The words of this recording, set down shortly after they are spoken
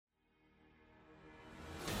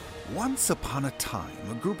Once upon a time,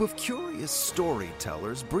 a group of curious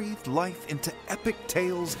storytellers breathed life into epic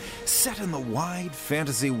tales set in the wide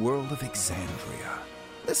fantasy world of Exandria.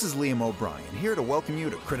 This is Liam O'Brien, here to welcome you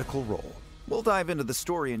to Critical Role. We'll dive into the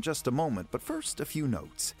story in just a moment, but first, a few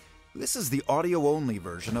notes. This is the audio-only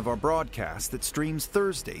version of our broadcast that streams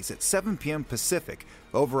Thursdays at 7 p.m. Pacific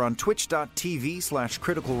over on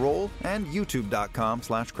twitch.tv/criticalrole and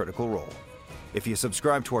youtube.com/criticalrole. If you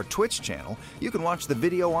subscribe to our Twitch channel, you can watch the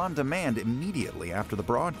video on demand immediately after the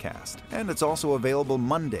broadcast, and it's also available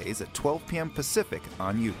Mondays at 12 p.m. Pacific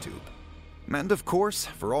on YouTube. And of course,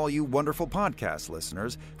 for all you wonderful podcast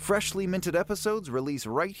listeners, freshly minted episodes release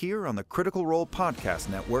right here on the Critical Role Podcast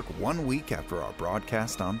Network 1 week after our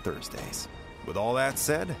broadcast on Thursdays. With all that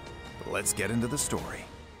said, let's get into the story.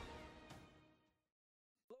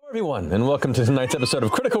 Everyone, and welcome to tonight's episode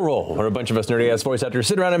of Critical Role, where a bunch of us nerdy-ass voice actors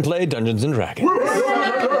sit around and play Dungeons & Dragons.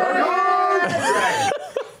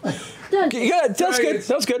 Good,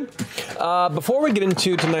 that's good. Before we get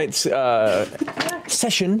into tonight's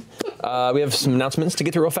session, we have some announcements to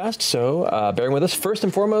get through real fast, so bearing with us. First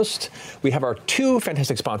and foremost, we have our two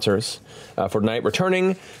fantastic sponsors for tonight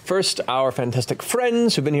returning. First, our fantastic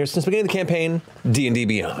friends who've been here since the beginning of the campaign, D&D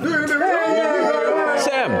Beyond.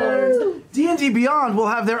 Sam. D&D Beyond will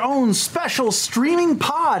have their own special streaming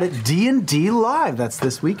pod at D&D Live. That's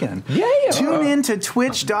this weekend. Yeah. Tune in to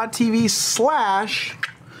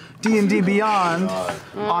twitch.tv/D&D Beyond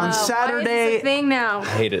on Saturday. Why is this a thing now? I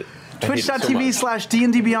hate it.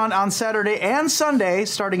 Twitch.tv/D&D Beyond on Saturday and Sunday,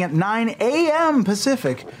 starting at 9 a.m.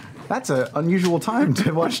 Pacific. That's an unusual time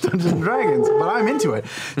to watch Dungeons & Dragons, but I'm into it.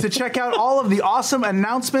 To check out all of the awesome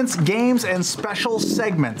announcements, games, and special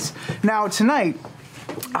segments. Now, tonight,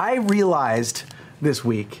 I realized this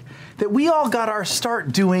week that we all got our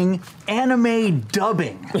start doing anime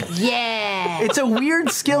dubbing. Yeah. It's a weird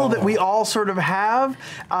skill that we all sort of have.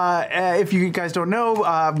 If you guys don't know,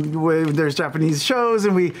 there's Japanese shows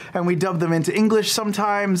and we dub them into English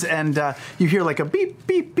sometimes, and you hear like a beep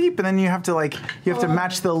beep beep, and then you have to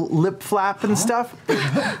match the lip flap and stuff.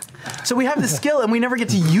 So we have this skill and we never get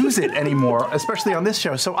to use it anymore, especially on this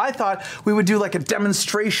show. So I thought we would do like a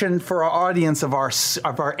demonstration for our audience of our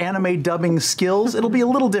anime dubbing skills. It'll be a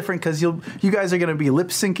little different because you guys are going to be lip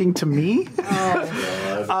syncing to me.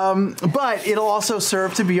 But it'll also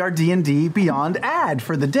serve to be our D&D Beyond ad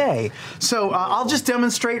for the day. So I'll just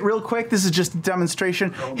demonstrate real quick. This is just a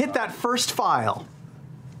demonstration. Hit that first file.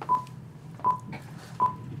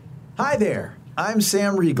 Hi there, I'm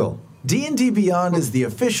Sam Riegel. D&D Beyond is the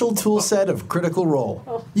official toolset of Critical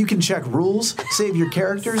Role. You can check rules, save your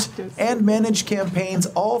characters, and manage campaigns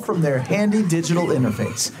all from their handy digital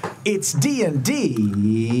interface. It's D&D-rific.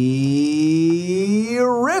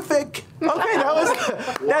 Okay,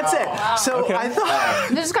 that's it. So I thought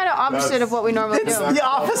This is kind of opposite of what we normally it's do. the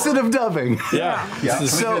opposite of dubbing. Yeah.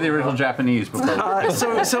 So the original Japanese before.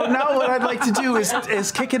 So now what I'd like to do is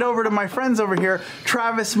kick it over to my friends over here,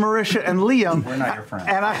 Travis, Marisha, and Liam. We're not your friends.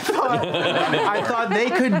 And I thought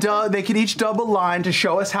they could each dub a line to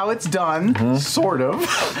show us how it's done, sort of,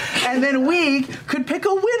 and then we could pick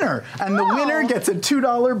a winner, and the winner gets a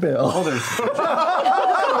 $2 bill. Where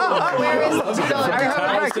is the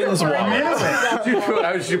 $2?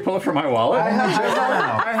 Did you pull it from my wallet? I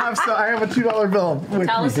have a $2 bill with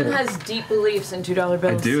Allison me here. has deep beliefs in $2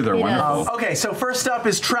 bills. I do. They're wonderful. Okay, so first up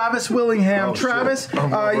is Travis Willingham. Travis,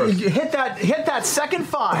 you hit that second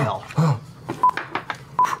file.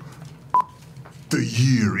 The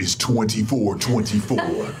year is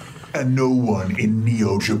 2424, and no one in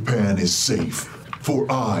Neo-Japan is safe.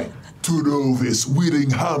 For I, Turovis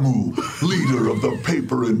Wiringhamu, leader of the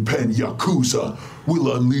Paper and Pen Yakuza,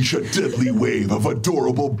 will unleash a deadly wave of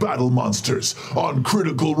adorable battle monsters on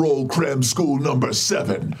Critical Role Cram School number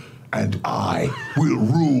 7, and I will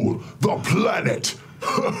rule the planet.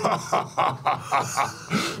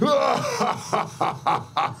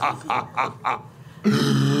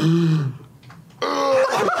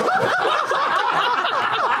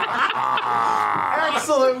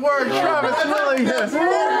 Excellent work, Travis Willingham.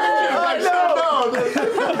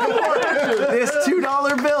 This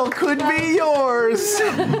 $2 bill could be yours.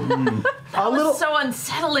 That was so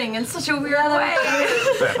unsettling in such a weird way.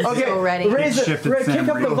 Okay, So ready. kick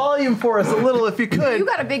up the volume for us a little if you could. You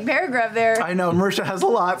got a big paragraph there. I know, Marisha has a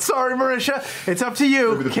lot. Sorry, Marisha. It's up to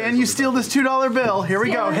you. Can you steal this $2 bill? Here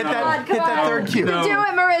we go. Hit that third cue. Do it,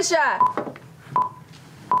 Marisha.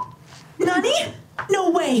 Nani?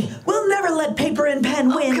 No way. We'll never let Paper and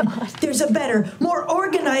Pen win. There's a better, more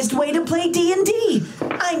organized way to play D&D.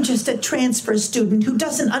 I'm just a transfer student who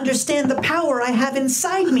doesn't understand the power I have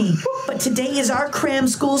inside me. But today is our cram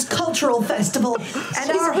school's cultural festival,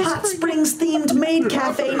 and our hot springs themed maid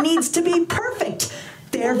cafe needs to be perfect.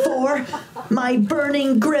 Therefore, my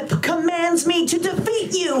burning grip commands me to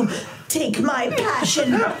defeat you. Take my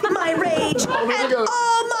passion, my rage, and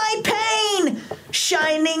all my pain.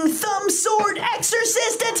 Shining thumb sword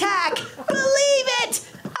exorcist attack. Believe it.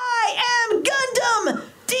 I am Gundam.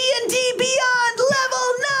 D&D Beyond level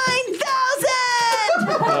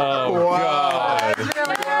 9,000. Oh, God.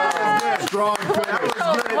 Strong finish.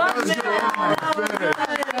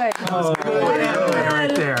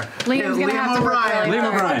 Right there. Liam's gonna have to work O'Brien. really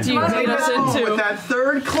Liam O'Brien. Do you hate us in With that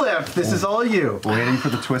third clip, this is all you. Waiting for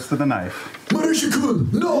the twist of the knife. Marisha-kun,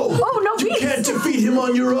 no! Oh, no, You please. can't defeat him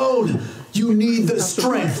on your own! You need the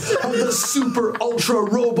strength of the Super Ultra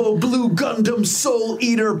Robo Blue Gundam Soul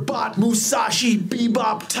Eater Bot Musashi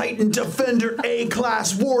Bebop Titan Defender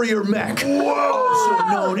A-Class Warrior Mech, also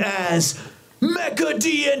known as Mecha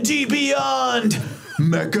D&D Beyond!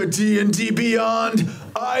 Mecha D&D Beyond,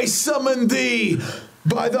 I summon thee!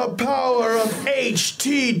 By the power of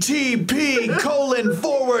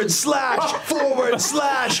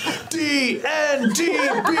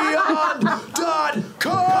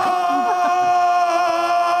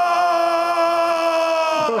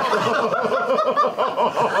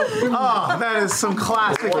Oh, that is some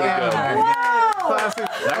classic anime. Classic.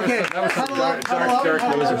 Okay. It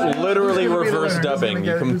was literally reverse dubbing.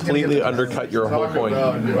 You completely undercut your whole point.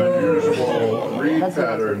 Read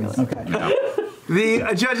patterns.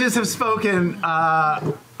 The judges have spoken.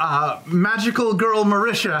 Magical Girl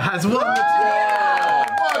Marisha has won the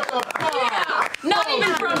Not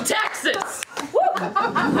even from Texas.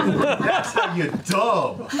 That's how you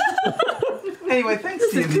dub. Anyway,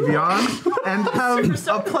 thanks D&D Beyond, and have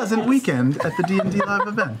a pleasant weekend at the D&D Live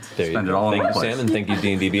event. There you Spend it go. all in Thank one you, place. Sam, and thank you,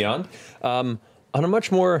 D&D Beyond. On a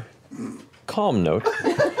much more calm note,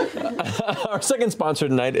 our second sponsor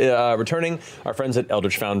tonight, returning, our friends at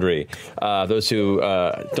Eldritch Foundry. Those who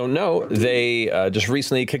don't know, they just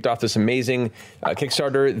recently kicked off this amazing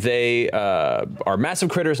Kickstarter. They are massive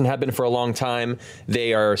critters and have been for a long time.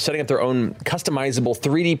 They are setting up their own customizable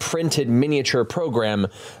 3D printed miniature program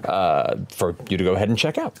for you to go ahead and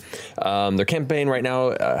check out. Their campaign right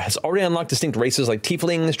now has already unlocked distinct races like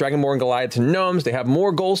tieflings, dragonborn, goliaths, and gnomes. They have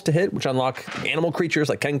more goals to hit, which unlock animal creatures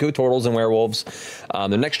like kenku, turtles, and werewolves.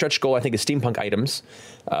 Their next stretch goal, I think, is steampunk items,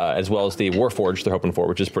 as well as the Warforged they're hoping for,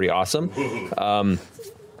 which is pretty awesome. You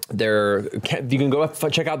can go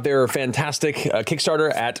check out their fantastic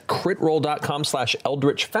Kickstarter at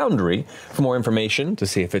critroll.com/Eldritch Foundry for more information to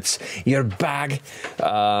see if it's your bag.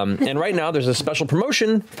 And right now, there's a special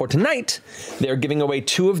promotion for tonight. They're giving away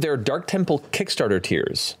 2 of their Dark Temple Kickstarter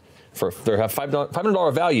tiers. They have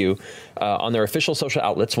 $500 value on their official social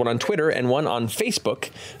outlets, one on Twitter and one on Facebook.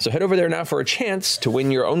 So head over there now for a chance to win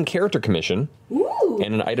your own character commission. Ooh.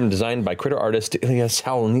 And an item designed by critter artist Ilya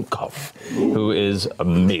Salnikov, who is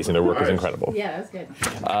amazing. Their work is incredible. Yeah, that's good.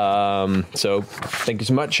 So thank you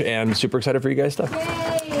so much, and super excited for you guys' stuff.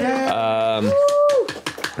 Yay!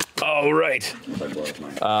 All right.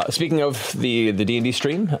 Speaking of the D&D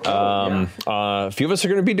stream, a few of us are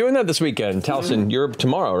going to be doing that this weekend. Taliesin, you're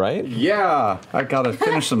tomorrow, right? Yeah, I gotta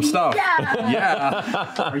finish some stuff.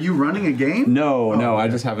 Yeah. Are you running a game? No, I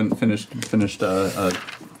just haven't finished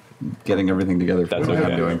getting everything together. That's what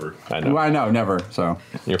okay. I'm doing. I know. Well, I know, never. So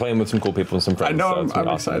You're playing with some cool people and some friends. I know. So it's gonna I'm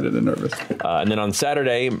be awesome. excited and nervous. And then on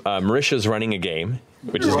Saturday, Marisha's running a game,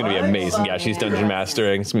 which is going to be amazing. Yeah, she's dungeon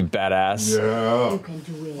mastering. It's going to be badass. Yeah.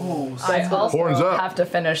 I also Horns up. have to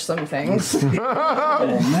finish some things. It's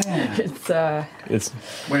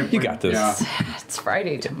You got this. Yeah. it's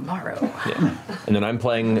Friday tomorrow. Yeah. And then I'm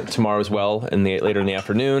playing tomorrow as well, later in the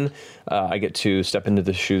afternoon. I get to step into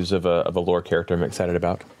the shoes of a lore character I'm excited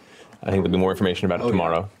about. I think there'll be more information about it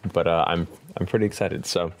tomorrow, but I'm pretty excited.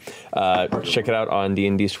 So check it out on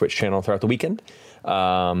D&D's Twitch channel throughout the weekend.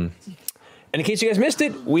 And in case you guys missed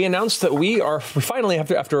it, we announced that we finally,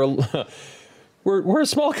 after we're a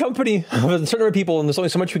small company of a certain number of people, and there's only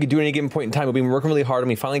so much we could do at any given point in time. We've been working really hard, and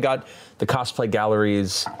we finally got the cosplay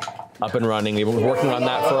galleries up and running. We've been working on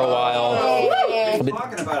that for a while. We've been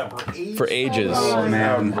talking about it For ages. Oh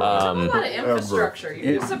man. A lot of infrastructure.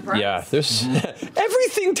 You'd be surprised. Yeah, there's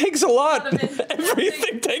everything takes a lot.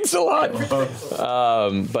 Everything takes a lot.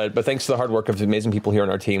 But thanks to the hard work of the amazing people here on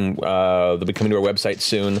our team, they'll be coming to our website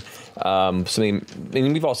soon.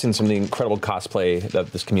 We've all seen some of the incredible cosplay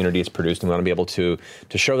that this community has produced, and we want to be able to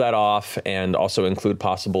show that off and also include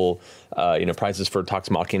possible prizes for Tox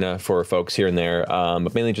Machina for folks here and there,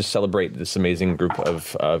 but mainly just celebrate this amazing group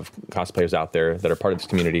of cosplayers out there that are part of this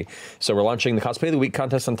community. So we're launching the Cosplay of the Week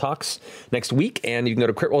contest on Tox next week, and you can go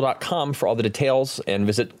to critroll.com for all the details and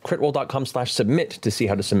visit critroll.com/submit to see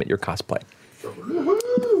how to submit your cosplay.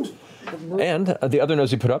 And the other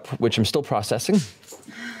news we put up, which I'm still processing,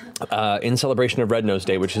 in celebration of Red Nose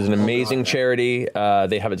Day, which is an amazing charity.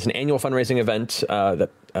 It's an annual fundraising event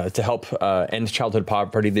to help end childhood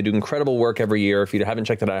poverty. They do incredible work every year. If you haven't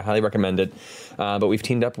checked it out, I highly recommend it. But we've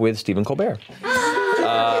teamed up with Stephen Colbert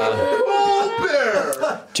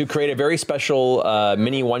to create a very special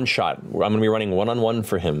mini one-shot. I'm going to be running one-on-one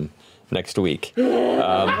for him next week. Going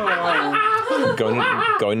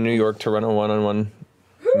to New York to run a one-on-one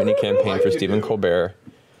mini campaign for Stephen Colbert.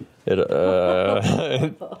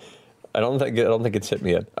 I don't think it's hit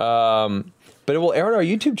me yet. But it will air on our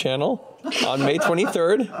YouTube channel on May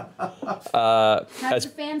 23rd. How do the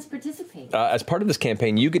fans participate? As part of this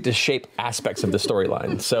campaign, you get to shape aspects of the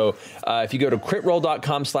storyline. So if you go to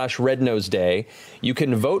critroll.com/rednoseday, you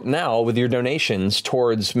can vote now with your donations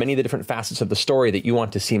towards many of the different facets of the story that you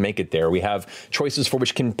want to see make it there. We have choices for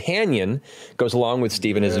which companion goes along with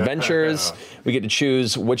Steve and his adventures. We get to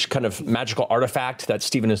choose which kind of magical artifact that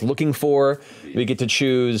Stephen is looking for. We get to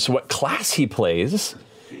choose what class he plays.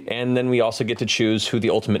 And then we also get to choose who the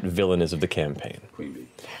ultimate villain is of the campaign.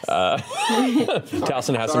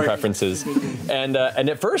 Taliesin has some preferences. And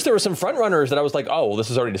at first there were some front runners that I was like, oh, well, this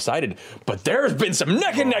is already decided. But there's been some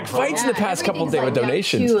neck and neck fights in the past couple of days with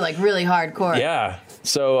donations. Like really hardcore. Yeah.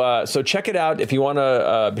 So check it out. If you want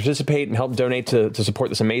to participate and help donate to support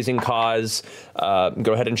this amazing cause,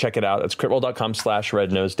 go ahead and check it out. It's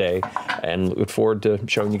critroll.com/rednoseday. And look forward to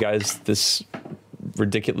showing you guys this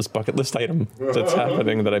ridiculous bucket list item that's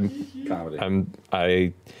happening that I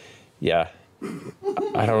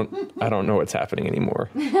don't know what's happening anymore.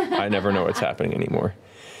 I never know what's happening anymore.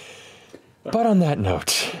 But on that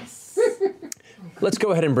note, let's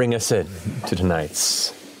go ahead and bring us in to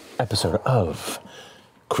tonight's episode of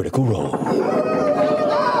Critical Role.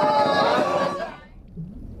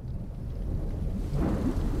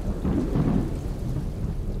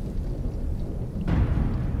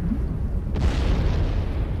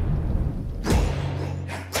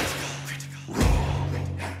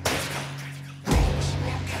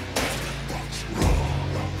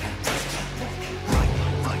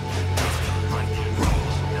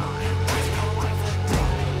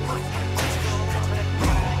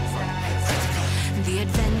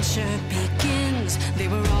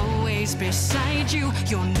 Beside you,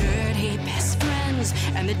 your nerdy best friends,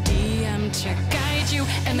 and the DM to guide you,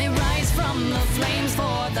 and they rise from the flames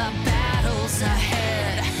for the battles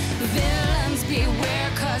ahead. Villains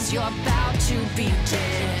beware, 'cause you're about to be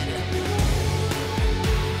dead.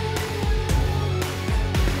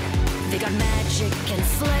 They got magic and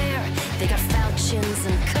flair, they got falchions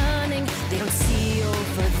and cunning, they don't see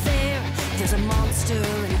over there, there's a monster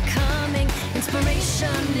incoming.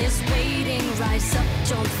 Inspiration is waiting, rise up,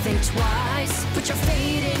 don't think twice. Put your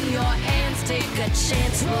fate in your hands, take a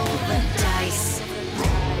chance, roll the dice.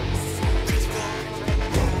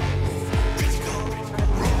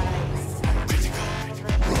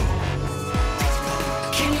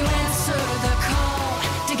 Can you answer the call,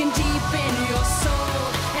 digging deep in your soul,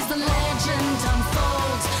 as the legend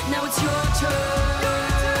unfolds, now it's your turn.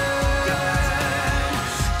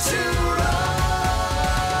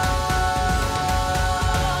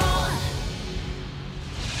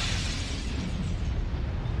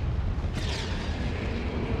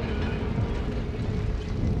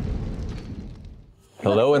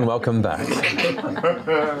 Hello and welcome back.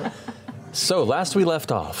 So last we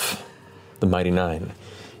left off, the Mighty Nine,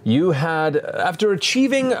 you had, after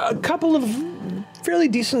achieving a couple of fairly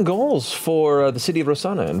decent goals for the city of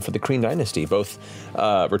Rosanna and for the Kreen Dynasty, both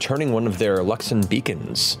returning one of their Luxon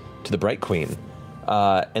beacons to the Bright Queen,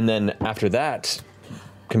 and then after that,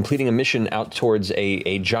 completing a mission out towards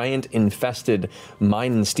a giant-infested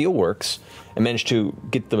mine and steelworks, and managed to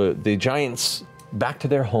get the giants back to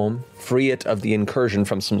their home, free it of the incursion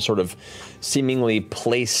from some sort of seemingly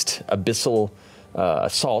placed abyssal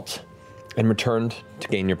assault, and returned to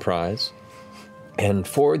gain your prize. And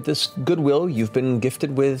for this goodwill, you've been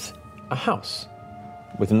gifted with a house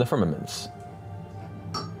within the firmaments.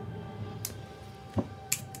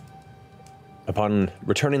 Upon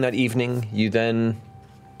returning that evening, you then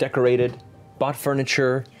decorated, bought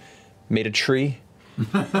furniture, made a tree in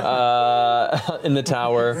the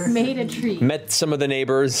tower. Made a tree. Met some of the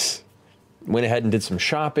neighbors, went ahead and did some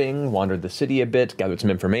shopping, wandered the city a bit, gathered some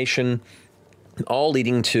information, all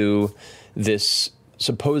leading to this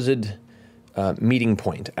supposed meeting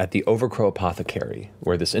point at the Overcrow Apothecary,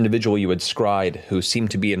 where this individual you had scryed, who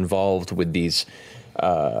seemed to be involved with these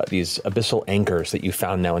abyssal anchors that you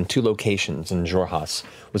found now in 2 locations in Jorhas,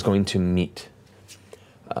 was going to meet.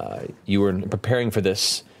 You were preparing for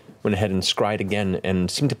this, went ahead and scryed again, and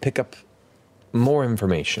seemed to pick up more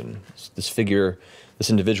information. This figure, this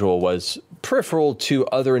individual, was peripheral to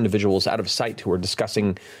other individuals out of sight who were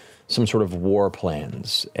discussing some sort of war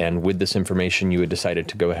plans. And with this information, you had decided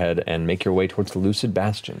to go ahead and make your way towards the Lucid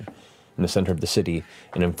Bastion in the center of the city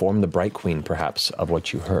and inform the Bright Queen, perhaps, of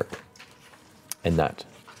what you heard. And that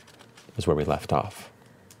is where we left off.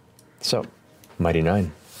 So, Mighty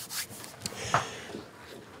Nine.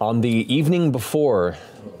 On the evening before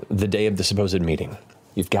the day of the supposed meeting,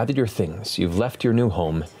 you've gathered your things, you've left your new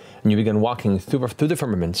home, and you begin walking through the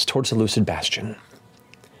firmaments towards the Lucid Bastion.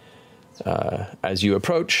 As you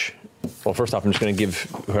approach, well, first off, I'm just going to give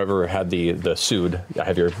whoever had the sued, I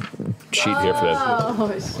have your sheet here for this.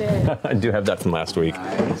 Oh, shit. I do have that from last week.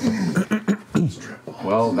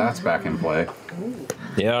 Well, that's back in play.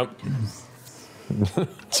 Yeah.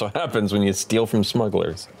 That's what happens when you steal from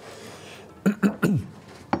smugglers.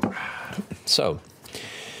 So,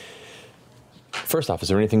 first off, is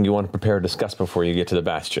there anything you want to prepare or discuss before you get to the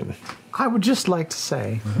Bastion? I would just like to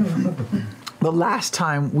say, the last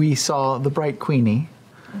time we saw the Bright Queenie,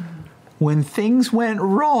 when things went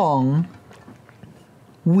wrong,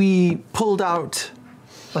 we pulled out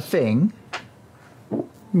a thing.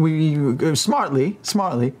 We smartly.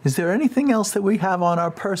 Is there anything else that we have on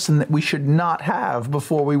our person that we should not have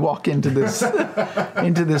before we walk into this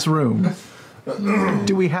into this room?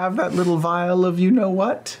 Do we have that little vial of you know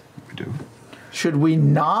what? We do. Should we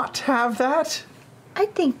not have that? I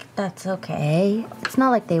think that's okay. It's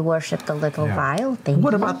not like they worship the little vial thing.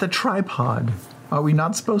 What about the tripod? Are we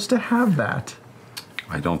not supposed to have that?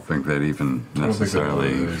 I don't think they'd even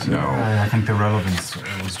necessarily know. I think the relevance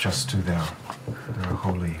was just to their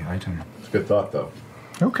holy item. It's a good thought, though.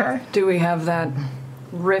 Okay. Do we have that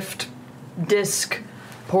rift disc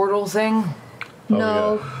portal thing?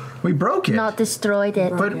 No. We broke it. Not destroyed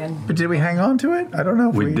it. But did we hang on to it? I don't know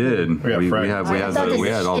if we did. We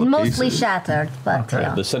had all It the mostly pieces. shattered, but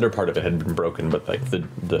yeah. The center part of it had been broken, but like the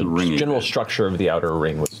general structure of the outer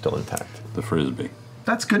ring was still intact. The frisbee.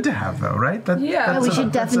 That's good to have, though, right? Yeah, we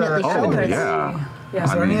should definitely show her. Yeah.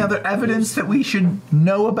 Is there any other evidence that we should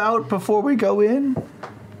know about before we go in?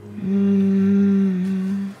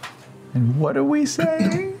 And what are we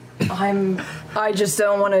saying? I just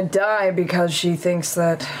don't want to die because she thinks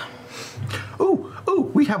that.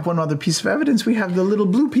 Oh, we have one other piece of evidence. We have the little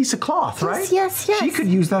blue piece of cloth, right? Yes. She could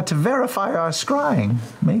use that to verify our scrying,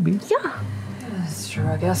 maybe. Yeah. That's true,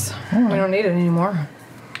 I guess. We don't need it anymore,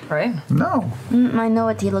 right? No. I know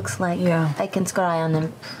what he looks like. Yeah. I can scry on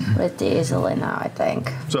him pretty easily now, I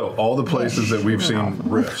think. So all the places that we've seen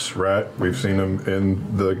rifts, right? We've seen them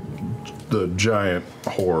in the giant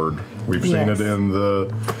horde. We've seen it in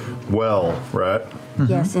the well, right?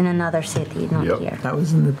 Yes, in another city, not here. That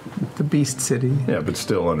was in the Beast City. Yeah, but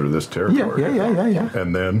still under this territory. Yeah.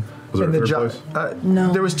 And then was there a third place?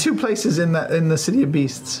 No. There was 2 places in the City of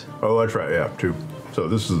Beasts. Oh, that's right. Yeah, 2. So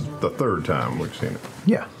this is the 3rd time we've seen it.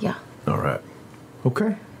 Yeah. Yeah. All right.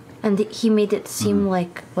 Okay. And he made it seem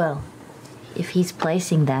like, well, if he's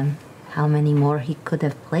placing them, how many more he could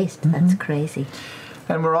have placed? That's crazy.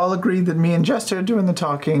 And we're all agreed that me and Jester are doing the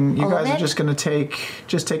talking. You All guys of are it? just going to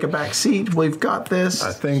take a back seat. We've got this.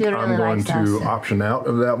 I think I'm going to option out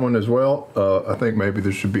of that one as well. I think maybe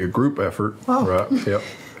this should be a group effort. Oh. Right. Yep.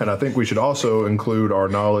 And I think we should also include our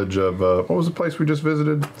knowledge of what was the place we just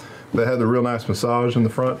visited? They had the real nice massage in the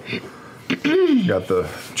front. Got the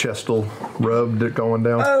chestal rubbed going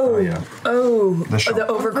down. The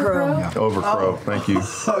overcrow. Yeah. Overcrow. Thank you.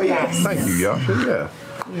 Oh, yes. Thank you, Yasha.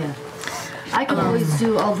 Yeah. Yeah. I can always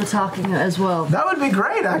do all the talking as well. That would be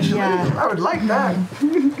great, actually. Yeah. I would like that.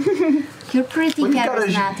 You're pretty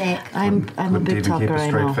charismatic. I'm a big talker, Keep a I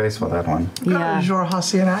straight know. face with that one. Got a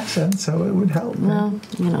Jorhasian accent, so it would help. Well,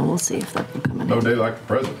 we'll see if that will come in. No day like the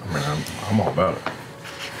present. I mean, I'm all about it.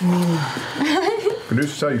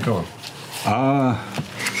 Producers, how you feeling?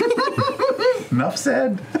 Enough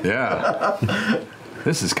said. Yeah.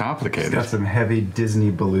 This is complicated. Got some heavy Disney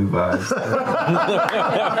Baloo vibes.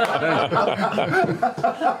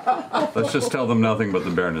 Let's just tell them nothing but the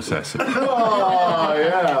bare necessity. Oh,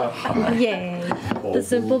 yeah. Yay. The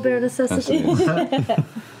simple bare necessity.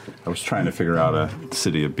 I was trying to figure out a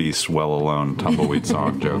City of Beasts well alone tumbleweed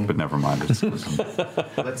song joke, but never mind.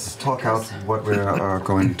 Let's talk out what we're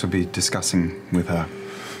going to be discussing with her.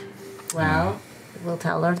 Well, we'll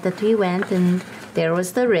tell her that we went and there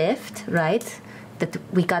was the rift, right? That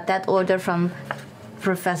we got that order from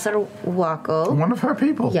Professor Wacko. One of her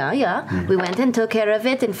people. Yeah. We went and took care of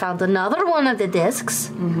it and found another one of the discs.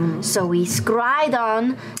 Mm-hmm. So we scried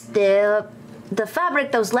on the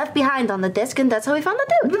fabric that was left behind on the disc, and that's how we found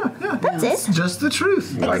the dude. Yeah. That's it. Just the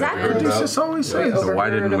truth. Exactly. Odysseus always says. So why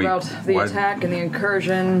didn't we? About the attack and the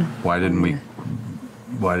incursion. Why didn't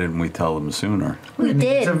we tell them sooner? We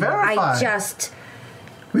did. to verify.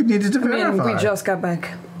 We needed to verify. We just got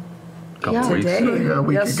back. Couple weeks. A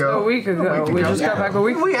week ago. A week ago. We just got back a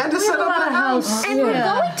week ago. We had to set up a house. And we're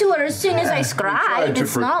going to her as soon as I scribe. To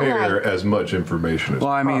It's not prepare like as much information as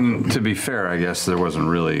Well, I mean, to be fair, I guess there wasn't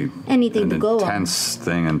really anything an to go on. intense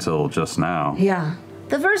thing until just now. Yeah.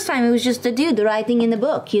 The first time it was just a dude writing in the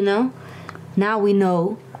book, you know? Now we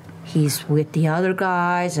know he's with the other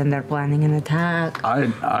guys and they're planning an attack.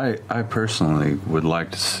 I personally would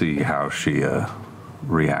like to see how she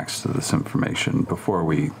reacts to this information before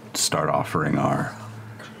we start offering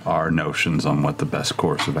our notions on what the best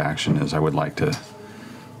course of action is. I would like to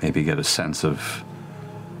maybe get a sense of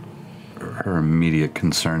her immediate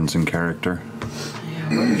concerns and character.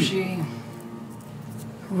 What if she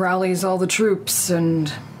rallies all the troops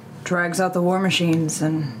and drags out the war machines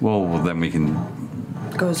and Well, then we can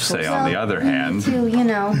goes say full on the other hand.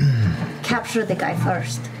 To, capture the guy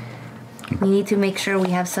first. We need to make sure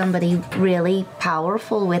we have somebody really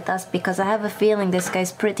powerful with us because I have a feeling this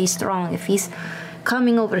guy's pretty strong. If he's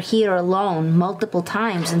coming over here alone multiple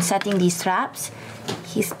times and setting these traps,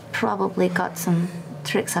 he's probably got some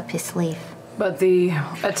tricks up his sleeve. But the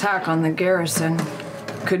attack on the garrison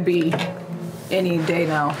could be any day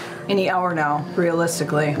now, any hour now,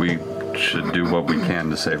 realistically. We should do what we can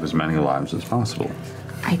to save as many lives as possible.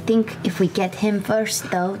 I think if we get him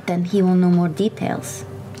first, though, then he will know more details.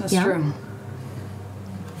 That's true.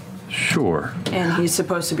 Sure. And he's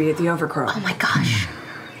supposed to be at the Overcrow. Oh my gosh.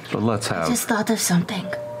 But let's I have... just thought of something.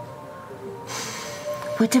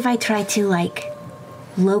 What if I try to,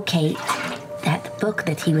 locate that book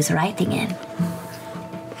that he was writing in?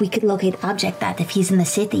 We could locate object that if he's in the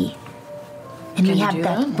city. And we have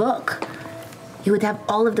that book. He would have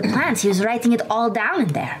all of the plans. He was writing it all down in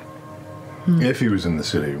there. If he was in the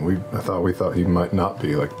city, we thought he might not be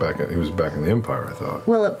he was back in the Empire. I thought.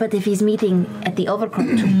 Well, but if he's meeting at the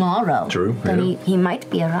Overcrow tomorrow, True, then he might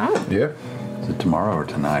be around. Yeah. Is it tomorrow or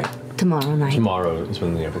tonight? Tomorrow night. Tomorrow is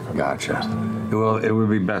when the Overcrow. Gotcha. Well, it would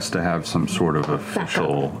be best to have some sort of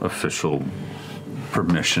official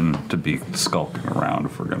permission to be skulking around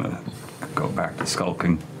if we're gonna go back to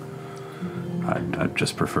skulking. I'd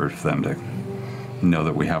just prefer for them to know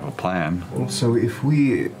that we have a plan. So if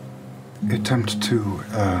we attempt to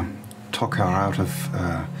talk her out of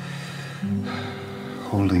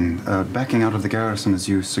backing out of the garrison as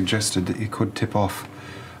you suggested, it could tip off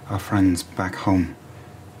our friends back home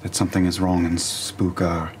that something is wrong and spook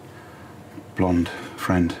our blonde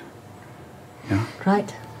friend. Yeah?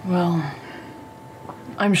 Right. Well,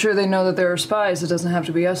 I'm sure they know that there are spies. It doesn't have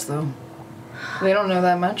to be us, though. They don't know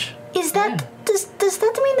that much. Is that does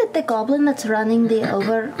that mean that the goblin that's running the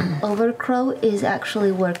Overcrow is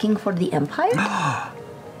actually working for the Empire? I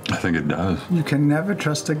think it does. You can never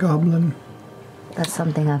trust a goblin. That's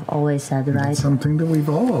something I've always said, right? That's something that we've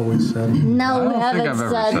all always said. No, we think haven't I've ever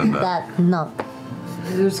said said that. No.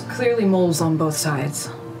 There's clearly moles on both sides.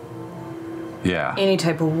 Yeah. Any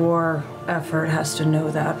type of war effort has to know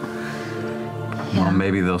that. Well,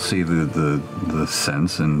 maybe they'll see the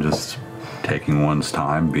sense in just taking one's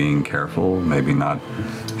time, being careful, maybe not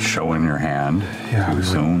showing your hand too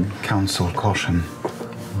soon. Counsel, caution.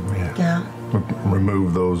 Yeah.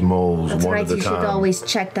 Remove those moles That's one right. at a You time. should always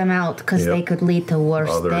check them out because Yep. they could lead to worse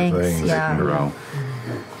Other things Yeah. in a row.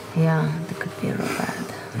 Yeah, they could be real bad.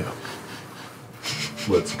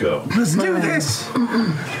 Let's go. Let's do this.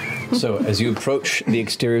 So, as you approach the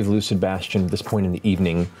exterior of the Lucid Bastion at this point in the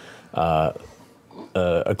evening, a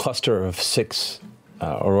cluster of 6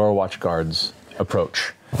 Aurora Watch guards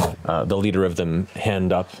approach. The leader of them,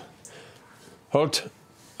 hand up. Halt!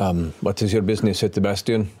 What is your business at the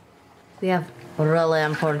Bastion? We have really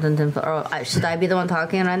important info. Should I be the one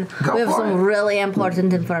talking right now? We have for some really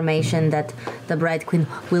important information that the Bright Queen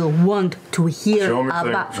will want to hear Show me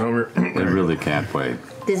about. They really can't wait.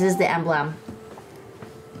 This is the emblem.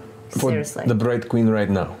 For Seriously. the Bright Queen right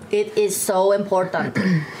now. It is so important.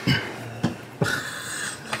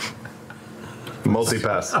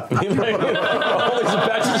 Multi-pass. Fine,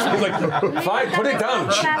 put it down.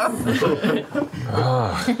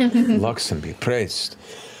 Luxon be praised.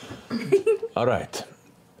 All right.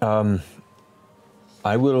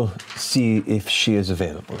 I will see if she is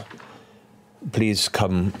available. Please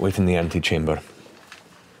come within the antechamber.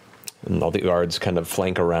 And all the guards kind of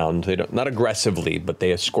flank around. They don't, not aggressively, but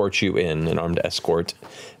they escort you in, an armed escort,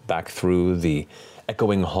 back through the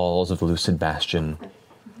echoing halls of Lucid Bastion.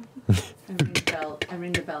 I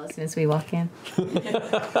ring the bell as soon as we walk in.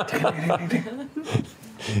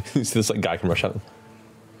 It's this like guy can rush out.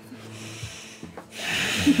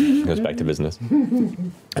 Goes back to business.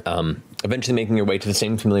 Eventually making your way to the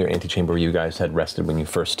same familiar antechamber you guys had rested when you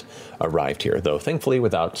first arrived here, though thankfully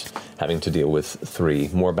without having to deal with 3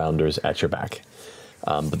 more bounders at your back.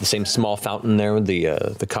 But the same small fountain there,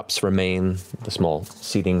 the cups remain, the small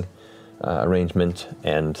seating arrangement,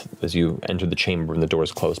 and as you enter the chamber and the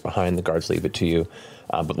doors close behind, the guards leave it to you.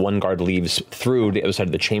 But one guard leaves through the other side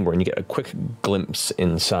of the chamber, and you get a quick glimpse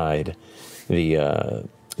inside the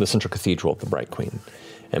central cathedral of the Bright Queen.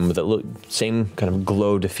 And with the same kind of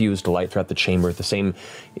glow diffused light throughout the chamber, the same,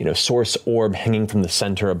 source orb hanging from the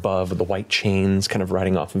center above with the white chains kind of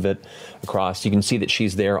riding off of it across. You can see that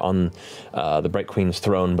she's there on the Bright Queen's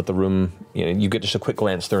throne, but the room, you get just a quick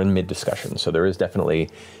glance, they're in mid-discussion. So there is definitely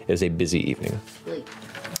a busy evening.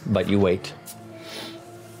 But you wait.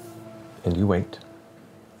 And you wait.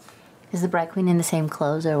 Is the Bright Queen in the same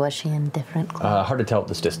clothes, or was she in different clothes? Hard to tell at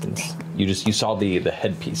this distance. You saw the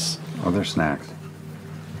headpiece. Oh, they're snacks.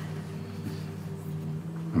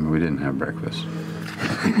 I mean, we didn't have breakfast.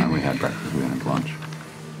 And we had breakfast. We didn't have lunch.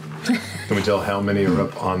 Can we tell how many are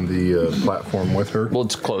up on the platform with her? Well,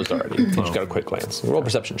 it's closed already. You just got a quick glance. Roll a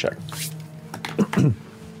perception check.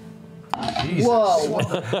 Jesus. Whoa. What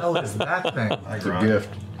the hell is that thing? It's a gift.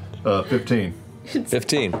 15.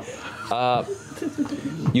 15.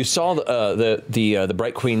 You saw the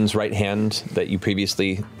Bright Queen's right hand that you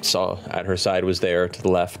previously saw at her side was there to the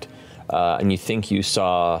left, and you think you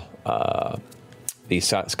saw the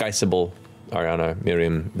Sky Sybil, Ariana,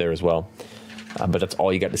 Miriam there as well, but that's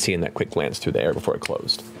all you got to see in that quick glance through the air before it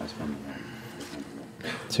closed.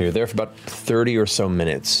 So you're there for about 30 or so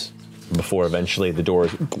minutes before eventually the doors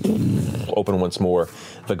open once more.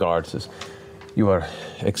 The guard says, "You are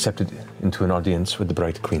accepted into an audience with the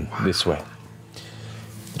Bright Queen. This way."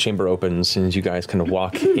 The chamber opens, and as you guys kind of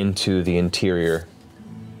walk into the interior,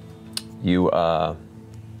 you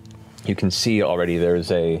can see already there's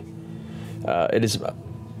it is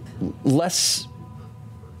less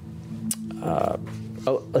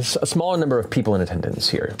a smaller number of people in attendance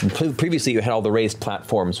here. Previously, you had all the raised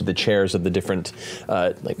platforms with the chairs of the different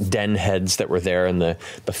like den heads that were there, and the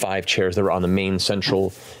 5 chairs that were on the main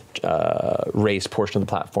central raised portion of the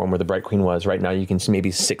platform where the Bright Queen was. Right now, you can see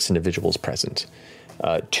maybe 6 individuals present.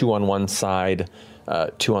 2 on one side,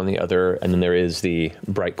 2 on the other, and then there is the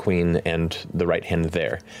Bright Queen and the right hand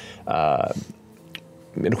there.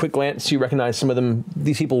 At a quick glance, you recognize some of them.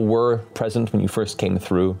 These people were present when you first came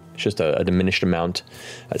through. It's just a diminished amount.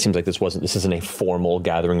 It seems like this isn't a formal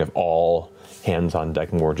gathering of all hands on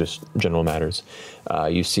deck, more just general matters.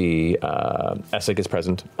 You see Essek is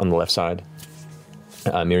present on the left side.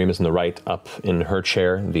 Miriam is on the right, up in her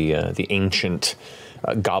chair, the ancient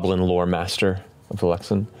goblin lore master of the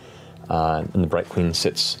Lexan. And the Bright Queen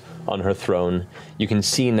sits on her throne. You can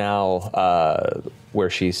see now where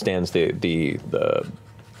she stands, the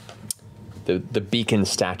beacon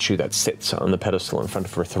statue that sits on the pedestal in front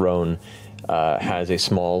of her throne has a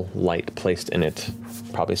small light placed in it,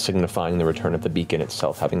 probably signifying the return of the beacon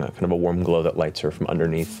itself, having a kind of a warm glow that lights her from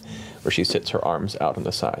underneath, where she sits, her arms out on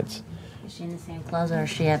the sides. Is she in the same clothes, or does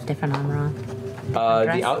she have different armor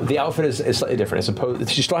on? The outfit is slightly different.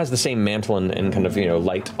 She still has the same mantle and kind of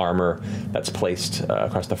light armor that's placed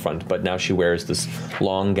across the front, but now she wears this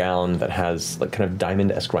long gown that has like kind of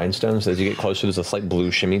diamond-esque rhinestones. As you get closer, there's a slight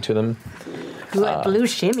blue shimmy to them. Ooh, blue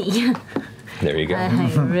shimmy. There you go. I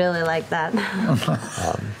really like that.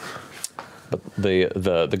 But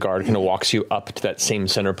the guard kind of walks you up to that same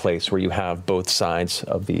center place where you have both sides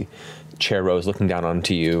of the chair rows looking down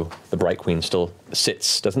onto you. The Bright Queen still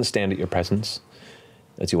sits, doesn't stand at your presence,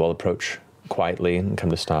 as you all approach quietly and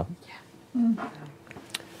come to stop.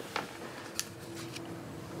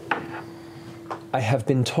 I have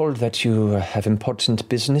been told that you have important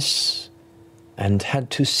business and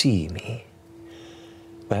had to see me.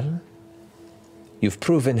 Well, you've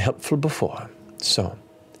proven helpful before, so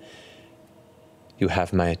you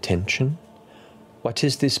have my attention. What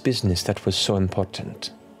is this business that was so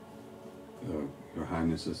important? Your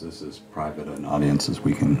Highnesses, this is private an audience as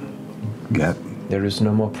we can get. There is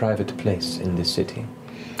no more private place in this city.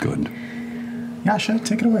 Good. Yasha,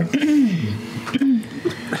 take it away.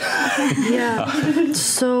 Yeah.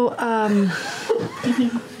 So,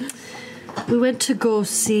 we went to go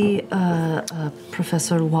see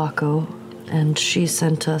Professor Wako, and she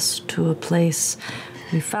sent us to a place.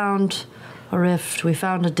 We found a rift, we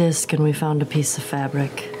found a disc, and we found a piece of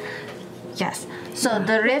fabric. Yes. So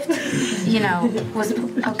the rift, was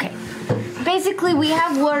okay. Basically, we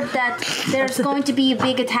have word that there's going to be a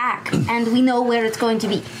big attack, and we know where it's going to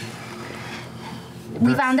be.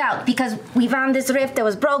 We found out because we found this rift that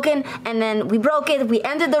was broken, and then we broke it, we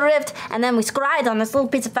ended the rift, and then we scried on this little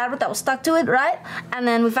piece of fabric that was stuck to it, right? And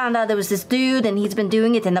then we found out there was this dude, and he's been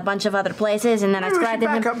doing it in a bunch of other places, and then I scried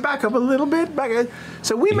him. Back up a little bit.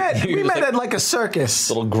 So we met at like a circus.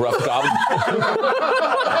 Little gruff goblin.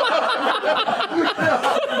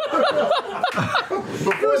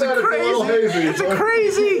 It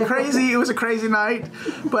was a crazy night.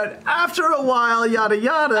 But after a while, yada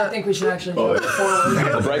yada. I think we should actually move forward.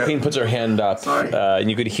 The Bright Queen puts her hand up, and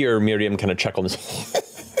you could hear Miriam kind of chuckle.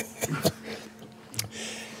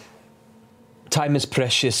 Time is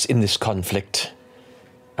precious in this conflict.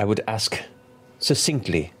 I would ask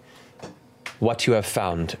succinctly what you have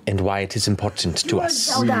found and why it is important to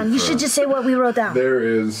us. Hold on, you should just say what we wrote down.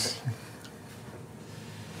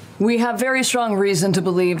 We have very strong reason to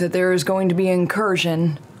believe that there is going to be an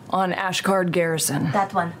incursion on Ashgard Garrison.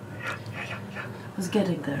 That one. I was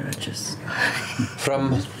getting there, I just...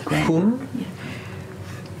 From whom?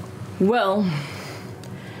 Well,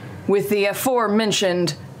 with the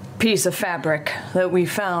aforementioned piece of fabric that we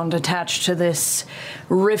found attached to this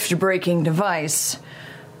rift-breaking device,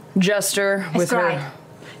 Jester with her...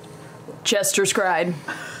 Jester Scried.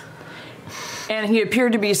 And he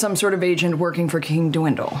appeared to be some sort of agent working for King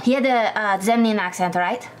Dwindle. He had a Zemnian accent,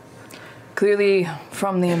 right? Clearly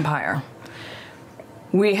from the Empire.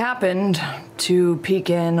 We happened to peek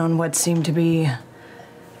in on what seemed to be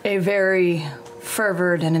a very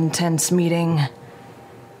fervent and intense meeting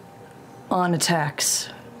on attacks.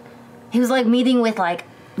 He was like meeting with like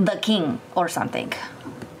the king or something.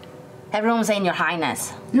 Everyone was saying, Your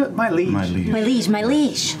Highness. Yeah, my liege. My liege, my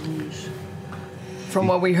liege. From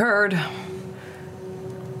what we heard,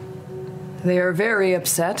 they are very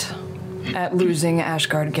upset at losing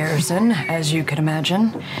Ashgard Garrison, as you could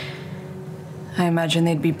imagine. I imagine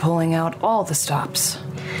they'd be pulling out all the stops.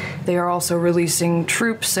 They are also releasing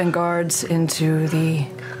troops and guards into the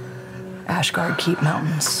Ashgard Keep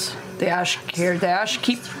Mountains. The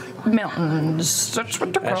Ashkeep Mountains. That's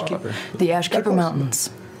what they're called. Ashkeeper. The Ashkeeper Mountains.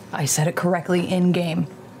 I said it correctly in game.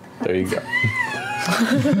 There you go.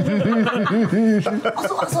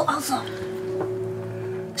 Also.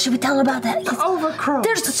 Should we tell her about that? Overcrow.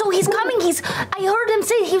 He's coming. I heard him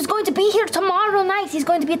say he was going to be here tomorrow night. He's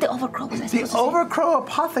going to be at the Overcrow. The Overcrow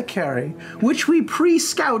Apothecary, which we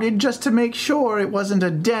pre-scouted just to make sure it wasn't a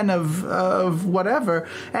den of whatever.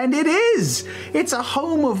 And it is. It's a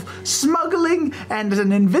home of smuggling and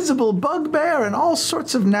an invisible bugbear and all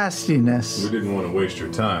sorts of nastiness. We didn't want to waste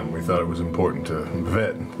your time. We thought it was important to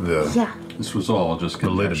vet the... Yeah. This was all just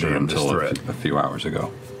conjecture until a few hours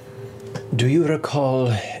ago. Do you recall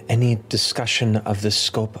any discussion of the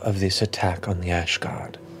scope of this attack on the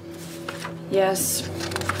Ashgard? Yes.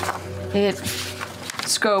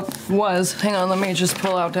 Scope was. Hang on, let me just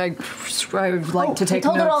pull out. I would like to take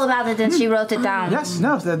told her notes. all about it and she wrote it down. Yes,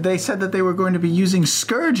 no, they said that they were going to be using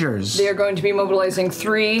scourgers. They are going to be mobilizing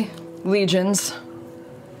 3 legions.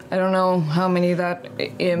 I don't know how many that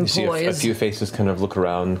You see a employs. few faces kind of look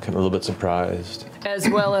around, kind of a little bit surprised. As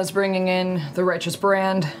well as bringing in the Righteous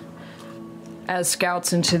Brand as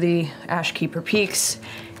scouts into the Ashkeeper Peaks.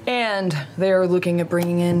 And they are looking at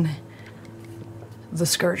bringing in the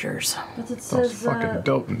Scourgers. But it Those says... fucking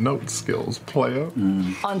dope note skills, player.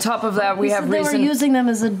 On top of that, we have they reason... were using them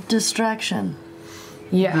as a distraction.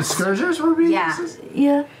 Yes. The Scourgers were being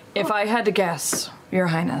Yeah. If I had to guess, Your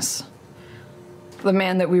Highness, the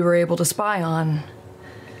man that we were able to spy on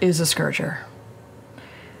is a Scourger.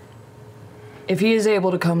 If he is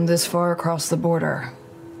able to come this far across the border,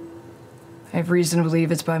 I have reason to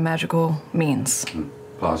believe it's by magical means.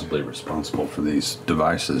 Possibly responsible for these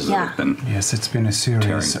devices Yeah. that have been... Yes, it's been a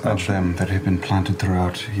series of them that have been planted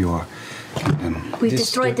throughout your kingdom. We've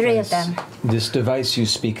destroyed 3 of them. This device you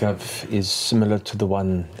speak of is similar to the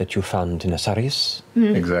one that you found in Asarius?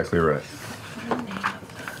 Exactly right.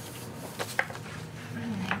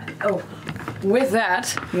 Oh, with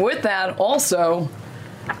that also,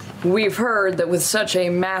 we've heard that with such a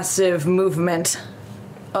massive movement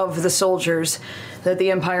of the soldiers, that the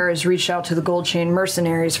Empire has reached out to the Gold Chain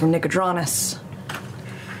mercenaries from Nicodranus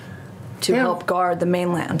to help guard the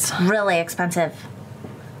mainlands. Really expensive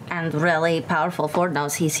and really powerful. Ford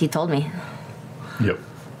knows. He told me. Yep.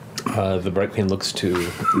 The Bright Queen looks to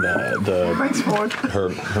her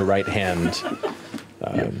right hand,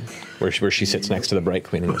 where she sits next to the Bright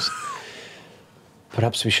Queen, and goes,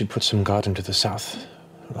 "Perhaps we should put some guard into the south,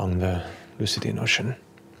 along the Lucidian Ocean.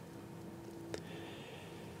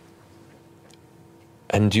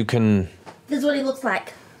 And you can This is what he looks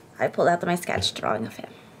like. I pulled out my sketch drawing of him.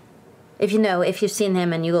 If you've seen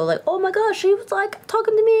him and you go like, oh my gosh, he was like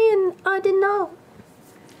talking to me and I didn't know.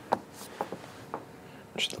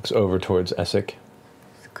 She looks over towards Essek.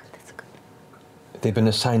 They've been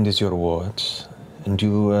assigned as your wards, and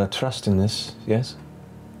you trust in this, yes?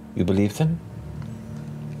 You believe them?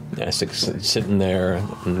 Essek's sitting there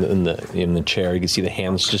in the chair. You can see the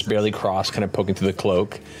hands just barely crossed, kind of poking through the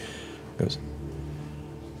cloak. He goes,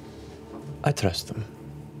 I trust them.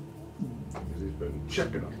 He's been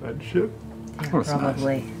checking on that ship. Yeah,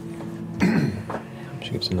 probably. Nice. She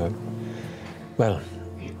gives a nod. Well,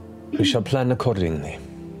 we shall plan accordingly.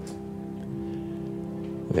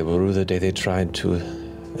 They will rue the day they tried to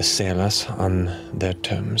assail us on their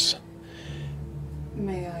terms.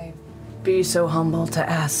 May I be so humble to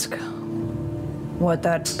ask what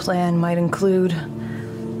that plan might include?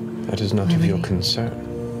 That is not of your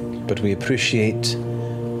concern, but we appreciate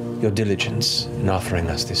your diligence in offering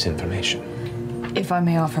us this information. If I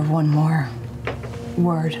may offer one more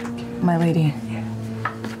word, my lady.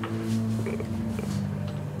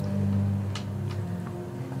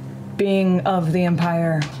 Being of the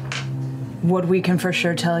Empire, what we can for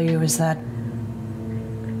sure tell you is that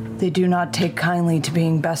they do not take kindly to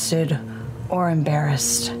being bested or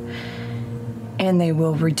embarrassed, and they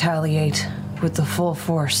will retaliate with the full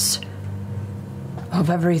force of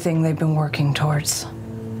everything they've been working towards.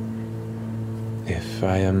 If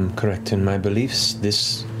I am correct in my beliefs,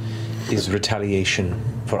 this is retaliation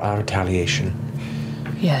for our retaliation.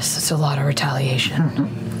 Yes, it's a lot of retaliation.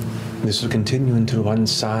 This will continue until one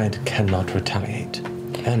side cannot retaliate.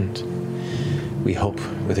 And we hope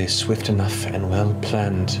with a swift enough and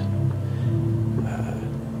well-planned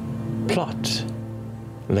plot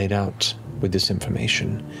laid out with this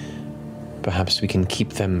information, perhaps we can keep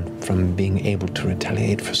them from being able to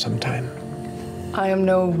retaliate for some time. I am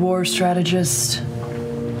no war strategist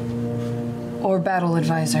or battle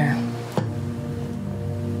advisor.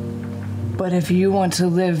 But if you want to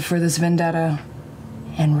live for this vendetta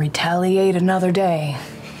and retaliate another day,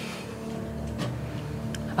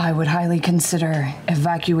 I would highly consider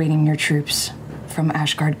evacuating your troops from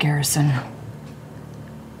Ashgard Garrison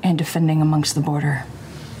and defending amongst the border.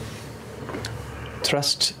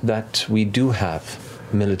 Trust that we do have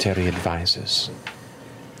military advisors.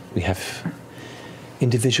 We have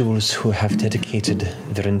individuals who have dedicated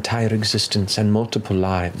their entire existence and multiple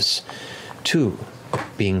lives to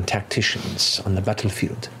being tacticians on the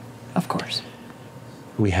battlefield. Of course.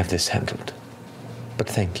 We have this handled. But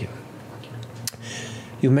thank you.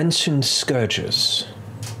 You mentioned scourgers.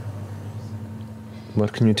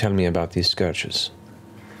 What can you tell me about these scourgers?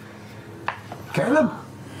 Caleb?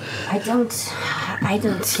 I don't.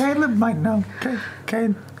 Caleb might know.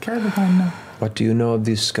 Caleb might know. What do you know of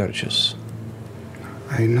these scourgers?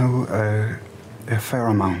 I know a fair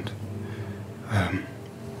amount.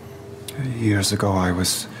 Years ago, I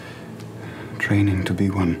was training to be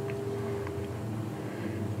one.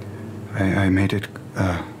 I made it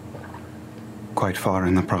quite far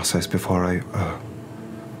in the process before I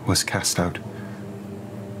was cast out.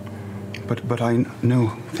 But I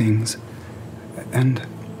know things, and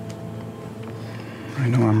I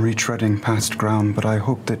know I'm retreading past ground, but I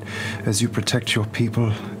hope that as you protect your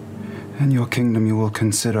people and your kingdom, you will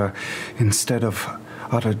consider, instead of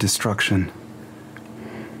utter destruction,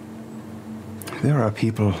 there are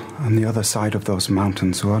people on the other side of those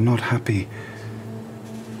mountains who are not happy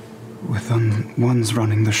with the ones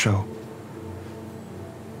running the show.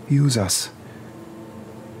 Use us.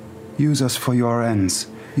 Use us for your ends.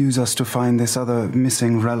 Use us to find this other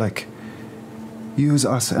missing relic. Use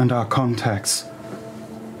us and our contacts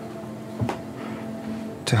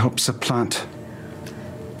to help supplant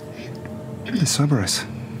the Cerberus.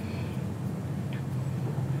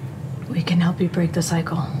 We can help you break the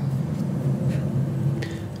cycle.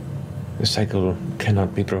 The cycle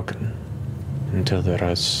cannot be broken until there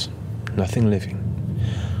is nothing living.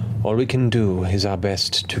 All we can do is our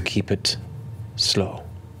best to keep it slow.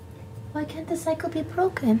 Why can't the cycle be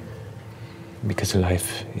broken? Because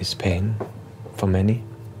life is pain for many.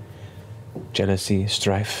 Jealousy,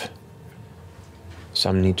 strife.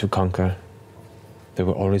 Some need to conquer. There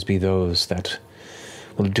will always be those that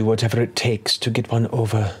will do whatever it takes to get one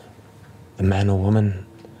over, the man or woman,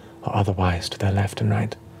 or otherwise to their left and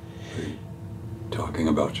right. Talking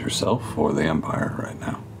about yourself or the Empire right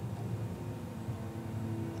now?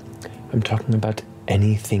 I'm talking about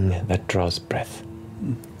anything that draws breath.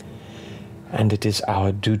 And it is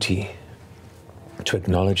our duty to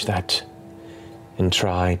acknowledge that and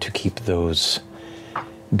try to keep those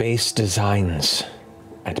base designs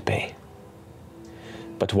at bay.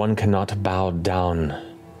 But one cannot bow down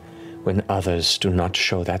when others do not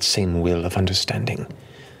show that same will of understanding,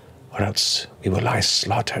 or else we will lie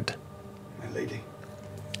slaughtered. My lady,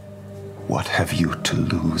 what have you to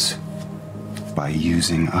lose by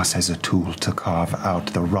using us as a tool to carve out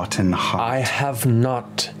the rotten heart? I have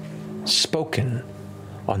not spoken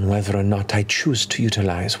on whether or not I choose to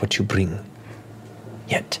utilize what you bring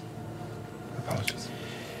yet. Apologies.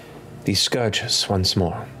 These scourges, once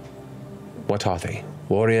more. What are they?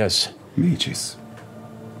 Warriors? Mages.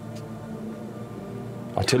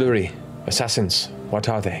 Artillery? Assassins? What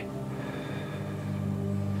are they?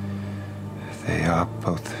 They are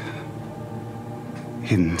both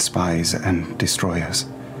hidden spies and destroyers.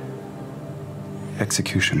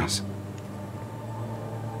 Executioners.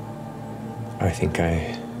 I think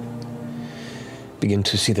I begin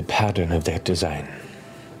to see the pattern of their design.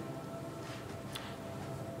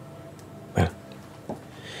 Well,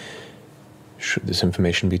 should this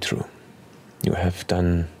information be true, you have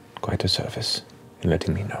done quite a service in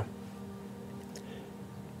letting me know.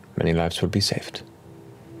 Many lives will be saved,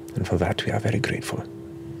 and for that we are very grateful.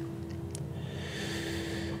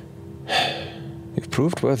 You've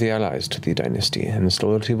proved worthy allies to the dynasty, and this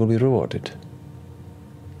loyalty will be rewarded.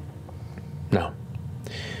 Now,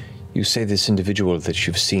 you say this individual that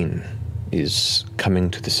you've seen is coming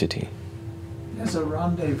to the city. There's a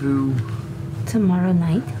rendezvous Tomorrow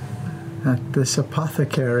night? at this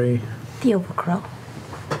apothecary. The Overcrow.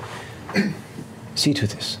 See to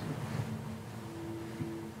this.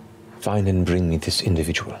 Find and bring me this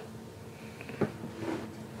individual.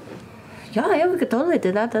 Yeah, we could totally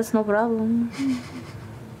do that. That's no problem.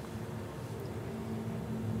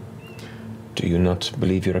 Do you not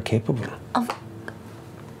believe you are capable?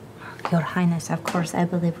 Your Highness, of course, I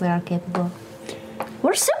believe we are capable.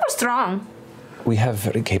 We're super strong. We have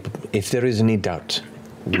very capable. If there is any doubt,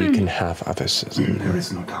 we can have others. There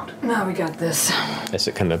is no doubt. Now we got this. As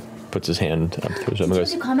it kind of puts his hand up through his arm and goes,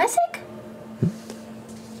 Did you call Messick?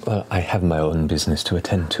 well, I have my own business to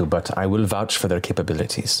attend to, but I will vouch for their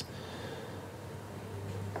capabilities.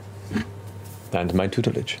 And my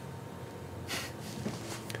tutelage.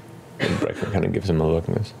 And Brecker kind of gives him a look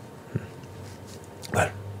and goes, well,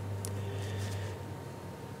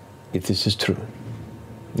 if this is true,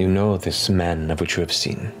 you know this man of which you have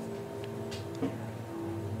seen.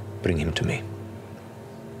 Bring him to me.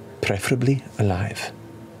 Preferably alive.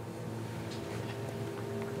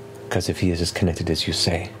 Because if he is as connected as you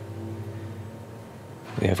say,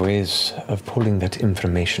 we have ways of pulling that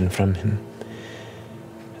information from him.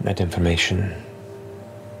 And that information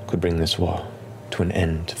could bring this war to an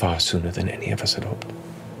end far sooner than any of us had hoped.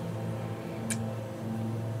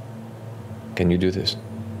 Can you do this?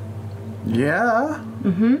 Yeah.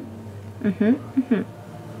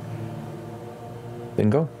 Then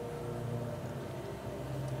go.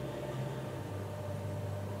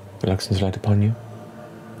 Luxon's light upon you.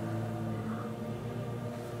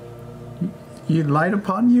 You'd light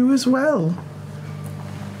upon you as well.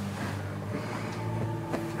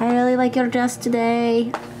 I really like your dress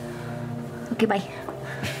today. Okay, bye.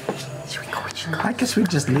 I guess we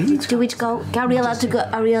just leave. Do we go? Are we allowed to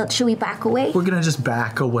go? Should we back away? We're gonna just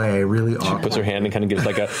back away, really She awkward. puts her hand and kind of gives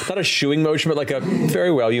like a, not a shooing motion, but like a,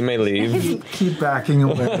 very well, you may leave. Keep backing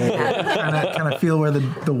away. kind of feel where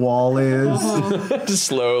the wall is. Just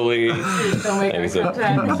slowly. Don't make eye Exit.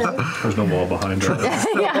 contact. There's no wall behind her.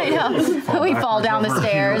 Yeah, I know. We fall down the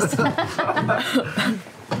stairs.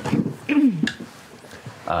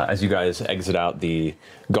 As you guys exit out, the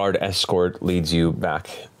guard escort leads you back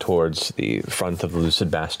towards the front of the Lucid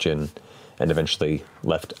Bastion and eventually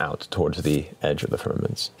left out towards the edge of the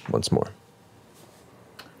firmaments once more.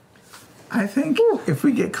 I think if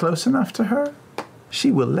we get close enough to her,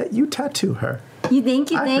 she will let you tattoo her. You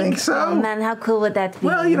think? I think so. Oh man, how cool would that be?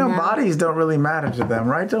 Well, you know, bodies don't really matter to them,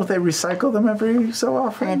 right? Don't they recycle them every so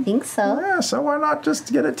often? I think so. Yeah, so why not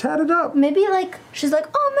just get it tatted up? Maybe like she's like,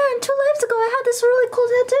 oh man, 2 lives ago I had this really cool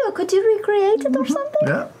tattoo. Could you recreate it or something?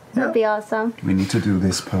 Yeah. That'd be awesome. We need to do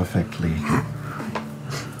this perfectly.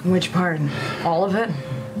 Which part? All of it?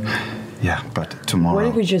 Yeah, but tomorrow. What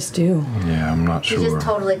did we just do? Yeah, I'm not We sure. just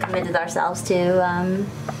totally committed ourselves to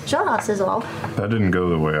Jonas as well. That didn't go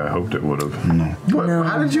the way I hoped it would have. No. What,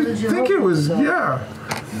 how did you think it was? Yeah.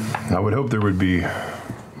 I would hope there would be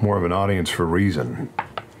more of an audience for reason.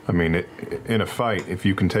 I mean, in a fight, if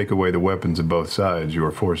you can take away the weapons of both sides, you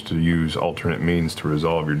are forced to use alternate means to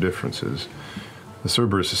resolve your differences. The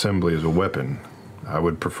Cerberus Assembly is a weapon. I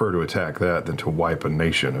would prefer to attack that than to wipe a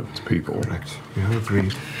nation of its people. Correct. We have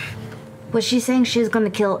agreed. Was she saying she's going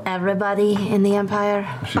to kill everybody in the Empire?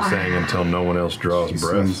 She's saying until no one else draws She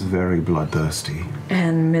breath. seems very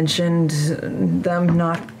And mentioned them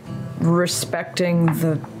not respecting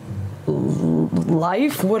the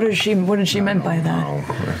life? What did she meant by that?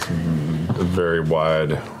 That's a very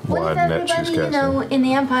wide What if net she's everybody, casting. in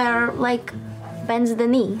the Empire, bends the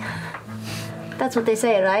knee? That's what they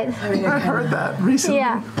say, right? I've heard that recently.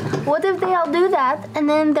 Yeah. What if they all do that, and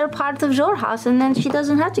then they're part of your house, and then she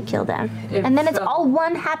doesn't have to kill them, and then it's all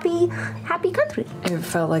one happy country? It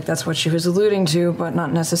felt like that's what she was alluding to, but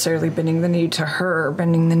not necessarily bending the knee to her,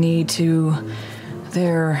 bending the knee to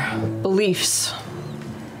their beliefs.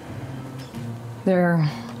 Their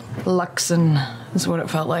Luxon is what it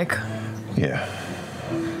felt like. Yeah.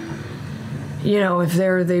 You know, if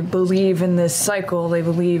they believe in this cycle, they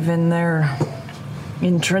believe in their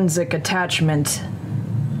intrinsic attachment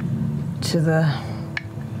to the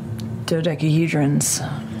dodecahedrons.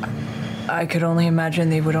 I could only imagine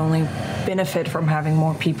they would only benefit from having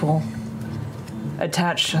more people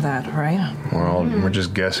attached to that, right? Well, we're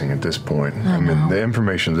just guessing at this point. I mean, the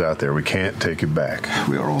information's out there. We can't take it back.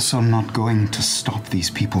 We are also not going to stop these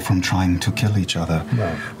people from trying to kill each other.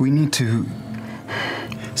 No. We need to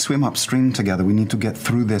swim upstream together. We need to get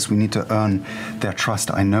through this. We need to earn their trust.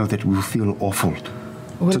 I know that we will feel awful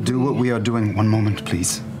to do what we are doing. One moment,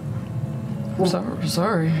 please.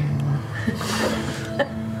 Sorry.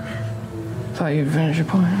 Thought you'd finish your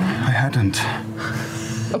point. I hadn't.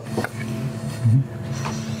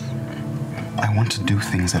 I want to do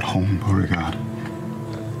things at home, Beauregard.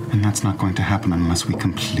 And that's not going to happen unless we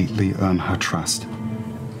completely earn her trust.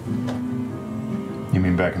 You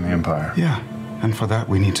mean back in the Empire? Yeah. And for that,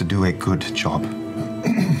 we need to do a good job.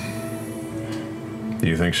 Do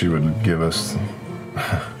you think she would give us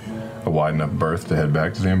a wide enough berth to head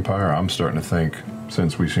back to the Empire? I'm starting to think,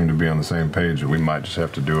 since we seem to be on the same page, that we might just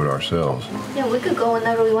have to do it ourselves. Yeah, we could go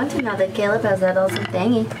whenever we want to now that Caleb has that awesome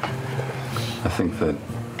thingy. I think that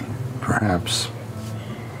perhaps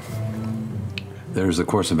there's a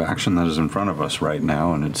course of action that is in front of us right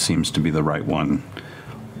now, and it seems to be the right one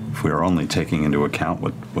if we are only taking into account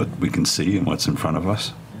what we can see and what's in front of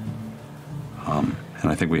us. And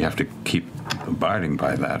I think we have to keep abiding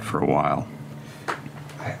by that for a while.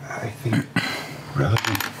 I think rather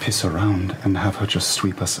than piss around and have her just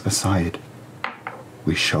sweep us aside,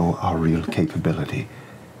 we show our real capability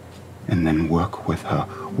and then work with her,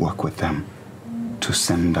 work with them to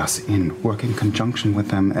send us in, work in conjunction with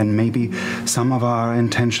them, and maybe some of our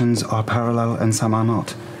intentions are parallel and some are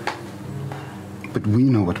not. But we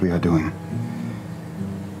know what we are doing.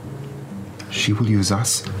 She will use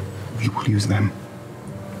us, we will use them.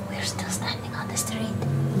 We're still standing on the street.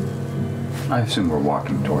 I assume we're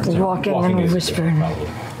walking towards her. Walking and whispering.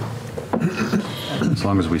 As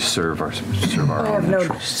long as we serve our I have own no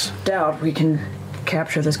interests. doubt we can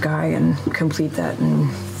capture this guy and complete that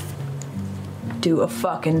and do a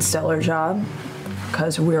fucking stellar job.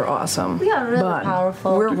 Because we're awesome. We are really but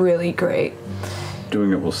powerful. We're really great.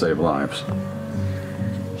 Doing it will save lives.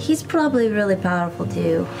 He's probably really powerful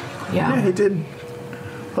too. Yeah, he did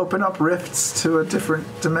open up rifts to a different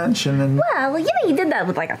dimension, and Well, he did that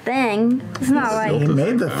with a thing. It's not like he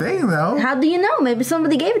made the thing, though. How do you know? Maybe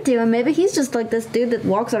somebody gave it to him. Maybe he's just like this dude that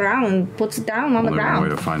walks around and puts it down on the Only one way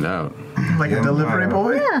ground. to find out. Like a delivery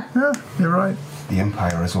boy? Yeah. You're right. The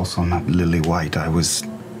Empire is also not lily white. I was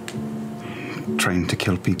trained to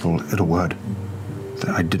kill people at a word.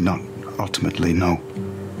 I did not ultimately know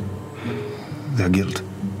their guilt.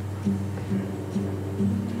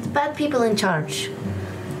 Bad people in charge.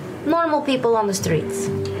 Normal people on the streets.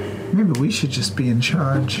 Maybe we should just be in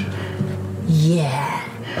charge. Yeah.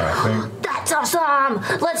 I think That's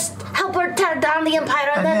awesome! Let's help her tear down the Empire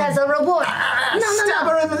and then as a reward. Stab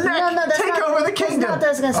her in the neck. No, that's Take not, over the that's kingdom. not what I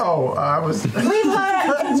was gonna say. Oh, I was. Leave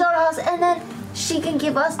her in your house and then she can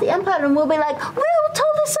give us the Empire and we'll be like, we'll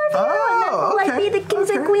totally serve you. And then we'll okay, be the kings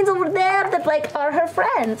and queens over there that are her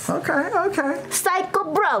friends. Okay.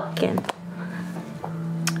 Psycho broken.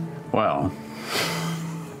 Well,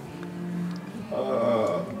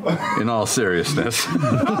 in all seriousness.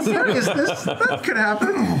 Seriousness, that could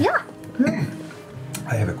happen. Yeah.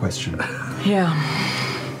 I have a question. Yeah.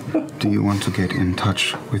 Do you want to get in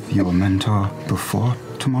touch with your mentor before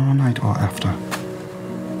tomorrow night or after?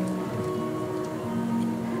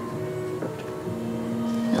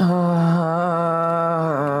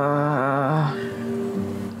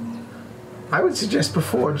 I would suggest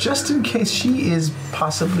before, just in case she is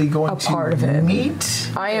possibly going to part of it.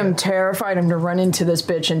 meet. I am terrified I'm to run into this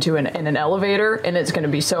bitch in an elevator, and it's going to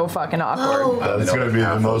be so fucking awkward. that's going to be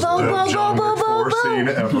the most dope John Wick 4 scene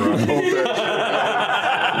ever.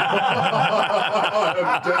 I hope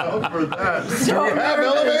that's I'm down for that. Do we have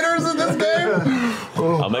elevators in this game?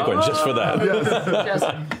 I'll make one just for that.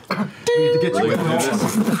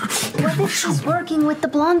 What if she's working with the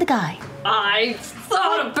blonde guy? I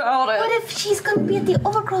thought about it. What if she's gonna be at the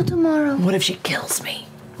Overgrowth tomorrow? What if she kills me?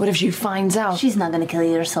 What if she finds out? She's not gonna kill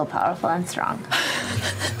you. You're so powerful and strong.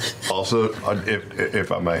 Also,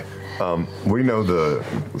 if I may, we know the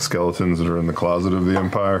skeletons that are in the closet of the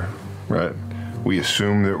Empire, right? We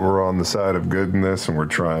assume that we're on the side of good in this, and we're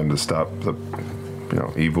trying to stop the,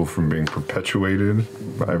 evil from being perpetuated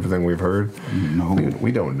by everything we've heard. No,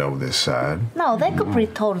 we don't know this side. No, that could be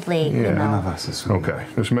totally. Yeah, none of us is okay.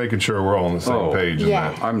 Just making sure we're all on the same page.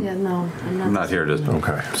 Yeah. I'm not here to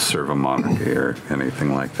serve a monarchy or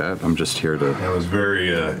anything like that. I'm just here to. That was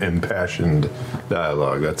very impassioned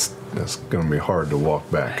dialogue. That's going to be hard to walk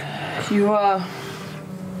back. You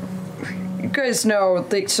guys know,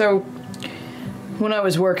 so when I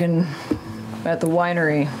was working at the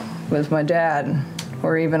winery with my dad,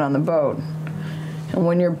 or even on the boat, and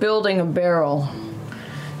when you're building a barrel,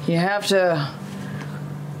 you have to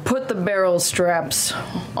put the barrel straps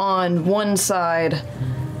on one side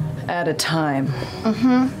at a time.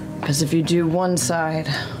 Because if you do one side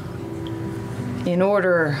in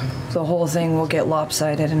order, the whole thing will get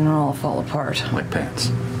lopsided and it'll all fall apart. Like pants.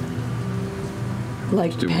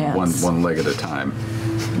 Like Do pants. one leg at a time.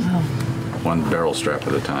 One barrel strap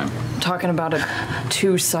at a time. Talking about a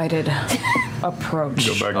two-sided approach.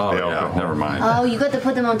 Go back to the alcohol. Never mind. Oh, you got to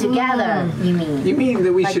put them all together. You mean? You mean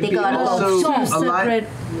that we Like should they be got also separate.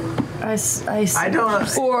 I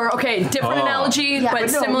don't. Or different analogy, but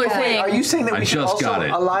similar thing. Are you saying that we should also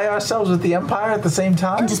ally ourselves with the Empire at the same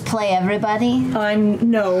time? And just play everybody?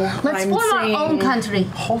 Let's form our own country.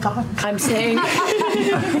 Hold on. I'm saying.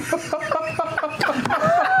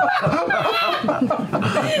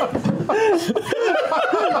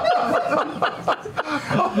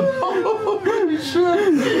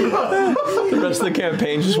 The rest of the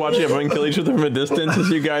campaign, just watching everyone kill each other from a distance as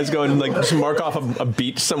you guys go and just mark off a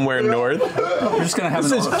beach somewhere north. We're just gonna have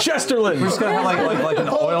this is Chesterland. We're just gonna have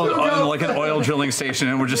like an oil drilling station,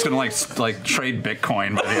 and we're just gonna like trade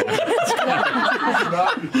Bitcoin by the end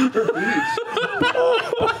of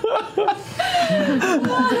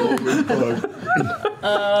it.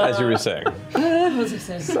 As you were saying. What was I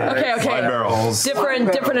saying? Okay. Fly barrels.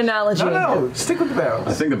 Different analogy. No, stick with the barrel.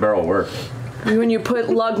 I think the barrel worked. When you put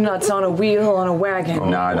lug nuts on a wheel on a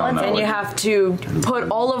wagon. No, I don't know. And you have to put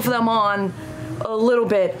all of them on a little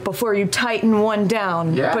bit before you tighten one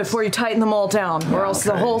down. Yes. Before you tighten them all down. Or else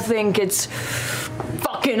the whole thing gets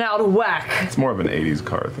fucking out of whack. It's more of an 80s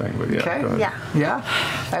car thing, but yeah. Okay. Go ahead. Yeah.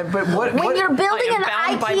 But what? When you're building I am an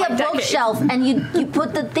bound by my IKEA decade. bookshelf and you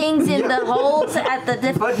put the things in the holes at the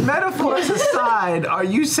different. But metaphors aside, are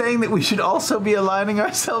you saying that we should also be aligning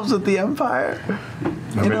ourselves with the Empire?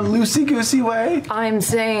 In a loosey-goosey way? I'm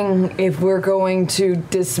saying if we're going to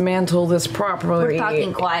dismantle this properly. We're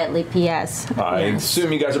talking quietly, P.S. I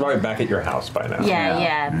assume you guys are probably back at your house by now.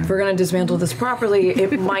 Yeah. If we're going to dismantle this properly,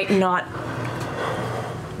 it might not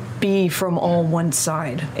be from all one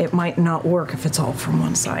side. It might not work if it's all from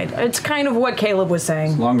one side. It's kind of what Caleb was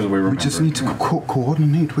saying. As long as we remember. We just need to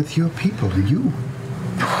coordinate with your people and you.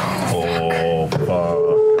 Oh,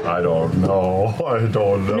 fuck. I don't know.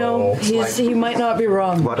 No, he might not be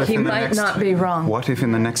wrong. He might not be wrong. What if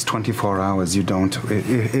in the next 24 hours you don't?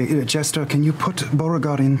 Jester, can you put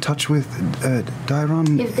Beauregard in touch with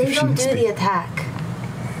Dairon? If they don't do the attack,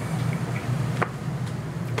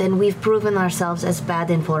 then we've proven ourselves as bad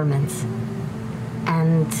informants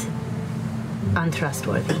and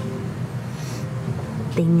untrustworthy.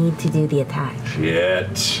 They need to do the attack.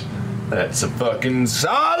 Shit. That's a fucking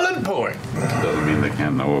solid point. Doesn't mean they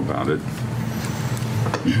can't know about it.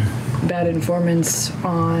 Bad informants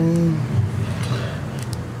on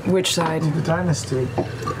which side? The dynasty.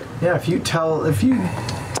 Yeah, if you tell need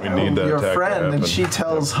that your attack to friend and happen. she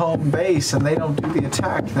tells home base and they don't do the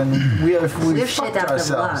attack, then we've We're shit fucked out of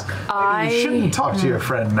ourselves. luck. Maybe you shouldn't talk to your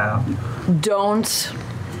friend now. Don't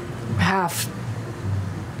have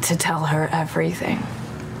to tell her everything.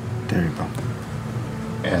 There you go.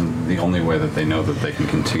 And the only way that they know that they can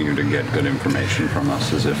continue to get good information from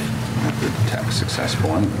us is if the attack's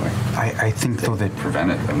successful anyway. I think though that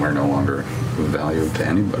Prevent it, then we're no longer of value to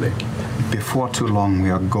anybody. before too long we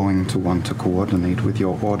are going to want to coordinate with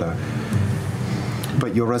your order.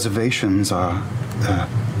 But your reservations are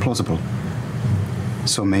plausible.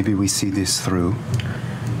 So maybe we see this through.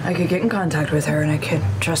 I could get in contact with her and I could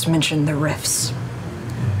just mention the rifts.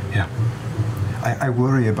 Yeah. I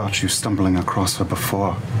worry about you stumbling across her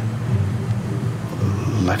before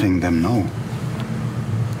letting them know.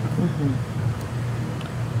 Mm-hmm.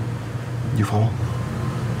 You follow?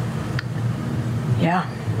 Yeah.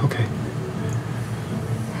 Okay.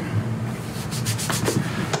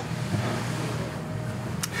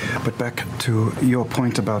 But back to your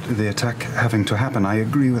point about the attack having to happen, I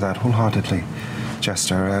agree with that wholeheartedly,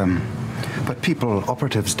 Jester. But people,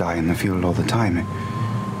 operatives die in the field all the time.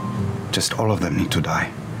 Just all of them need to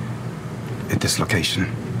die. At this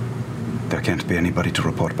location, there can't be anybody to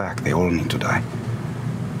report back. They all need to die.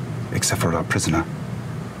 Except for our prisoner.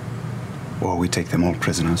 Or we take them all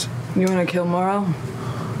prisoners. You want to kill Morrow?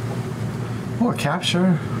 Or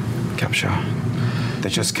capture. Capture. They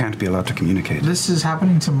just can't be allowed to communicate. This is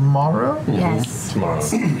happening tomorrow? Yes. Tomorrow.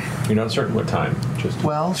 You're not certain what time. Just.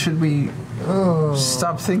 Well, should we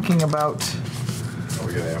stop thinking about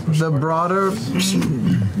the broader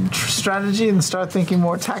strategy and start thinking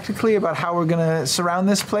more tactically about how we're going to surround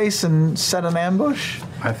this place and set an ambush?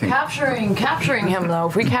 I think Capturing him, though,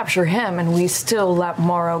 if we capture him and we still let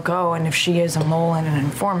Morrow go, and if she is a mole and an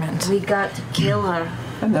informant. We got to kill her.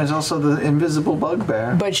 And there's also the invisible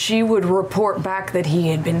bugbear. But she would report back that he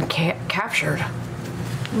had been captured.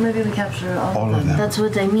 Maybe we capture all of them. That's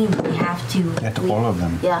what I mean. We have to. Get all of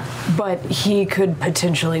them. Yeah. But he could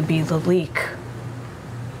potentially be the leak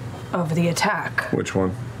of the attack. Which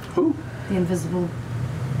one? Who? The invisible.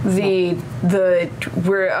 The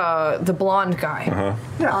blonde guy. Uh-huh.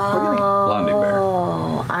 Yeah. Blondie bear.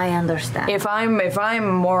 Oh, I understand. If I'm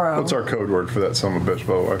Morrow. What's our code word for that son of a bitch,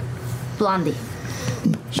 by the way? Blondie.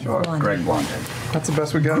 Sure. Greg Blondie. That's the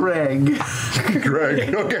best we got? Greg.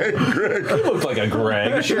 Greg. Okay, Greg. You look like a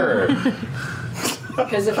Greg, sure.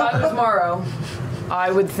 Because if I was Morrow, I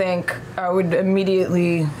would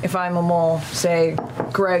immediately, if I'm a mole, say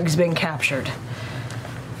Greg's been captured.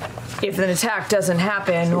 If an attack doesn't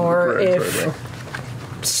happen, or if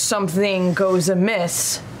something goes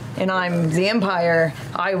amiss, and I'm the Empire,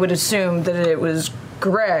 I would assume that it was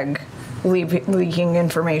Greg leaking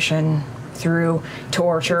information through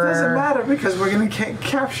torture. It doesn't matter because we're going to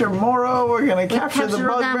capture Morrow, we're going to capture the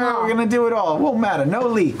bugbear, we're going to do it all. It won't matter, no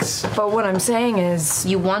leaks. But what I'm saying is...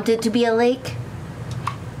 You want it to be a lake?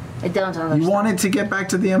 I don't understand. You wanted to get back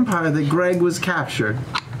to the Empire that Greg was captured.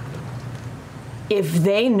 If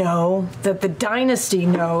they know that the dynasty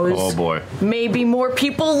knows, Oh boy. maybe more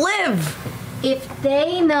people live. If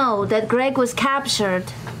they know that Greg was captured,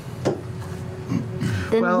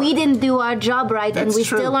 then we didn't do our job right, and we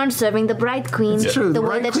still aren't serving the Bright Queen the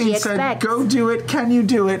way that she expects. Said, go do it, can you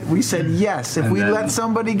do it? We said yes. If And we then- let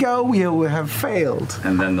somebody go, we will have failed.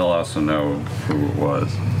 And then they'll also know who it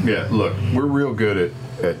was. Yeah, look, we're real good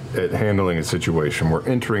at handling a situation. We're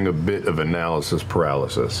entering a bit of analysis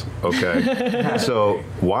paralysis, okay? So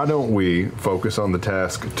why don't we focus on the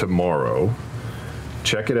task tomorrow,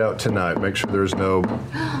 check it out tonight, make sure there's no...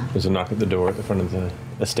 There's a knock at the door at the front of the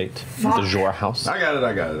estate, the Jor house. I got it.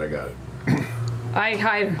 I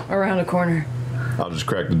hide around a corner. I'll just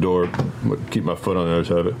crack the door, keep my foot on the other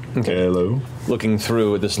side of it. Okay. Hello. Looking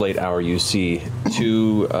through at this late hour, you see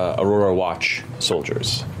two Aurora Watch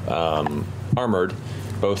soldiers, armored,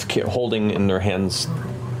 both holding in their hands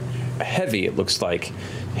heavy, it looks like,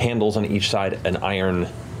 handles on each side, an iron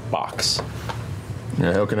box.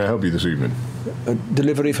 Yeah, how can I help you this evening?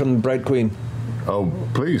 Delivery from the Bright Queen. Oh,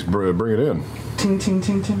 please, bring it in. Ting, ting,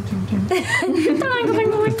 ting, ting, ting, ting. I'm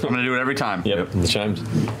gonna do it every time. Yep. The chimes.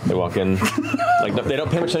 They walk in. Like they don't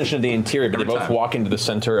pay much attention to the interior, but they both walk into the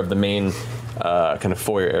center of the main kind of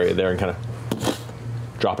foyer area there and kind of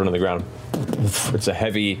drop it on the ground. It's a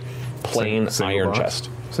heavy, plain iron box? chest.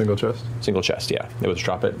 Single chest? Single chest, yeah. They would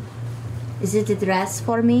drop it. Is it a dress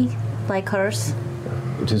for me, like hers?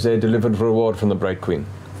 It is a delivered reward from the Bright Queen.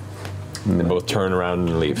 And they both turn around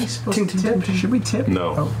and leave. Ting, tip? Should we tip?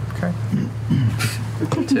 No. Oh, okay.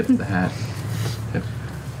 Tip the hat. Tip.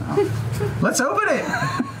 Let's open it.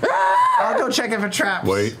 I'll go check it for traps.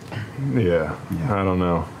 Wait. Yeah, I don't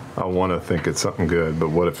know. I want to think it's something good, but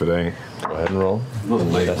what if it ain't? Go ahead and roll. A little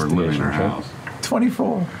late for living in our house.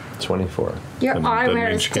 24. 24. Your armor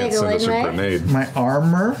is tickling, right? My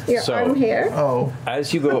armor? Your arm here? Oh.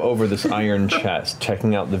 As you go over this iron chest,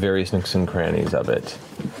 checking out the various nooks and crannies of it,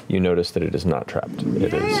 you notice that it is not trapped.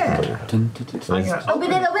 It is completely.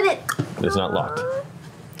 Open it! It is not locked.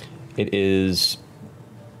 It is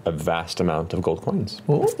a vast amount of gold coins.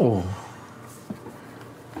 Ooh.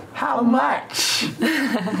 How much? You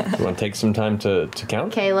want to take some time to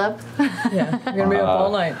count? Caleb. Yeah, you're gonna be up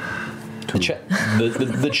all night.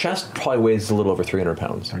 The chest probably weighs a little over 300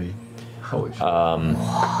 pounds. Holy shit.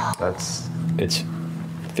 It's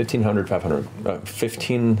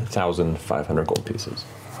 15,500 gold pieces.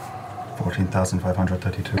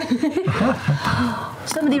 14,532.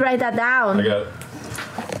 Somebody write that down. I got it.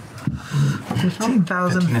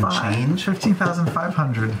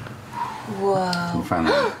 15,500. Whoa.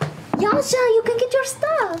 Finally. Yasha, you can get your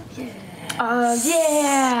stuff.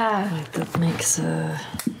 Yeah. That makes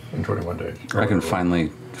 21 days. I can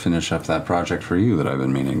finally finish up that project for you that I've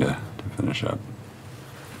been meaning to finish up.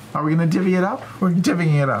 Are we going to divvy it up? We're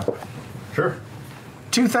divvying it up. Sure.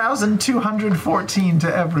 2,214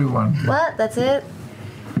 to everyone. What? That's it?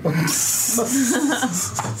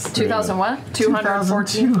 2,000 what?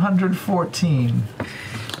 214? 2,214.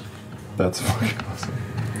 That's fucking awesome.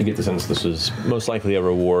 You get the sense this is most likely a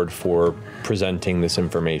reward for presenting this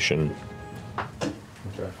information.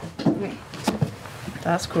 Okay.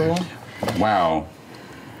 That's cool. Wow.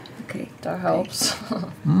 Okay, that helps.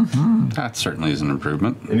 That certainly is an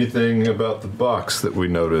improvement. Anything about the box that we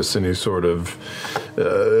notice? Any sort of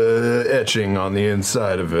etching on the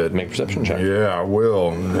inside of it? Make a perception check. Yeah, I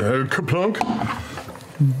will. Kaplunk.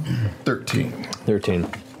 13. 13.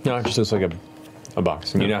 No, it just looks like a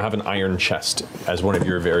box. And you now have an iron chest as one of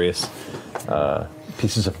your various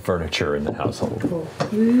pieces of furniture in the household.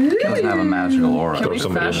 Doesn't have a magical aura. Can we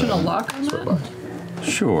fashion a lock on that?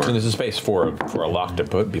 Sure. And there's a space for a lock to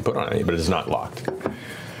be put on it, but it is not locked.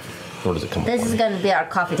 Nor does it come This is going to be our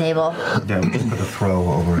coffee table. Yeah, we just put a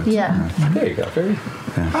throw over it. Yeah. There you go, Fairy.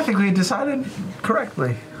 I think we decided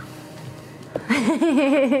correctly.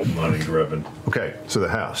 Money grubbing. Okay, so the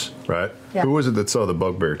house, right? Yeah. Who was it that saw the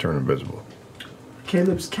bugbear turn invisible?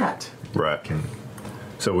 Caleb's cat. Right.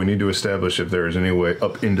 So we need to establish if there is any way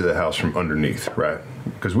up into the house from underneath, right?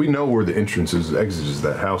 Because we know where the entrances, exits of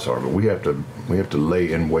that house are, but we have to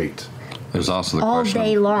lay in wait. There's also the All question.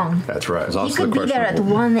 day long. That's right. There's You also could the be there question.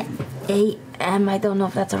 at 1 a.m. I don't know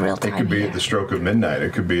if that's a real time It could be here. at the stroke of midnight.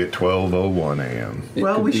 It could be at 12:01 a.m. It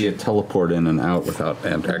Well, could we be a teleport in and out without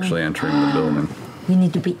actually entering the building. We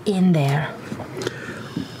need to be in there.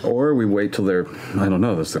 Or we wait till they're, I don't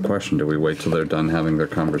know, that's the question. Do we wait till they're done having their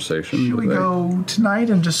conversation? Should we go tonight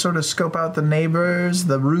and just sort of scope out the neighbors,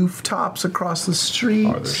 the rooftops across the street?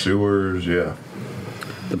 Are there sewers? Yeah.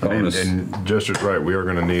 The bonus. And Jester's right. We are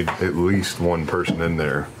going to need at least one person in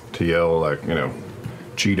there to yell, like,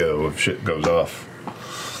 Cheeto if shit goes off.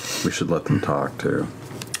 We should let them talk, too.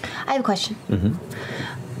 I have a question.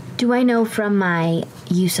 Do I know from my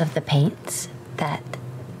use of the paints that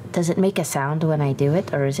does it make a sound when I do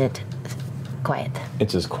it, or is it quiet?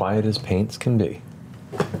 It's as quiet as paints can be.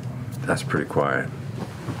 That's pretty quiet.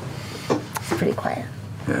 It's pretty quiet.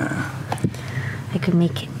 Yeah. I could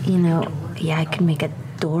make, I could make a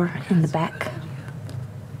door in the back.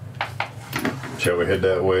 Shall we head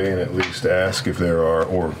that way and at least ask if there are,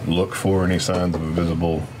 or look for any signs of a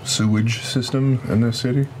visible sewage system in this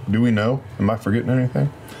city? Do we know? Am I forgetting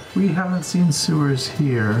anything? We haven't seen sewers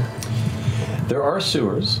here. There are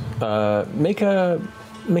sewers. Make an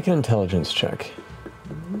intelligence check.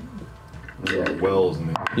 There are wells in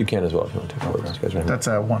the... You can as well if you want to. You guys remember. That's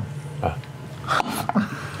a 1.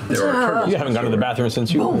 There are turtles. You haven't gone to the bathroom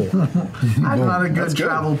since you. I'm not a good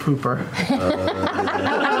travel pooper.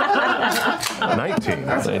 19.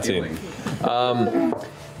 That's 19.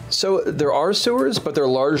 So there are sewers, but they're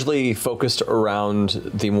largely focused around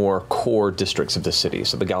the more core districts of the city.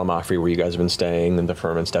 So the Gallimaufry, where you guys have been staying, and the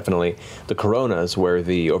Ferments, definitely. The Coronas, where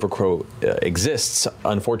the Overcrow exists,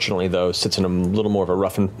 unfortunately, though, sits in a little more of a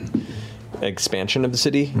roughened expansion of the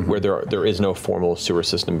city, where there is no formal sewer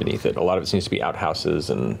system beneath it. A lot of it seems to be outhouses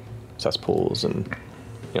and cesspools and,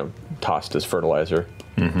 tossed as fertilizer.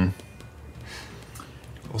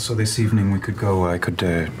 Also, this evening we could go, I could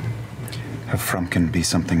have Frumpkin be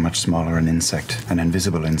something much smaller, an insect, an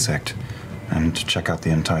invisible insect, and check out the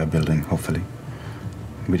entire building, hopefully.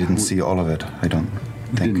 We didn't see all of it, I don't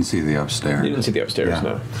think. Didn't see the upstairs. You didn't see the upstairs,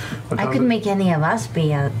 no. I could make any of us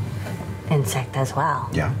be a insect as well.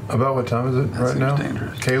 Yeah. About what time is it right now?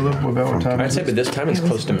 Dangerous. Caleb, about what time I'd is say it? by this time it's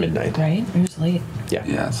close to midnight. Right? It was late. Yeah.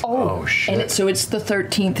 Yes. Oh, shit. And so it's the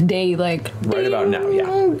 13th day, like. Right about now,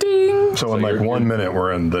 yeah. Ding. So in like 1 minute,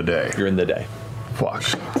 we're in the day. You're in the day. Fuck.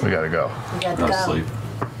 We gotta go. We got to Go go. to sleep.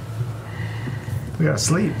 We gotta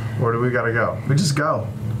sleep. Or do we gotta go? We just go.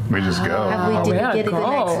 We just go. Did we yeah, get a good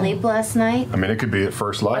night's go. sleep last night? I mean, it could be at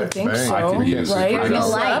first light. I think Bang. so. I could use it Right? for We now.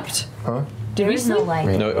 slept. Huh? Did we There's no sleep?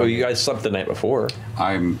 light. No, you guys slept the night before.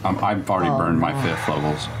 I've already burned my 5th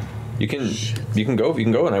levels. You can go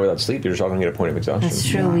a night without sleep. You're just all gonna get a point of exhaustion. That's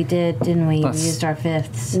true, we did, didn't we? Let's- We used our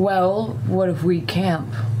fifths. Well, what if we camp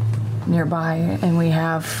nearby and we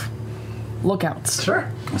have lookouts?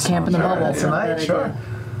 Sure. Camp in the bubble. Tonight, sure.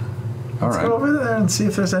 All Let's right. go over there and see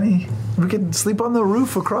if there's any. We could sleep on the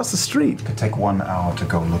roof across the street. Could take 1 hour to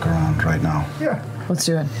go look around right now. Yeah. Let's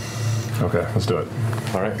do it. Okay, let's do it.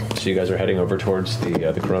 All right. So you guys are heading over towards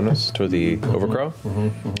the Coronas, to the Overcrow.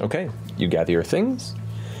 Okay. You gather your things.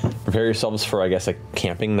 Prepare yourselves for, I guess, a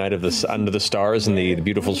camping night of the under the stars in the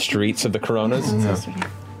beautiful streets of the Coronas.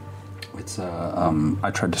 It's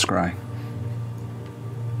I tried to scry.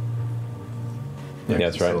 Yeah,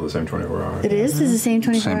 that's right. Still the same 24 hours. It is? It's the same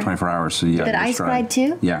 24 Same 24 hours, so yeah. Did I scribe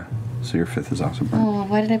too? Yeah. So your 5th is also burned. Oh,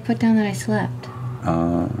 why did I put down that I slept?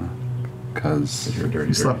 Because you're dirty.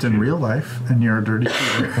 You slept in real life, and you're a dirty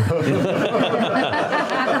cheater.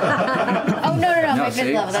 Oh, no, my see?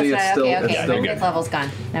 5th level. That's See, it's right. still- Okay, it's okay. still My good. 5th level's gone.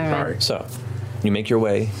 Never mind. So, you make your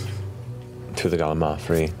way through the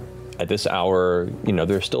Galamafri. At this hour,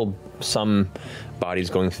 there's still some bodies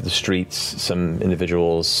going through the streets, some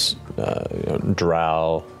individuals,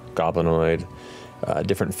 drow, goblinoid,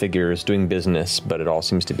 different figures doing business, but it all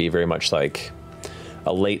seems to be very much like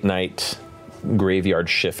a late night graveyard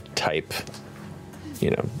shift type,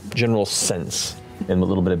 general sense, and a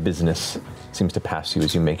little bit of business seems to pass you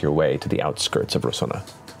as you make your way to the outskirts of Rossona.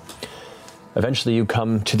 Eventually you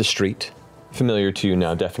come to the street, familiar to you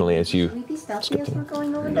now definitely as you... Can we be stealthy as we're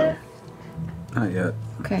going over there? Not yet.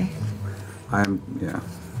 Okay.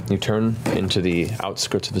 You turn into the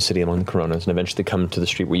outskirts of the city among the Coronas and eventually come to the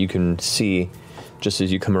street where you can see, just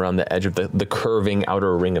as you come around the edge of the curving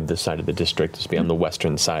outer ring of this side of the district, this will be on the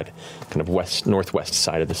western side, kind of northwest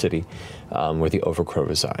side of the city, where the Overcrow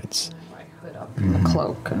resides. The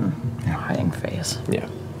cloak and hiding face. Yeah.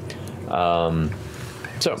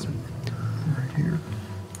 So,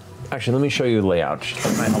 actually, let me show you the layout.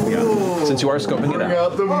 Since you are scoping it out. Bring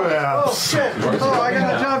out the map. Oh, shit. Oh, I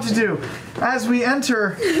got a job to do. As we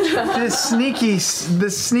enter this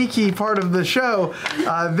sneaky part of the show,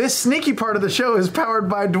 this sneaky part of the show is powered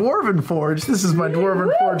by Dwarven Forge. This is my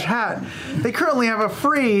Dwarven Forge hat. They currently have a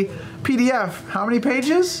free PDF. How many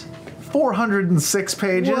pages? 406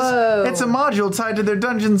 pages. Whoa. It's a module tied to their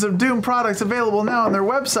Dungeons of Doom products available now on their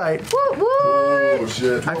website. Oh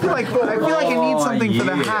shit! I feel like I need something for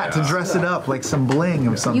the hat to dress it up, like some bling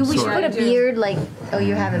of some We sort. should put a beard, like, oh,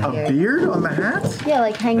 you have a beard. A beard on the hat? Yeah,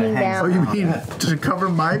 like hanging down. Oh, you mean to cover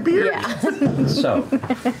my beard? Yeah. So,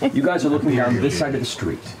 you guys are looking down this side of the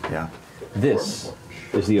street. Yeah. This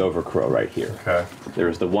is the Overcrow right here. Okay.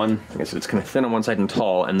 There's the one, I guess it's kind of thin on one side and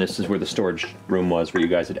tall, and this is where the storage room was, where you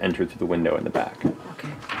guys had entered through the window in the back. Okay.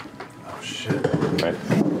 Oh shit. Right?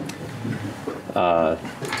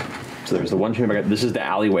 So there's the one chamber. This is the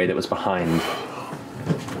alleyway that was behind,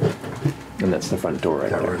 and that's the front door right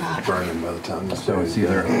That there. roof is burning by the time this So it's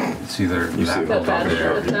either You that see built over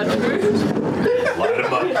there. Light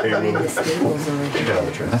them up, Caleb.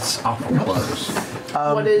 That's awful close.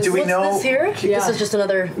 What is do we what's know? this here? Yeah. This is just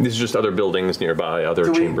another. These are just other buildings nearby, other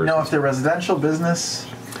Do we chambers. know if they're residential, business?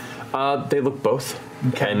 They look both.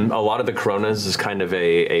 Okay. And a lot of the Coronas is kind of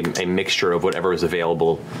a mixture of whatever is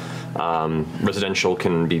available. Residential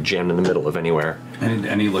can be jammed in the middle of anywhere.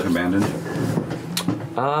 Any look abandoned?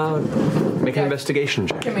 Make an investigation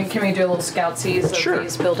check. Can we do a little scout-sees of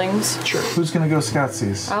these buildings? Sure. Who's gonna go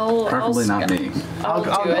scout-sees? Preferably not me. I'll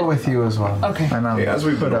go with you as well. Okay. Hey, as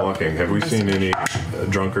we've been walking, have we seen any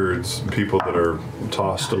drunkards, people that are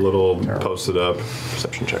tossed a little, posted up?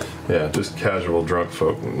 Perception check. Yeah, just casual drunk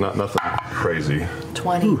folk. Nothing crazy.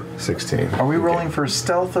 20. 16. Are we rolling for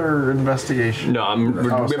stealth or investigation? No, we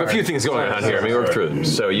have a few things going on here. Let me work through them.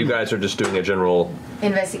 So you guys are just doing a general...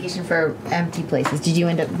 Investigation for empty places. Did you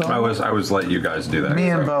end up rolling? I was letting you guys do that. Me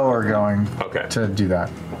and Bo are going Okay. to do that.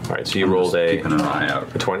 All right, so you rolled keeping an eye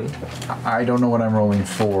out. a 20? I don't know what I'm rolling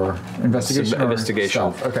for. Investigation or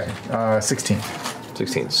Investigation. stealth? Okay, 16.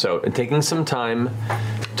 16. So taking some time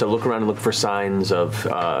to look around and look for signs of...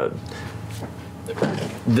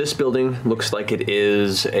 this building looks like it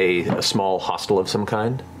is a small hostel of some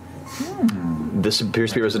kind. This appears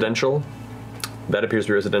to be residential. That appears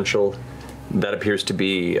to be residential. That appears to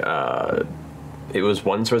be... it was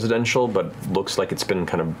once residential, but looks like it's been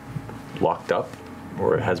kind of locked up,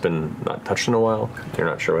 or it has been not touched in a while. You're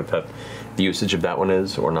not sure what the usage of that one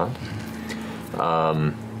is or not.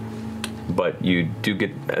 But you do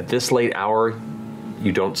get, at this late hour,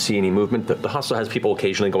 you don't see any movement. The hostel has people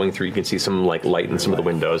occasionally going through. You can see some light in some of the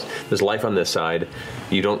windows. There's life on this side.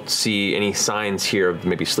 You don't see any signs here of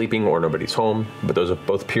maybe sleeping or nobody's home, but those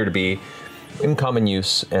both appear to be in common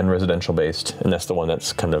use and residential based, and that's the one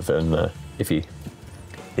that's kind of in the iffy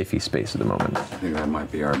space at the moment. I think that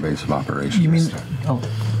might be our base of operations. You mean? Oh,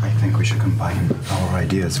 I think we should combine our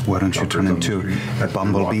ideas. Why don't you turn into a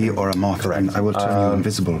bumblebee or a moth, and I will turn you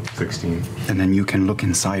invisible. 16. And then you can look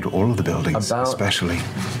inside all of the buildings, About especially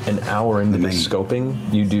an hour into the main. scoping,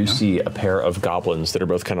 you do see a pair of goblins that are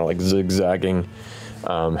both kind of like zigzagging,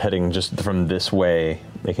 heading just from this way,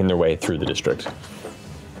 making their way through the district.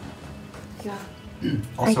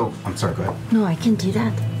 Also, I'm sorry, go ahead. No, I can do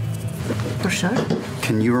that. For sure.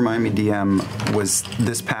 Can you remind me, DM, was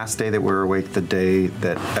this past day that we were awake the day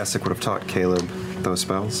that Essek would have taught Caleb those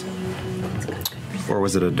spells? Or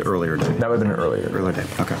was it an earlier day? That would have been an earlier day.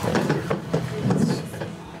 Okay.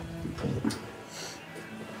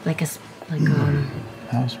 like a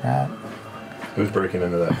house rat. Who's breaking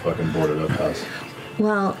into that fucking boarded up house?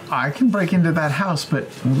 Well, I can break into that house, but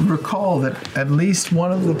recall that at least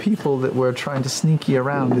one of the people that we're trying to sneaky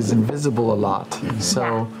around is invisible a lot.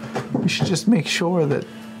 So we should just make sure that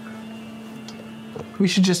we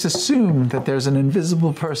should just assume that there's an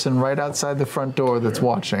invisible person right outside the front door that's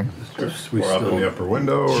watching. Or up in the upper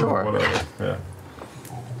window or Sure. whatever. Yeah.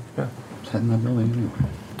 Head in the building anyway.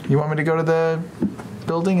 You want me to go to the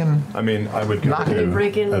building and? I mean, I would go Knock to it,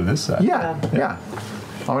 break in. this side. Yeah.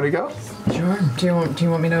 Want me to go? Sure. Do you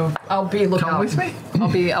want me to? I'll be lookout. Come with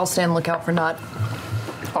me. I'll stand lookout for Nott.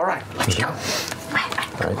 All right. Let's go.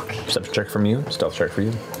 All right. Perception check from you. Stealth check for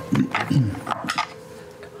you.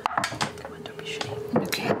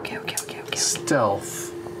 Okay.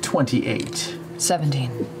 Stealth 28.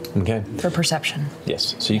 17 Okay. for perception.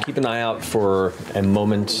 Yes. So you keep an eye out for a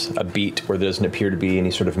moment, a beat, where there doesn't appear to be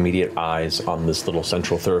any sort of immediate eyes on this little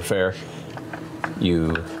central thoroughfare.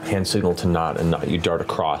 You hand signal to Nott, and Nott, you dart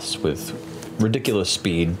across with ridiculous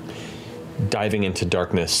speed, diving into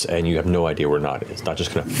darkness, and you have no idea where Nott is. Nott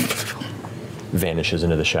just kind of vanishes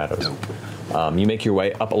into the shadows. You make your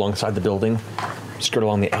way up alongside the building, skirt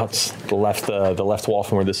along the the left wall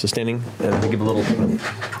from where this is standing, and to give a little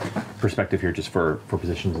perspective here, just for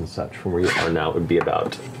positions and such, from where you are now, it would be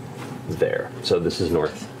about there. So this is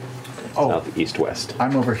north, south, east, west.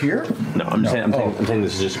 I'm over here? No, I'm saying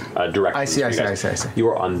this is just direct. I see. You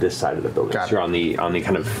are on this side of the building. So you're on the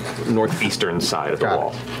kind of northeastern side of the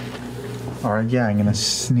wall. All right, yeah, I'm going to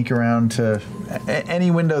sneak around to any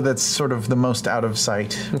window that's sort of the most out of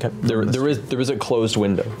sight. Okay. There is a closed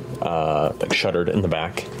window, like shuttered in the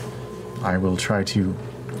back. I will try to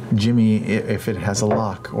jimmy if it has a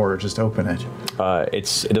lock, or just open it.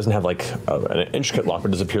 It doesn't have like an intricate lock, but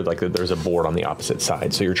it does appear like there's a board on the opposite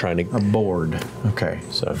side. So you're trying to... A board. Okay.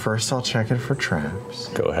 So first I'll check it for traps.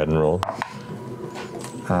 Go ahead and roll.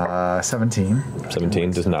 17.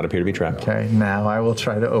 17 does not appear to be trapped. Okay, now I will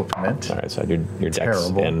try to open it. All right, so your dex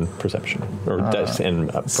and perception, or dex and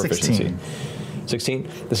proficiency. 16.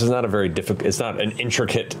 This is not a very difficult. It's not an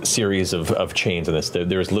intricate series of chains in this.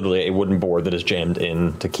 There's literally a wooden board that is jammed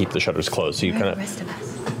in to keep the shutters closed. So you kind of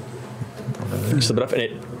slip it up,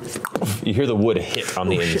 and you hear the wood hit on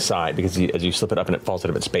the inside because as you slip it up and it falls out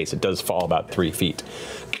of its space, it does fall about 3 feet.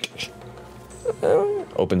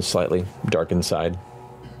 Opens slightly, dark inside.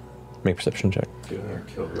 Make a perception check.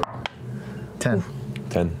 10.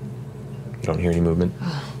 10. You don't hear any movement.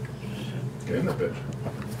 Get in there, bitch.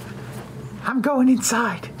 I'm going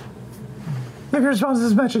inside. Make a response to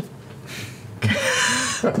this message.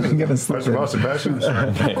 I'm gonna slip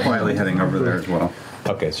Quietly heading over there as well.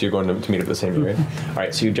 Okay, so you're going to meet up the same right? All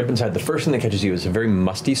right, so you jump inside. The first thing that catches you is a very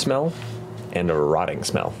musty smell and a rotting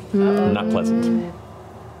smell. Not pleasant.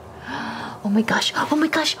 Oh my gosh.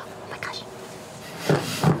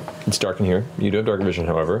 It's dark in here. You do have dark vision,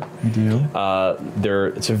 however. I do.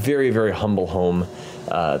 It's a very, very humble home.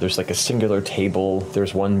 There's like a singular table.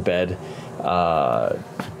 There's one bed.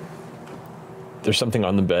 There's something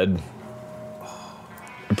on the bed.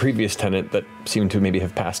 A previous tenant that seemed to maybe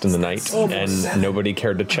have passed in the night, and nobody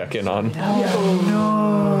cared to check in on. Oh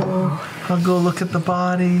no! I'll go look at the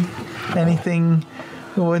body. Anything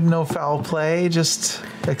with no foul play, just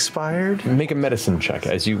expired. Make a medicine check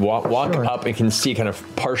as you walk up and can see kind of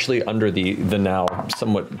partially under the now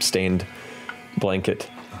somewhat stained blanket.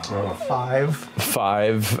 5.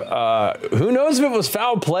 5. Who knows if it was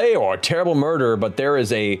foul play or a terrible murder, but there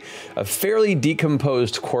is a fairly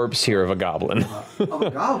decomposed corpse here of a goblin. Of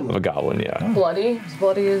a goblin? Of a goblin, yeah. Bloody? As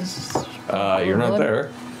bloody as... You're not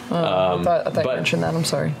there. I thought you mentioned that. I'm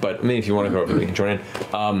sorry. But I mean, if you want to go over, you can join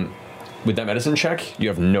in. With that medicine check, you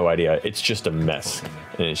have no idea. It's just a mess,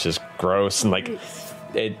 and it's just gross and like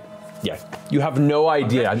it. Yeah, you have no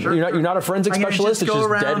idea. Okay, sure, you're not a forensic specialist. Just go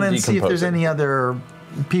around and see if there's any other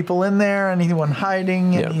people in there, anyone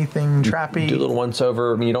hiding, anything trappy. Do a little once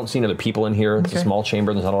over. I mean, you don't see any other people in here. It's a small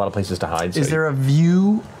chamber. There's not a lot of places to hide. Is there a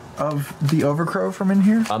view of the overcrow from in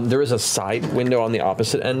here? There is a side window on the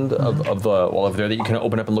opposite end of the wall over there that you can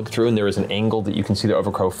open up and look through, and there is an angle that you can see the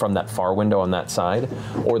overcrow from that far window on that side,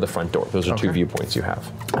 or the front door. Those are two viewpoints you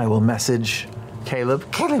have. I will message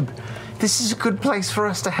Caleb. Caleb, this is a good place for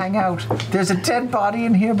us to hang out. There's a dead body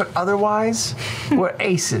in here, but otherwise, we're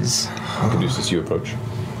aces. Caduceus, you approach.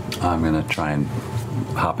 I'm going to try and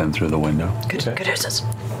hop in through the window. Caduceus.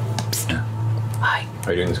 Hi.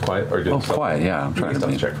 Are you doing this quiet or are you doing stealth? Quiet, yeah. I'm trying to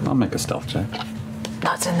stealth check. I'll make a stealth check.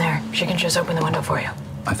 Nott's in there. She can just open the window for you.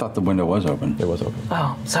 I thought the window was open. It was open.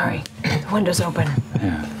 Oh, sorry. The window's open.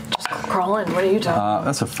 Yeah. Just crawl in. What are you talking?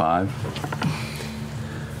 That's a 5.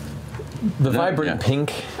 The vibrant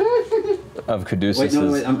pink of Caduceus. Wait,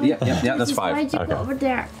 no, wait, yeah, that's 5. Why'd you go over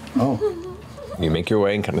there? Oh. You make your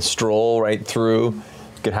way and kind of stroll right through,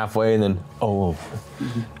 get halfway, and then,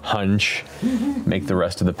 hunch, make the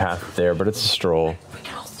rest of the path there, but it's a stroll. We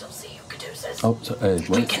can all still see you, Caduceus. Oh, so,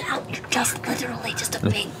 We can just literally just a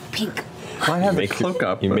big pink. I have a cloak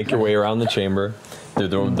up. You make your way around the chamber.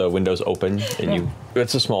 The window's open, and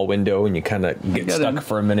it's a small window, and you kind of get stuck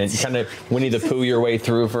for a minute. You kind of Winnie the Pooh your way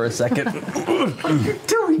through for a second. Onto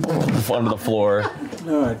the floor.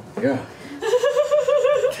 No, yeah.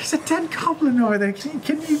 There's a dead goblin over there.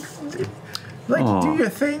 Can you do your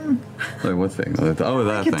thing? Wait, what thing? Oh,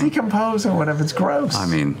 that Make it thing. decompose or whatever. It's gross. I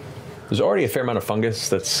mean, there's already a fair amount of fungus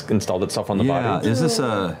that's installed itself on the body. Is this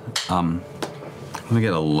a let me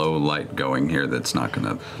get a low light going here that's not going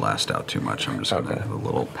to blast out too much. I'm just going to have a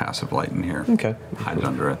little passive light in here. Okay. Hide it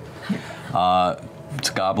under it. It's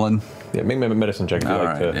a goblin. Yeah, make me a medicine check if you All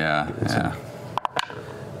like right, to.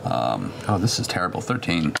 yeah. This is terrible.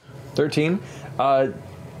 13. 13?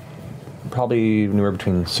 Probably anywhere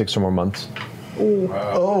between 6 or more months.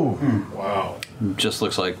 Oh. Wow. Just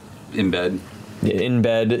looks like in bed. In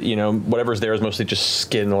bed, whatever's there is mostly just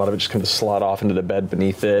skin. A lot of it just kind of slot off into the bed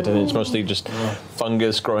beneath it, and it's mostly just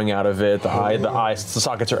fungus growing out of it. The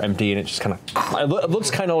sockets are empty, and it just kind of it looks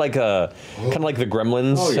kind of like the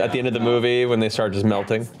Gremlins at the end of the movie when they start just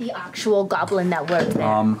melting. The actual goblin that worked there.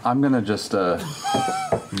 I'm gonna just it's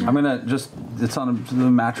on the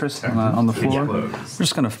mattress on the floor.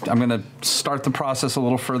 I'm gonna start the process a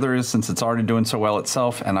little further since it's already doing so well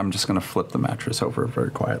itself, and I'm just gonna flip the mattress over very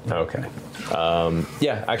quietly. Okay.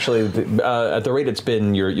 Actually, at the rate it's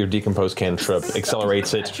been, your decomposed cantrip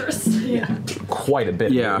accelerates it quite a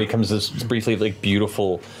bit. Yeah. It becomes this briefly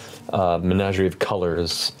beautiful menagerie of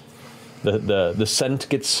colors. The scent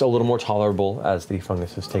gets a little more tolerable as the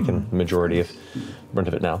fungus has taken the majority of brunt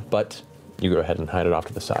of it now, but you go ahead and hide it off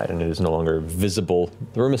to the side, and it is no longer visible.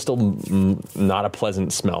 The room is still not a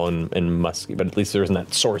pleasant smell and musky, but at least there isn't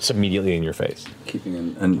that source immediately in your face.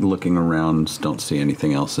 Keeping and looking around, don't see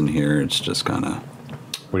anything else in here. It's just kind of.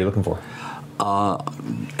 What are you looking for?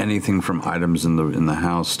 Anything from items in the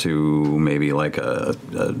house to maybe like a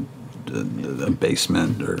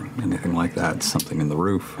basement or anything like that. Something in the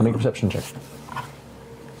roof. Make a perception check. I'll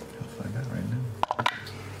find that right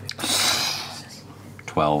now.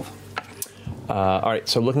 12. All right,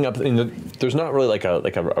 so looking up, there's not really like a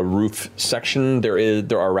roof section.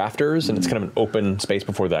 There are rafters, and it's kind of an open space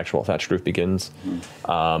before the actual thatched roof begins.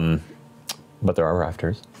 But there are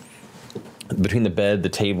rafters. Between the bed, the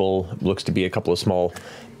table, looks to be a couple of small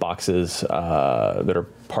boxes that are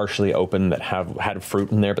partially open that have had fruit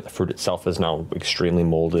in there, but the fruit itself is now extremely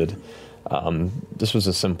molded. This was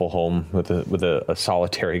a simple home with a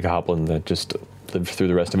solitary goblin that just lived through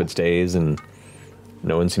the rest of its days, and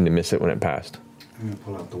no one seemed to miss it when it passed. I'm going to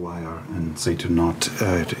pull out the wire and say to Not,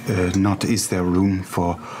 is there room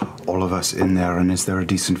for all of us in there, and is there a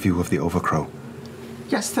decent view of the overcrow?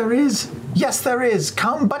 Yes, there is. Yes, there is.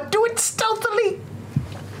 Come, but do it stealthily.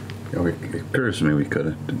 It occurs to me we could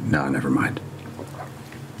have. No, never mind.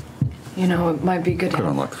 It might be good. Could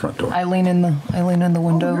unlock the front door. I lean in the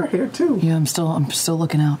window. Oh, you're here too. Yeah, I'm still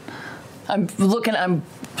looking out. I'm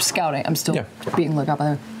scouting. I'm still being looked up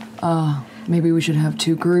there. Maybe we should have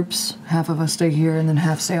 2 groups. Half of us stay here and then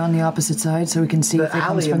half stay on the opposite side so we can see if it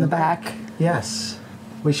comes from the back. Yes.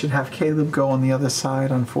 We should have Caleb go on the other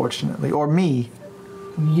side, unfortunately. Or me.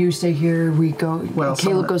 You stay here, we go. Well,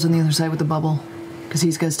 Caleb goes on the other side with the bubble. Because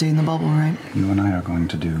he's got to stay in the bubble, right? You and I are going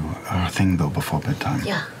to do our thing, though, before bedtime.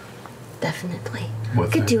 Yeah, definitely. What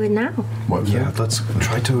We could do it now. Yeah, let's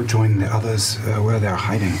try to join the others where they're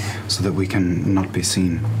hiding so that we can not be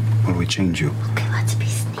seen when we change you. Okay, let's be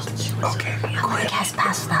sneaky. Okay. Nobody has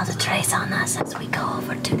passed without a trace on us as we go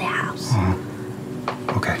over to the house.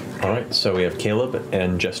 Okay. All right, so we have Caleb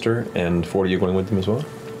and Jester, and 40, you going with them as well?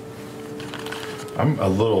 I'm a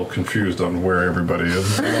little confused on where everybody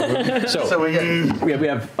is. So we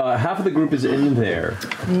have half of the group is in there.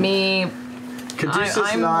 Me. Caduceus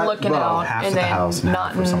I'm not- looking well, out, half and of the then house and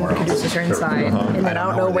not half in somewhere else. Caduceus are inside, and then I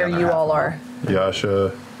don't know where you all are.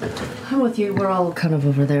 Yasha. I'm with you. We're all kind of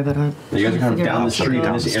over there, but I'm. You guys are kind of down the figure street in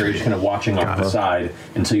out- this area, just kind of watching off the side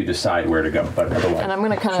until you decide where to go. But otherwise, And I'm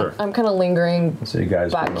gonna I'm kind of lingering So you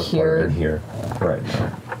guys back for the most part are here. in here right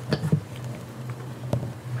now.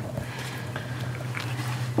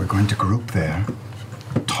 We're going to group there,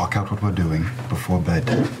 talk out what we're doing before bed,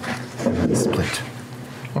 and then split.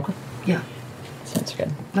 Yeah. Sounds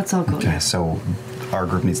good. Let's all go. Okay, so our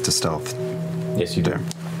group needs to stealth. Yes, you do.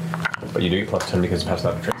 But you do get +10 because you passed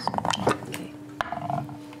out a trace.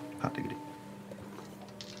 Hot diggity.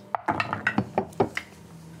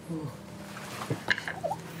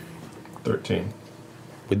 13.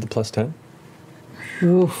 With the plus 10?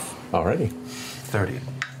 Oof. Alrighty. 30.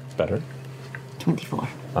 It's better. 24.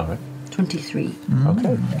 All right. 23.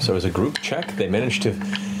 Okay. So as a group check, they managed to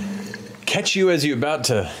catch you as you're about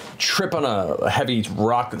to trip on a heavy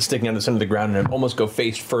rock that's sticking out the center of the ground and almost go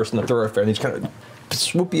face first in the thoroughfare. And they just kind of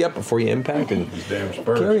swoop you up before you impact and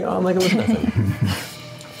carry on like it was nothing.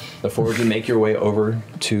 Before you make your way over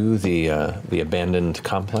to the abandoned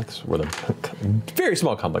complex, where the very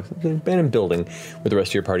small complex, the abandoned building where the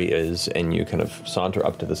rest of your party is, and you kind of saunter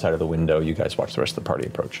up to the side of the window. You guys watch the rest of the party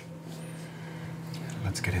approach.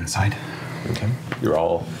 Let's get inside. Okay. You're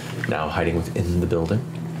all now hiding within the building.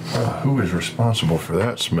 Who is responsible for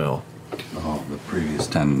that smell? Oh, the previous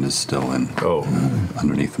tenant is still in. Oh,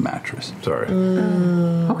 underneath the mattress. Sorry.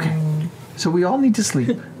 Okay. So we all need to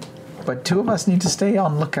sleep, but 2 of us need to stay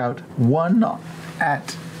on lookout. One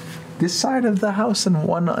at this side of the house and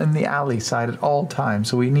one in the alley side at all times.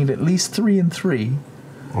 So we need at least 3 and 3.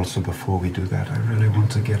 Also, before we do that, I really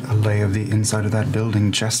want to get a lay of the inside of that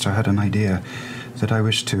building. Chester had an idea that I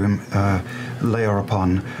wish to layer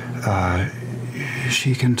upon.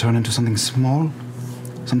 She can turn into something small,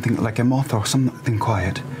 something like a moth or something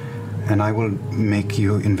quiet. And I will make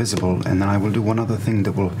you invisible, and then I will do one other thing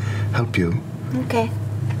that will help you. Okay.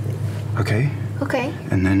 Okay? Okay.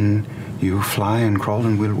 And then you fly and crawl,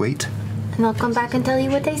 and we'll wait. And I'll come back and tell you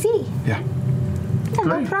what I see. Yeah. Yeah,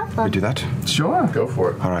 no problem. We do that? Sure. Go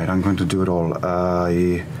for it. All right, I'm going to do it all.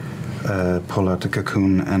 I pull out the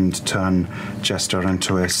cocoon and turn Jester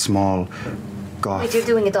into a small goth Wait, you're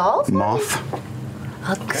doing it all? moth.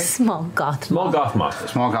 A small goth Small goth moth.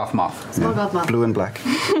 Small goth moth. Small goth moth. Blue and black.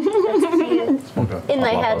 In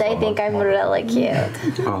my head, I think I'm really cute.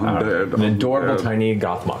 An adorable tiny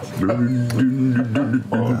goth moth.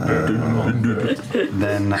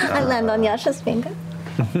 Then I land on Yasha's finger.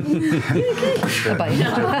 Yeah.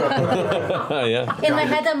 In my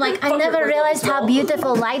head, I'm like, I never realized how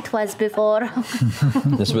beautiful light was before.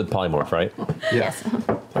 This is with polymorph, right? Yes.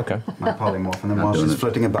 Okay. My polymorph. And then while she's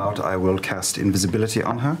flitting about, I will cast invisibility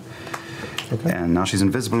on her. Okay. And now she's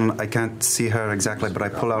invisible, and I can't see her exactly, but I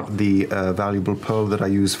pull out the valuable pearl that I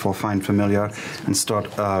use for Find Familiar and start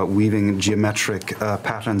weaving geometric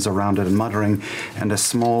patterns around it and muttering, and a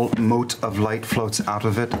small mote of light floats out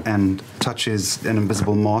of it and touches an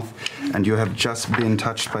invisible moth. And you have just been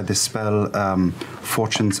touched by this spell,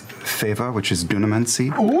 Fortune's Favor, which is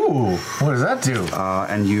Dunamancy. Ooh, what does that do?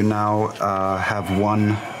 And you now have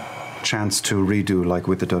one chance to redo, like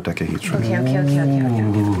with the dodecahedron.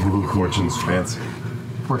 Okay. Fortune's fancy.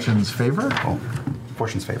 Fortune's favor? Oh,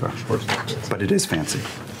 Fortune's Favor. But it is fancy.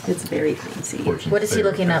 It's very fancy. What is he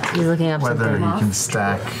looking up? He's looking up Whether something. you can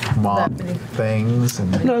stack moth things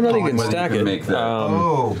and... No, nothing can stack it. Make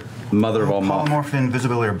that Mother of all moth. Polymorph and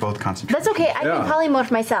invisibility are both concentrated. That's okay. I can polymorph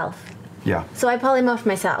myself. Yeah. So I polymorph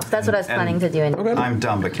myself. That's what I was planning to do. I'm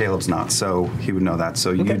dumb, but Caleb's not, so he would know that. So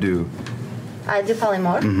you do. I do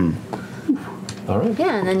polymorph. Mm-hmm. All right.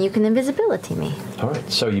 Yeah, and then you can invisibility me. All right.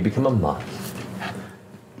 So you become a moth.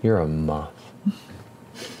 You're a moth.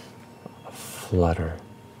 A flutter.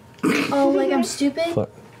 Oh, like I'm stupid?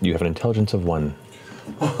 You have an intelligence of 1.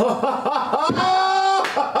 Yes,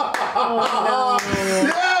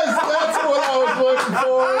 that's what I was looking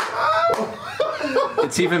for.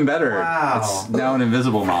 It's even better. Wow. It's now an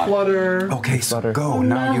invisible moth. Flutter. Okay, so go.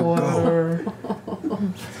 Now you go.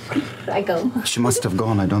 I go. She must have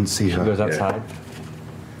gone. I don't see her. She goes outside.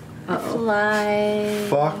 Fly.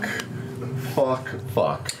 Fuck.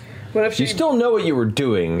 What if You still know what you were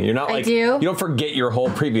doing. You're not I like do? You don't forget your whole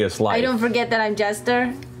previous life. I don't forget that I'm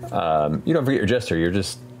Jester. You don't forget your Jester. You're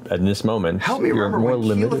just in this moment. Help me You're remember more when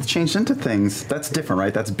limited. Keyleth changed into things. That's different,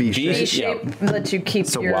 right? That's B shape. B shape lets you keep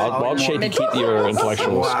So your wild shape, you keep your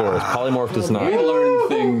intellectual scores. Polymorph does not. We learn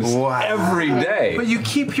things every day. But you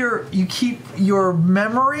keep your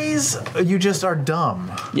memories. You just are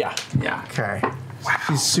dumb. Yeah. Yeah. Okay.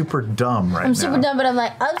 She's super dumb right now. I'm super dumb, but I'm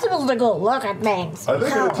like, I'm supposed to go look at things. I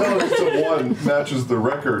think an intelligence of 1 matches the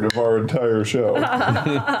record of our entire show.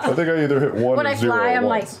 I think I either hit 1 When or I 0 fly, I'm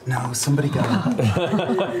like, once. No, somebody got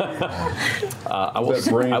I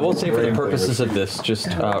will say for the purposes of this,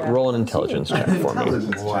 just roll an intelligence check for me.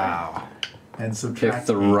 Wow. And subtract. Pick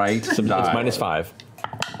the right It's die. -5.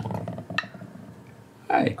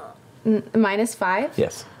 Hey. -5?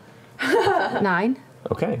 Yes. 9.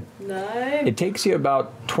 Okay. Nice. It takes you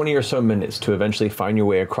about 20 or so minutes to eventually find your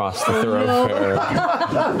way across the thoroughfare.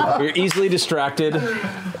 You're easily distracted,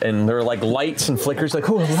 and there are like lights and flickers, like,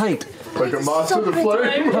 oh, a light. Like a moth to the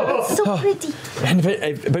flame. It's so pretty.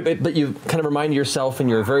 But you kind of remind yourself in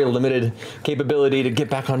your very limited capability to get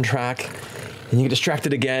back on track, and you get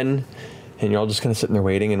distracted again, And you're all just kind of sitting there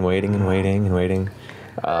waiting and waiting and waiting and waiting.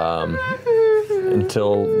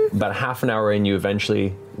 Until about half an hour in, you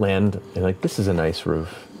eventually land, and you're like, this is a nice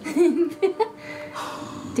roof.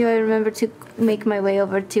 Do I remember to make my way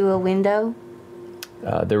over to a window?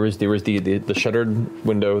 There was the shuttered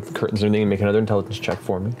window with the curtains and everything. Make another intelligence check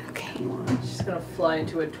for me. She's gonna fly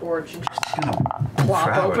into a torch and just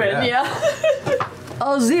plop open. Yeah.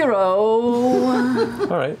 A 0. All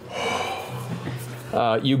right.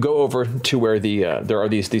 You go over to where there are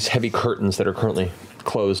these heavy curtains that are currently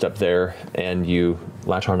closed up there, and you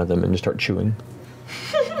latch onto them and just start chewing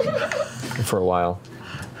for a while.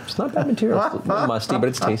 It's not bad material. It's a little musty, but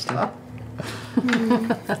it's tasty.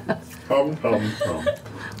 So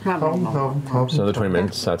another 20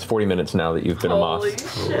 minutes. That's 40 minutes now that you've been a moth.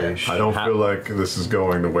 I don't feel like this is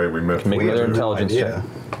going the way we meant. Make another intelligence check.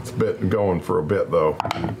 It's been going for a bit though.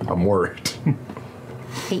 I'm worried.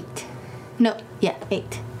 8. No, yeah,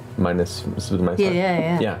 8. Minus.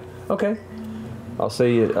 Yeah. Yeah. Okay. I'll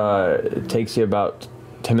say it takes you about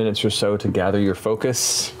 10 minutes or so to gather your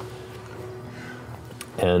focus,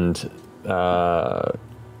 and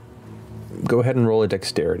go ahead and roll a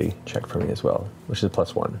dexterity check for me as well, which is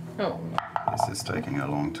 +1. Oh. This is taking a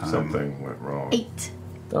long time. Something went wrong. 8.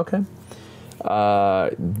 Okay.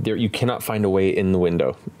 There, you cannot find a way in the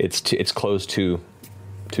window. It's closed too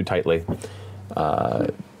tightly,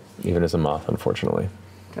 even as a moth, unfortunately.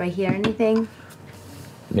 Do I hear anything?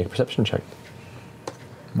 Make a perception check.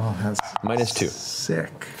 Moth has -2.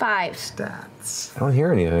 Sick 5. stats. I don't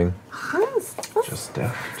hear anything. Just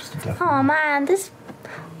death. Just a death. Oh man, this.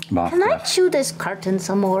 Can I chew this curtain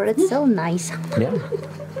some more? It's so nice. Yeah.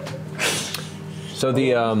 So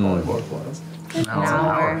the An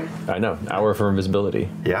hour. I know, hour for invisibility.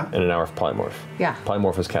 Yeah. And an hour for polymorph. Yeah.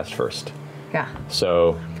 Polymorph is cast first. Yeah.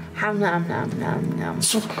 So Nom.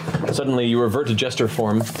 suddenly you revert to jester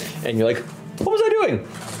form, and you're like, what was I doing?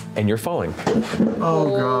 And you're falling. Oh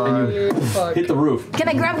god. And you hit the roof. Can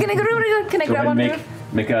I grab on the roof?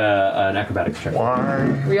 Make an acrobatics check.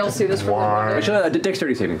 We all see this from the Actually, a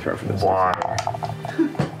dexterity saving throw for this.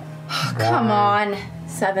 Come on.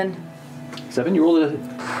 7. 7? You rolled a...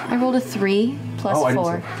 I rolled a 3 plus I didn't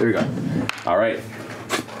 4. see. There you go. All right.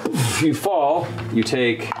 You fall. You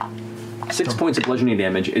take 6 points of bludgeoning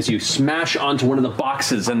damage as you smash onto one of the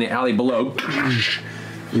boxes in the alley below.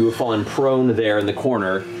 You have fallen prone there in the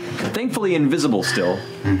corner. Thankfully invisible still,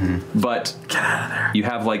 but Get out of there. you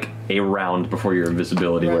have like a round before your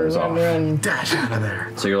invisibility wears off. Dash out of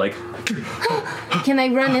there. So you're like, Can I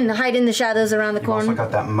run and hide in the shadows around the You've also corner?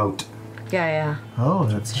 got that moat. Yeah. Oh,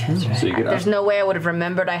 that's true. so you get There's up. no way I would have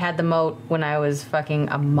remembered I had the moat when I was fucking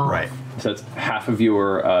a moth. Right. So that's half of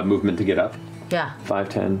your movement to get up. Yeah. 5,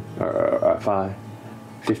 10, 5,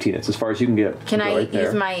 15. It's as far as you can get. Can Go I right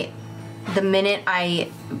there. use the minute I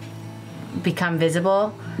become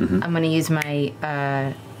visible, I'm gonna use my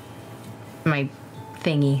my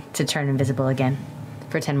thingy to turn invisible again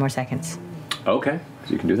for 10 more seconds. Okay,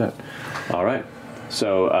 so you can do that. All right.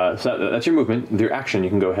 So, that's your movement. With your action, you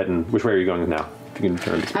can go ahead and... Which way are you going now? If you can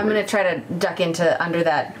turn. I'm gonna try to duck into under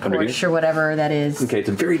that porch or whatever that is. Okay, it's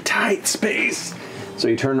a very tight space. So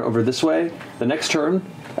you turn over this way. The next turn,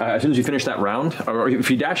 as soon as you finish that round, or if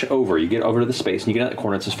you dash over, you get over to the space and you get at that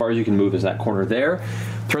corner. It's as far as you can move is that corner there.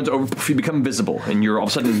 Turns over, you become visible, and you're all of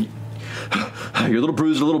a sudden, you're a little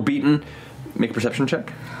bruised, a little beaten. Make a perception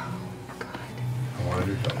check. I want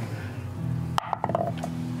to do something.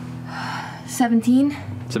 17.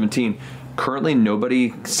 17. Currently,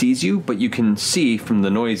 nobody sees you, but you can see from the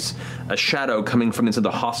noise a shadow coming from inside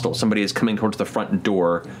the hostel. Somebody is coming towards the front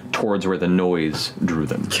door, towards where the noise drew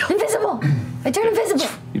them. Invisible! I turn invisible!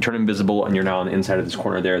 You turn invisible, and you're now on the inside of this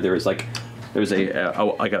corner there. There's a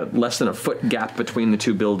less than a foot gap between the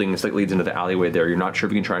two buildings that leads into the alleyway there. You're not sure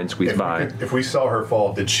if you can try and squeeze by. If we saw her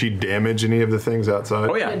fall, did she damage any of the things outside?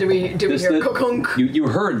 Oh yeah. Do we hear kokunk? You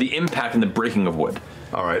heard the impact and the breaking of wood.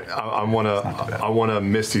 All right, I want to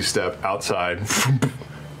Misty Step outside.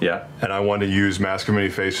 Yeah. And I want to use Mask of Many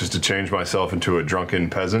Faces to change myself into a drunken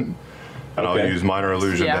peasant. And I'll use Minor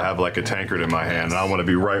Illusion to have like a tankard in my hand. And I want to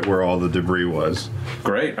be right where all the debris was.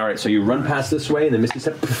 Great. All right, so you run past this way, and then Misty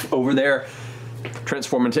Step over there,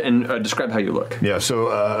 transform into, and describe how you look. Yeah, so,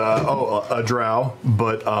 a drow,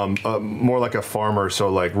 but more like a farmer, so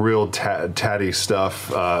like real tatty stuff,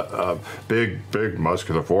 big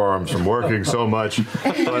muscular forearms from working so much,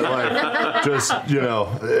 but like just,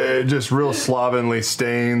 just real slovenly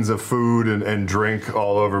stains of food and drink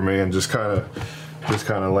all over me, and just kind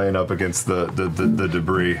of laying up against the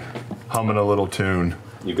debris, humming a little tune.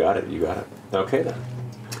 You got it. Okay then.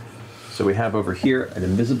 So we have over here an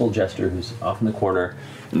invisible jester who's off in the corner,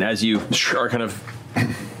 and as you are kind of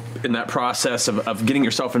in that process of getting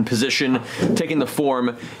yourself in position, taking the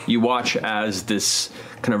form, you watch as this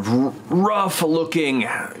kind of rough-looking,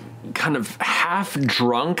 kind of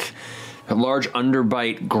half-drunk, a large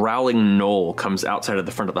underbite, growling gnoll comes outside of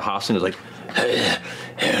the front of the house and is like,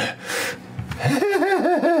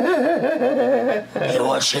 Hey,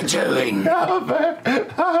 what you doing? I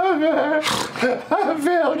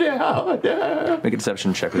fell down. Make a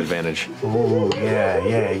deception check with advantage. Oh,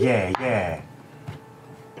 yeah.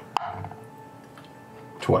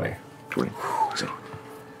 20.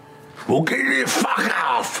 Well, get the fuck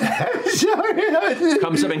off!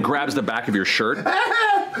 Comes up and grabs the back of your shirt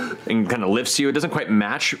and kind of lifts you. It doesn't quite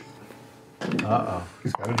match. Uh-oh.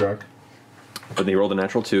 He's kind of drunk. But then he rolled a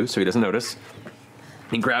natural 2, so he doesn't notice.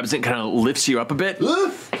 He grabs it and kind of lifts you up a bit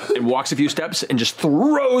and walks a few steps and just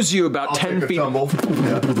throws you about 10 feet. You roll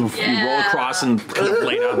across and kind of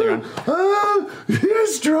lay down there. You're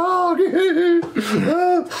strong.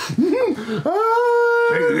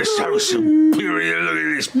 You're so superior. Look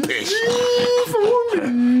at this piss.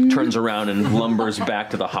 Turns around and lumbers back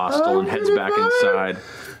to the hostel and heads back inside.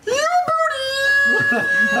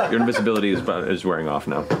 Your invisibility is wearing off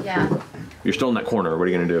now. Yeah. You're still in that corner. What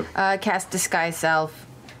are you going to do? Cast Disguise Self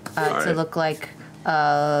to right. look like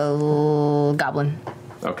a goblin.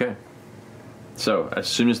 Okay. So as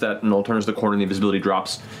soon as that gnoll turns the corner and the invisibility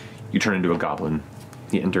drops, you turn into a goblin.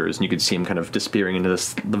 He enters, and you can see him kind of disappearing into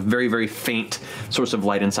the very, very faint source of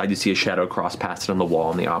light inside. You see a shadow cross past it on the wall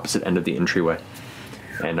on the opposite end of the entryway.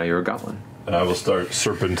 And now you're a goblin. And I will start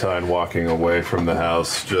serpentine walking away from the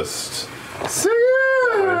house, just...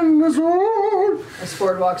 As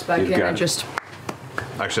Ford walks back in and just...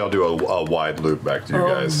 Actually, I'll do a wide loop back to you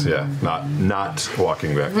guys. Yeah, not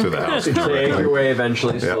walking back to the house. Take directly. your way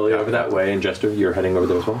eventually, slowly over that way. And Jester, you're heading over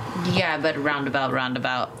there as well? Yeah, but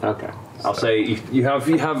roundabout. Okay. I'll say you have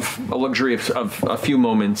a luxury of a few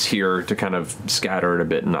moments here to kind of scatter it a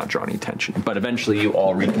bit and not draw any attention. But eventually you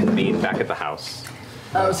all reconvene back at the house.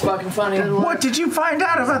 That was fucking funny. What did you find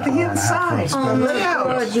out about the inside? Oh my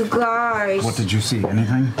god, you guys. What did you see?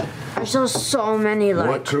 Anything? I saw so many, like...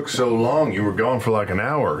 What took so long? You were gone for like an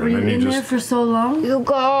hour. Were you in there for so long? You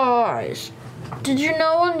guys. Did you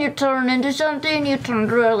know when you turn into something, you turn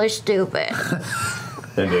really stupid?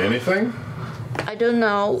 Into anything? I don't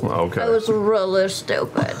know. Okay. I was really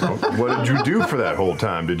stupid. What did you do for that whole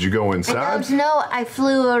time? Did you go I inside? don't know. I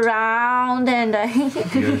flew around and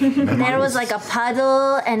there was like a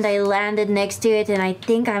puddle and I landed next to it and I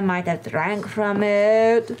think I might have drank from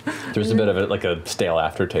it. There's a bit of like a stale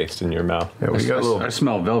aftertaste in your mouth. Yeah, I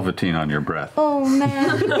smell velveteen on your breath. Oh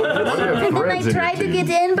man. And then I threads in tried to your get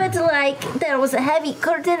in, but like there was a heavy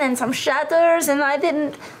curtain and some shutters and I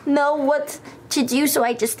didn't know what to do, so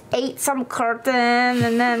I just ate some curtain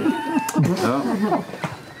and then...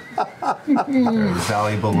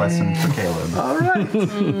 Valuable lesson for Caleb. All right.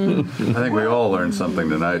 I think we all learned something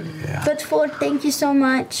tonight. But Ford, thank you so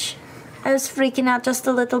much. I was freaking out just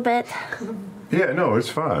a little bit. Yeah, no, it's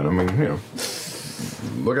fine. I mean,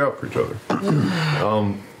 look out for each other.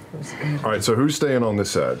 All right, so who's staying on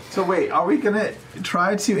this side? So wait, are we gonna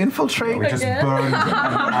try to infiltrate? We just burned an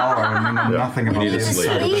hour and we know nothing about the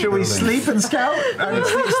inside. Should we sleep and scout? I mean,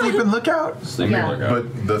 sleep and look out? Sleep and look out.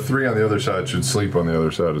 But the three on the other side should sleep on the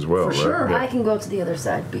other side as well, For right? sure. Yeah. I can go to the other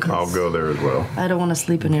side because I'll go there as well. I don't want to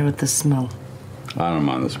sleep in here with the smell. I don't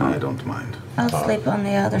mind this one. I don't mind. I'll sleep on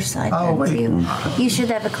the other side Oh, then wait. too. You should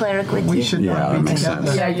have a cleric with you. We should Yeah, that makes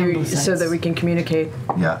sense. Yeah, so that we can communicate.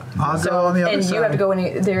 Yeah, I'll go on the other And side. you have to go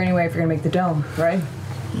there anyway if you're gonna make the dome, right?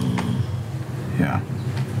 Yeah.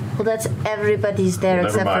 Well, that's everybody's there Never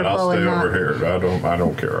except mind, for I'll Bo stay and over Matt. here. I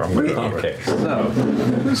don't care. I'm gonna Okay, so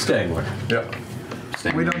who's staying where? Yep.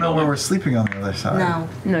 We don't know where we're sleeping on the other side. No.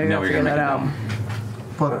 No, you're No, not we're figuring gonna that make out.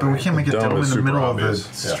 But we can't make a Dome dome in is the super middle obvious.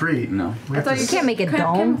 of the Yeah. street. No. We I have thought to you Can't make a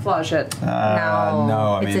dome. camouflage it. No,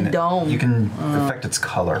 I it's mean, a dome. You can affect its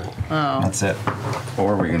color. Oh. That's it.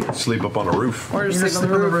 Or we can Sleep up on a roof. Or just Just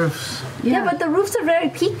sleep on the roof. Yeah, but the roofs are very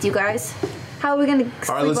peaked, you guys. How are we gonna sleep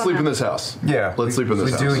All right, let's on sleep in them? this house. Yeah. Let's sleep in this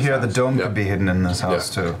We house. do hear the dome Yeah. could be hidden in this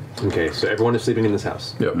house too. Okay, so everyone is sleeping in this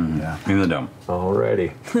house. Yep. Yeah. in the dome.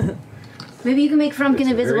 Alrighty. Maybe you can make Frumpkin It's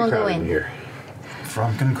invisible very and go crowded in. here.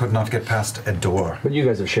 Frumpkin could not get past a door. But you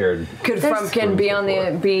guys have shared. Could There's- Frumpkin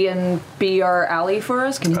be our alley for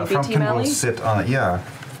us? Can he be Team Frumpkin will Alley? sit on it. Yeah.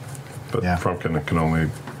 But Yeah. Frumpkin can only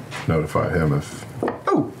notify him if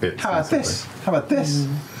Oh, it how about sees this? How about this?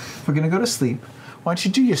 If we're gonna go to sleep, why don't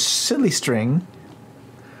you do your silly string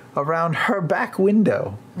around her back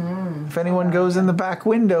window? If anyone goes in the back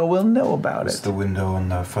window, we'll know about It's it. the window on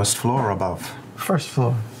the first floor above. First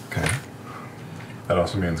floor. Okay. That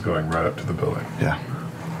also means going right up to the building. Yeah.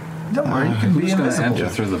 Don't worry, you can be Who's going to invisible. enter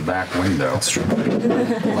through the back window? That's true.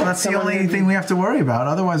 Well, that's the only thing we have to worry about.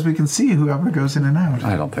 Otherwise, we can see whoever goes in and out.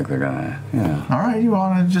 I don't think they're going to. Yeah. All right, you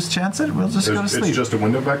want to just chance it? We'll just go to It's sleep. just a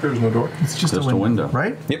window back there. There's no door. It's just a window,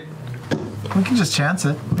 right? Yep. We can just chance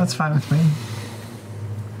it. That's fine with me.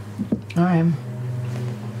 All right.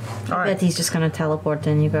 All I bet he's just gonna teleport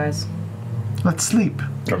in, you guys. Let's sleep.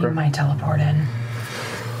 You might teleport in.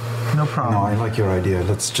 No problem. No, I like your idea.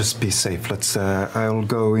 Let's just be safe. I'll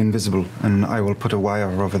go invisible and I will put a wire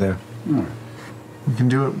over there. You can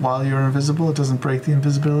do it while you're invisible. It doesn't break the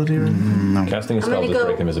invisibility or anything. No. Casting a spell does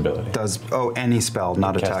break invisibility. Any spell,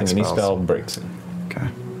 not attack Casting any spells. spell breaks it. Okay.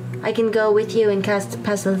 I can go with you and cast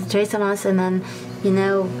Pass the Trace on us, and then,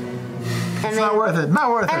 It's not worth it.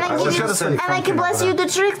 Not worth it. And I, Let's go to sleep. and I can bless you the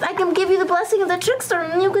tricks. I can give you the blessing of the trickster,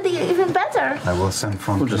 and you could be even better. I will send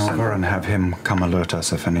Frumpkin over and have him come alert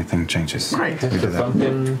us if anything changes. Great. We do that.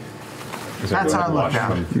 Frumpkin That's our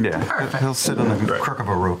lookout. Yeah. He'll sit on the crook of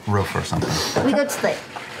a roof or something. We go to sleep.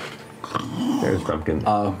 There's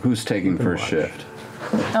Frumpkin. Who's taking first shift?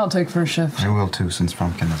 I'll take first shift. I will too, since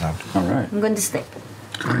Frumpkin is out. All right. I'm going to sleep.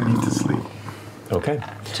 I need to sleep. Okay.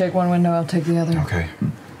 Take one window, I'll take the other. Okay.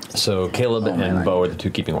 So Caleb and Bo are the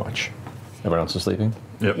two keeping watch. Everyone else is sleeping?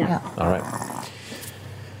 Yep. Yeah. All right.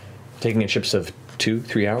 Taking in shifts of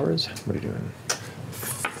 2-3 hours? What are you doing?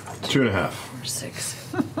 2.5. 6.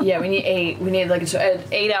 Yeah, we need 8. We need like an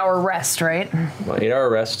 8-hour rest, right? Well, 8-hour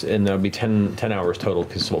rest, and there'll be 10 hours total,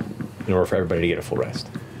 because in order for everybody to get a full rest.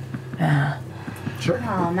 Yeah. Sure.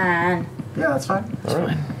 Oh, man. Yeah, that's fine. All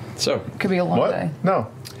right. So. Could be a long What? day. No.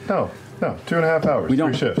 2.5 hours. We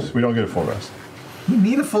don't- 3 shifts. We don't get a full rest. You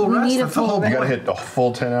need a full rest. That's the whole You point. gotta hit a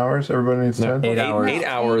full 10 hours. Everybody needs 10. 8 hours. 8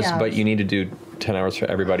 hours, 8 hours. but you need to do 10 hours for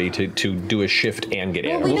everybody to do a shift and get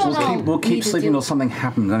in. we don't know. We'll We keep need to sleeping do- until something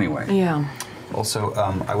happens anyway. Yeah. Also,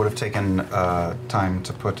 I would have taken time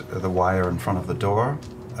to put the wire in front of the door.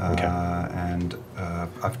 And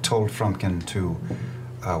I've told Frumpkin to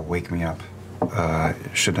wake me up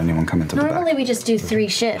should anyone come into the back. Normally we just do 3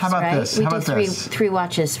 shifts, How about right? this? We How do about this? three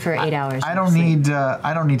watches for 8 hours. I don't need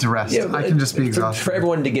to rest. I can just be exhausted. For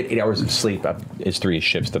everyone to get 8 hours of sleep, it's 3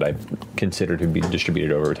 shifts that I've considered to be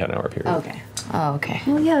distributed over a 10-hour period. Okay. Oh, okay.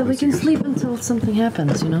 Well, yeah, we can sleep until something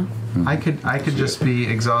happens, I could just be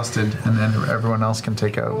exhausted, and then everyone else can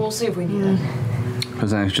take out. We'll see if we need it.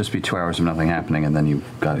 Because then it'd just be 2 hours of nothing happening, and then you've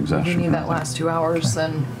got If exhaustion. we need that last 2 hours,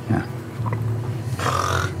 then. Yeah.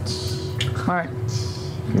 All right.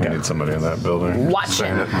 We need somebody in that building. Watch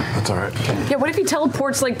Saying it. That's all right. Yeah, what if he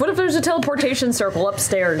teleports, what if there's a teleportation circle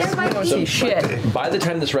upstairs? We don't see shit. By the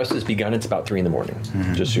time this rest has begun, it's about 3 in the morning,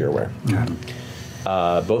 just so you're aware.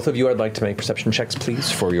 Both of you, I'd like to make perception checks,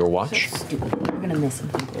 please, for your watch. We're gonna miss him.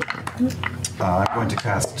 I'm going to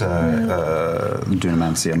cast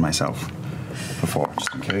Dunamancy on myself before,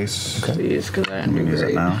 just in case. Please, because I I'm going to use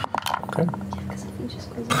it now. Okay.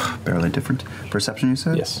 Barely different. Perception, you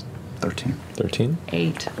said? Yes. 13. 13?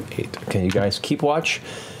 8. 8. Okay, you guys keep watch.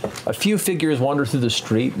 A few figures wander through the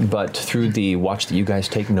street, but through the watch that you guys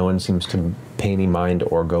take, no one seems to pay any mind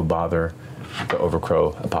or go bother the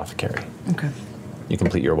Overcrow Apothecary. Okay. You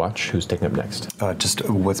complete your watch. Who's taking up next? Just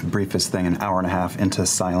with briefest thing, an hour and a half into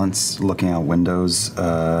silence, looking out windows,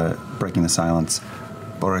 breaking the silence.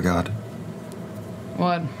 Beauregard,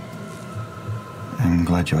 What? I'm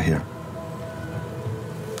glad you're here.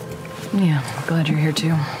 Yeah, glad you're here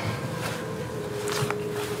too.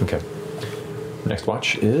 Okay. Next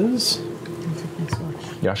watch is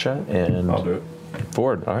Yasha and I'll do it.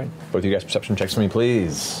 Ford. All right. Both of you guys perception checks for me,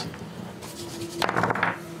 please.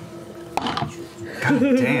 God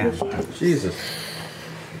damn. Jesus.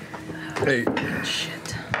 8.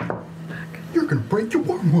 Shit. You're gonna break your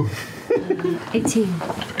wormwood. 18.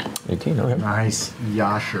 18, okay. Nice,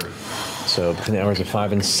 Yasher. So between the hours of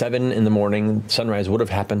 5 and 7 in the morning, sunrise would have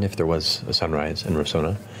happened if there was a sunrise in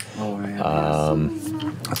Rosona. Oh,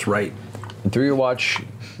 yeah. That's right. And through your watch,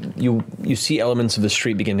 you see elements of the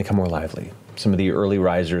street begin to come more lively. Some of the early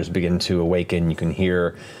risers begin to awaken. You can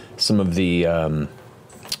hear some of the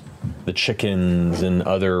chickens and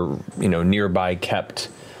other nearby kept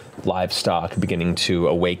livestock beginning to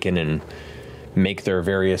awaken and make their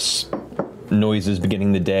various noises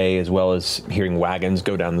beginning the day, as well as hearing wagons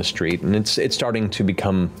go down the street, and it's starting to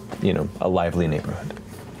become a lively neighborhood.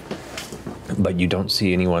 But you don't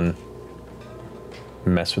see anyone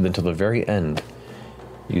mess with until the very end.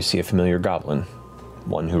 You see a familiar goblin,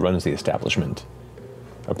 one who runs the establishment,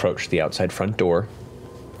 approach the outside front door,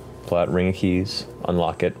 pull out a ring of keys,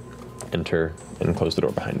 unlock it, enter, and close the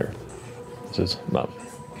door behind her. This is Mom.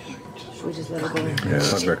 Should we just let it go? Yeah,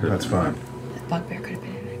 that's fine. Bugbear could have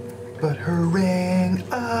been in it. but her ring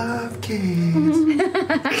of keys.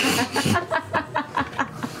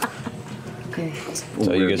 Okay.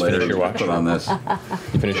 So you guys finish your watch? Put on this.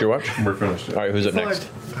 You finish your watch? We're finished. All right, who's up next?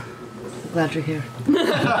 Glad you're here.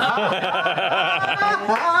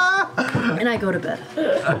 And I go to bed.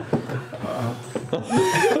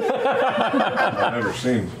 I've never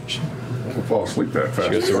seen. I can fall asleep that fast.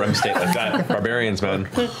 She goes to REM state like that. Barbarians, man.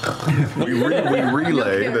 We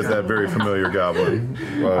relay that very familiar goblin.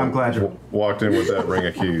 I'm glad you walked in with that ring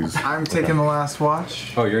of keys. I'm taking the last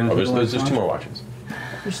watch. Oh, you're in there's 2 more watches.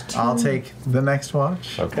 I'll take the next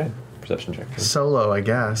watch. Okay. Perception check. Solo, I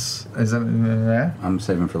guess. Is it? Yeah. I'm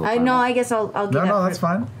saving for the I know. I guess I'll get No, up. no, that's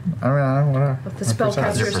fine. I mean, whatever. But the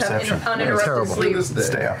spellcasters have uninterrupted sleep.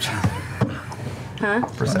 Stay up. Huh?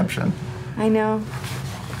 Perception. I know.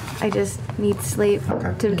 I just need sleep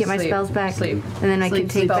to get my Sleep. spells back, Sleep. and then I Sleep. can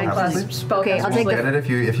take back. Okay, I'll take Get the. it if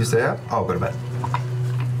you stay up. I'll go to bed.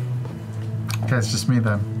 Okay, it's just me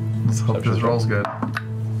then. Let's hope this roll's good.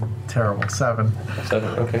 Terrible. 7.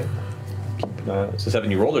 7, okay. So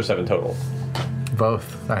 7 you rolled or 7 total?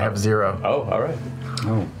 Both. I have 0. Oh, all right.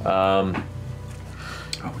 Oh.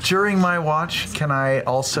 During my watch, can I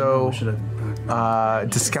also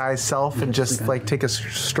disguise self and just like take a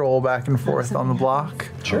stroll back and forth on the block?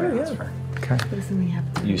 Sure, yeah. Okay.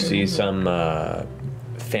 You see some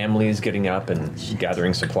families getting up and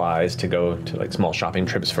gathering supplies to go to like small shopping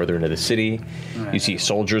trips further into the city. You see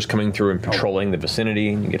soldiers coming through and patrolling the vicinity,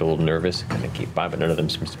 and you get a little nervous, kind of keep by, but none of them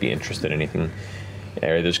seems to be interested in anything.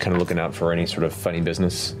 They're just kind of looking out for any sort of funny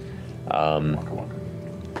business.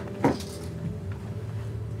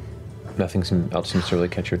 Nothing else seems to really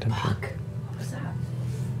catch your attention. What was that?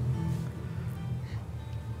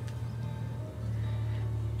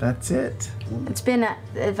 That's it. It's been.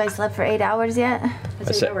 Have I slept for 8 hours yet?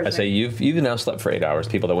 I say you've now slept for 8 hours.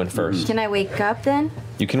 People that went first. Can I wake up then?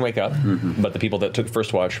 You can wake up, but the people that took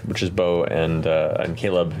first watch, which is Bo and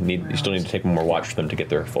Caleb, you still need to take one more watch for them to get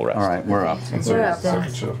their full rest. All right, we're up. We're up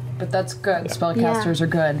then. But that's good. Spellcasters are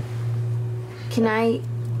good. Can I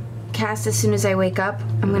cast as soon as I wake up?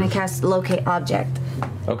 I'm going to cast locate object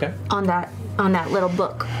Okay. on that little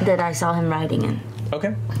book that I saw him writing in.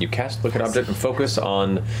 Okay. You cast look at object and focus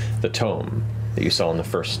on the tome that you saw in the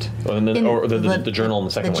first, or the journal in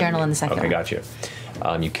the second one. The journal in the second Okay, one. got you.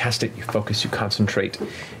 You cast it, you focus, you concentrate,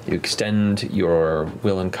 you extend your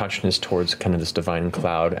will and consciousness towards kind of this divine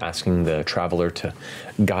cloud, asking the traveler to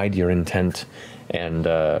guide your intent, and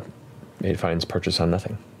it finds purchase on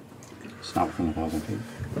nothing. It's not within 1,000 feet.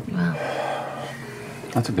 Wow.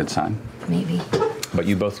 That's a good sign. Maybe. But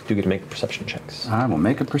you both do get to make perception checks. I will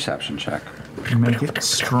make a perception check. Make it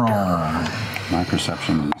strong. My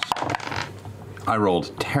perception is... I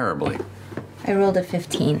rolled terribly. I rolled a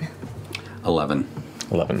 15. 11.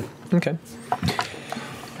 11. Okay.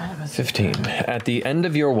 15. At the end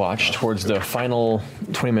of your watch, towards the final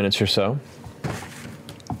 20 minutes or so,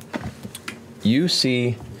 you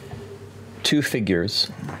see 2 figures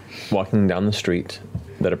walking down the street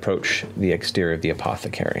that approach the exterior of the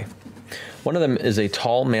apothecary. One of them is a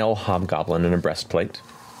tall male hobgoblin in a breastplate.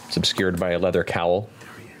 It's obscured by a leather cowl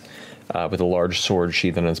with a large sword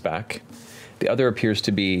sheathed on his back. The other appears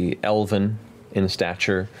to be elven in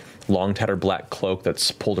stature, long tattered black cloak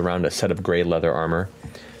that's pulled around a set of gray leather armor.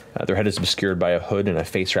 Their head is obscured by a hood and a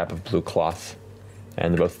face wrap of blue cloth.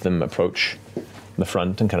 And both of them approach the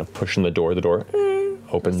front and kind of push in the door. The door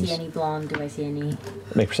opens. Do I see any blonde? Do I see any?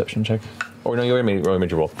 Make a perception check. Or no, you already made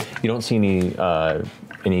your roll. You don't see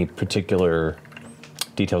any particular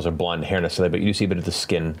details of blonde hair necessarily, but you do see a bit of the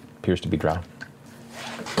skin appears to be drow.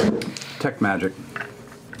 Detect magic.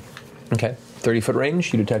 Okay. 30-foot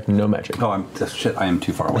range, you detect no magic. Oh, shit, I am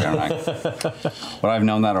too far away, aren't I? Would I have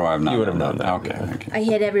known that or I have not? You would have known that. Okay, okay. I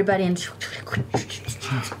hit everybody and.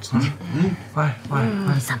 Why?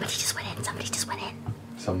 Somebody just went in.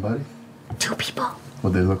 Somebody? 2 people.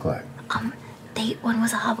 What'd they look like? One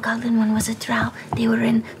was a hobgoblin, one was a drow. They were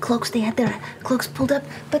in cloaks. They had their cloaks pulled up,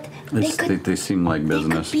 but They seem like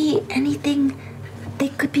business. be anything. They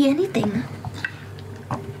could be anything.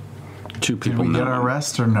 2 people. Did we get our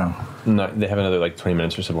rest or no? No, they have another 20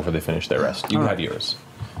 minutes or so before they finish their rest. You have yours.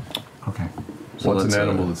 Okay. So what's an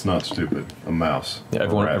animal that's not stupid? A mouse. Yeah,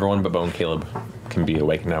 everyone but Bo and Caleb can be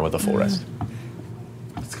awake now with a full rest.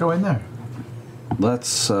 Let's go in there.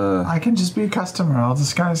 Let's. I can just be a customer. I'll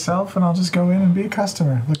disguise self and I'll just go in and be a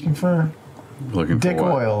customer looking for dick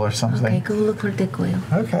oil or something. Okay, go look for dick oil.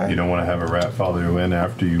 Okay. You don't want to have a rat follow you in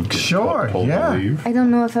after you get told to leave? I don't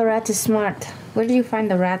know if a rat is smart. Where do you find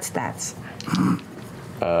the rat stats?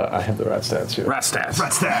 I have the rat stats here. Rat stats.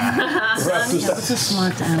 Rat stats. What's a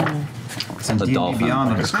smart animal? It's a dolphin.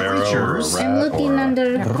 Like a sparrow or a rat. I'm looking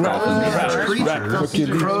under. Crows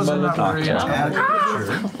are not very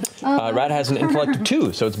Rat has an intellect of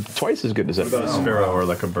 2, so it's twice as good as What about a sparrow or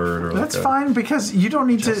like a bird or That's like fine because you don't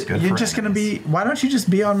need to. good You're for just going to be. Why don't you just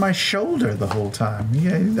be on my shoulder the whole time?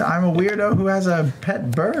 Yeah, I'm a weirdo who has a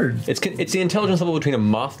pet bird. It's the intelligence level between a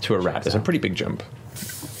moth to a rat. It's a pretty big jump.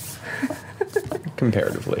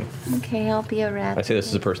 Comparatively. Okay, I'll be a rat. I say this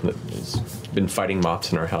is a person that has been fighting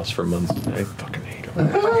moths in our house for months. I fucking hate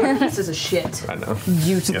them. This is a shit. I know.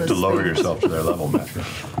 You have to lower yourself to their level, Matthew.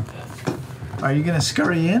 Are you going to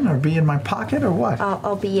scurry in or be in my pocket or what?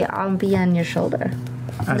 I'll be on your shoulder.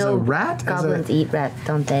 As a rat? Goblins eat rats,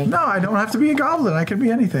 don't they? No, I don't have to be a goblin. I can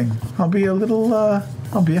be anything. I'll be a little.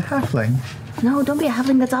 I'll be a halfling. No, don't be a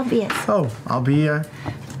halfling. That's obvious. Oh, I'll be a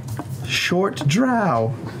short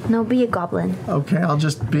drow. No, be a goblin. Okay, I'll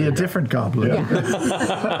just be a different goblin. Yeah.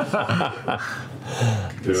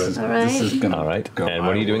 Do it. All right. This is gonna All right. And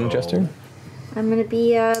what are you doing, Jester? I'm gonna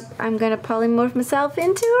be. I'm gonna polymorph myself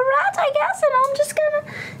into a rat, I guess, and I'm just gonna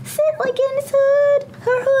sit like in his hood,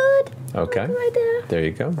 her hood. Okay. Right there. There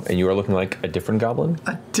you go. And you are looking like a different goblin?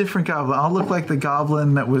 A different goblin. I'll look like the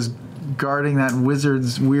goblin that was guarding that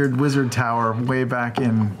weird wizard tower way back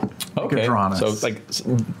in Okay. Gadronis. So like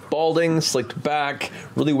balding, slicked back,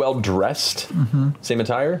 really well dressed. Same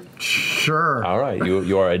attire? Sure. All right.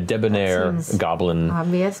 You are a debonair goblin.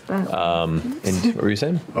 Obvious, but And what were you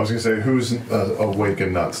saying? I was going to say, who's awake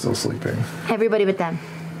and not still sleeping? everybody but them.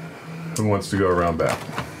 Who wants to go around back?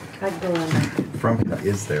 I'd go in. Frumpy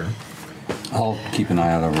is there. I'll keep an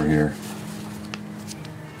eye out over here.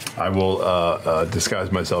 I will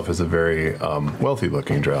disguise myself as a very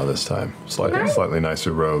wealthy-looking drow this time. Slightly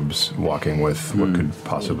nicer robes, walking with what could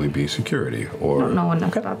possibly be security or I don't know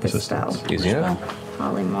enough about this assistance. spell. Easy enough.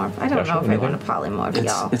 Polymorph. I don't know if I want to polymorph,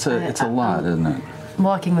 y'all. It's a lot, isn't it? I'm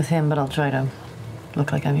walking with him, but I'll try to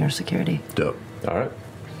look like I'm your security. Dope. All right.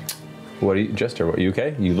 What are you, Jester? Are you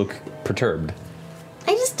okay? You look perturbed.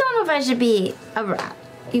 I just don't know if I should be a rat.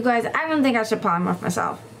 You guys, I don't think I should polymorph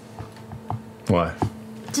myself. Why?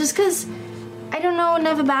 Just because I don't know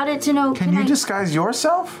enough about it to know. Can you disguise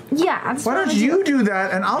yourself? Yeah. That's Why what don't I'm you do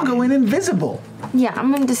that and I'll go in invisible? Yeah,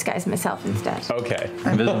 I'm going to disguise myself instead. Okay.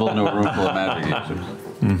 Invisible into a room full of magic users.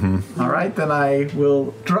 All right, then I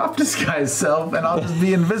will drop disguise self and I'll just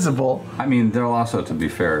be invisible. I mean, there'll also, to be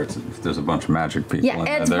fair, if there's a bunch of magic people Yeah, in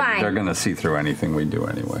there, it's fine. they're going to see through anything we do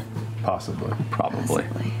anyway. Possibly. Probably.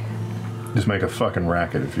 Just make a fucking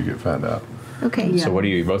racket if you get found out. Okay. So what are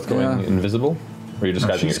you both going invisible? Or are you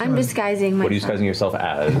disguising yourself? I'm disguising myself. What are you disguising yourself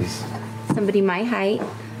as? Somebody my height.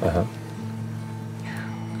 Uh-huh.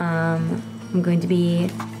 I'm going to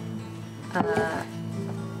be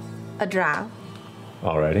a drow.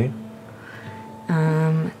 Alrighty.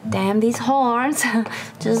 Damn these horns.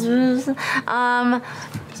 Just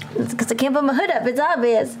because I can't put my hood up, it's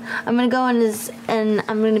obvious. I'm gonna go in this, and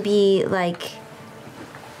I'm gonna be like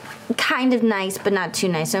kind of nice, but not too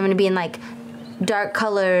nice. So I'm gonna be in like dark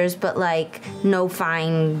colors, but like no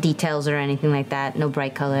fine details or anything like that. No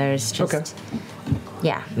bright colors. Just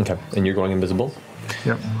yeah. Okay. And you're going invisible?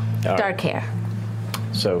 Yep. Dark hair.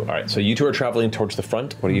 So, all right. So you two are traveling towards the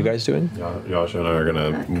front. What are you guys doing? Yasha and I are going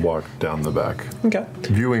to walk down the back. Okay.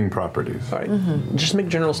 Viewing properties. All right. Just make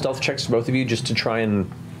general stealth checks, both of you, just to try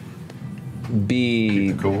and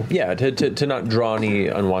be cool. Yeah, to not draw any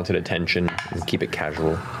unwanted attention and keep it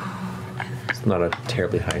casual. It's not a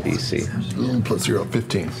terribly high DC. Plus 0,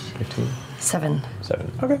 15. 15. 7.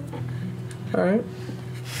 7. Okay. All right.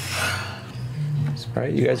 All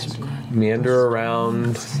right, you guys meander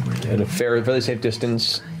around at a fairly safe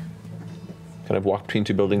distance. Kind of walk between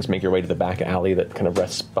two buildings, make your way to the back alley that kind of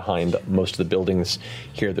rests behind most of the buildings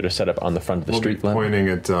here that are set up on the front of the street level. Pointing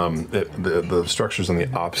at the structures on the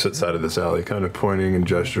opposite side of this alley, kind of pointing and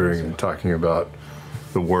gesturing and talking about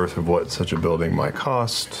the worth of what such a building might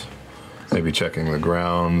cost. Maybe checking the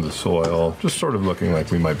ground, the soil, just sort of looking like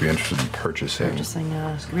we might be interested in purchasing. Purchasing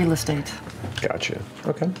real estate. Gotcha.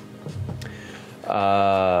 Okay.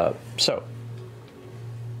 So,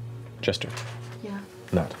 Jester. Yeah.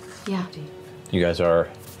 Not. Yeah. You guys are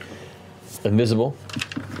invisible,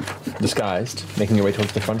 disguised, making your way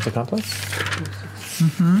towards the front of the complex.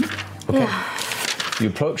 Mm-hmm. Okay. Yeah. You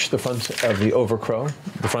approach the front of the Overcrow.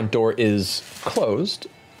 The front door is closed,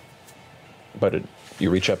 but you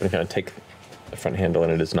reach up and kind of take the front handle,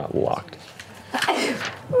 and it is not locked. It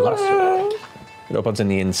opens on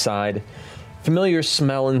the inside. Familiar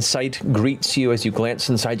smell and sight greets you as you glance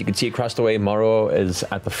inside. You can see across the way Morrow is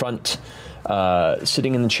at the front,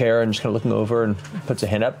 sitting in the chair and just kind of looking over and puts a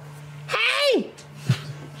hand up. Hey!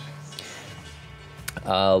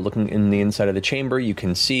 Looking in the inside of the chamber, you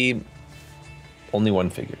can see only one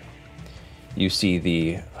figure. You see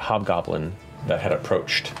the hobgoblin that had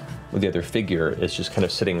approached with the other figure is just kind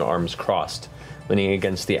of sitting arms crossed, leaning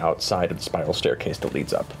against the outside of the spiral staircase that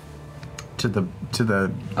leads up. To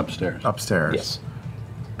the upstairs. Upstairs. Yes.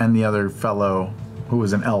 And the other fellow, who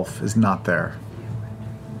was an elf, is not there.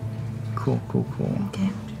 Cool. Okay.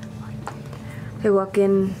 I walk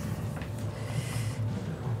in.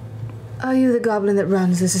 Are you the goblin that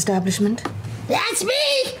runs this establishment? That's me!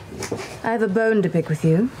 I have a bone to pick with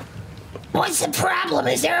you. What's the problem?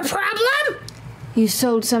 Is there a problem? You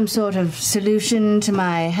sold some sort of solution to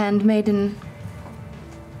my handmaiden.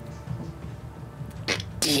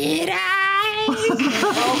 Did I?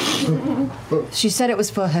 She said it was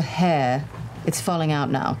for her hair. It's falling out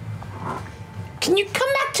now. Can you come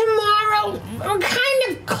back tomorrow? We're kind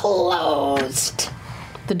of closed.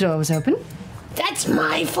 The door was open. That's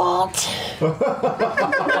my fault.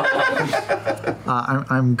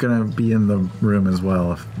 I'm gonna be in the room as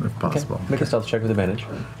well, if possible. Okay. Make a stealth check with advantage.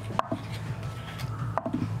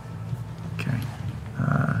 Okay.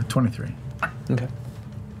 23. Okay.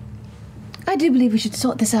 I do believe we should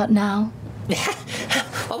sort this out now.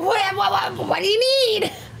 What do you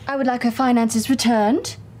need? I would like her finances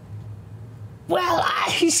returned. Well,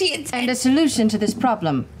 you see, it's... And a solution to this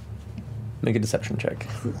problem. Make a deception check.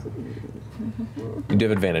 You do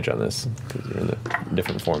have advantage on this, because you're in the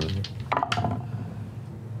different form.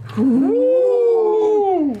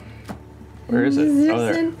 Ooh. Where is it? Oh,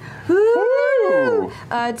 there. Ooh.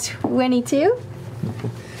 22.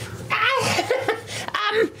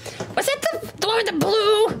 Was that the one with the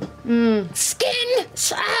blue skin?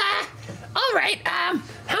 All right.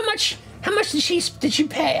 How much did she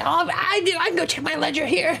pay? I can go check my ledger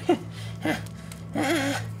here.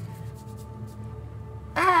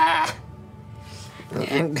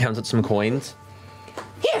 And counts out some coins.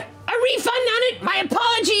 Here, a refund on it. My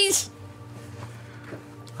apologies.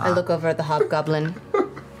 I look over at the hobgoblin.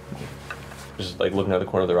 Just like looking out the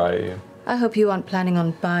corner of their eye at you. I hope you aren't planning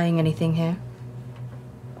on buying anything here.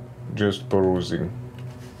 Just perusing.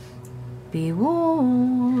 Be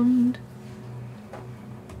warned.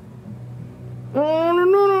 And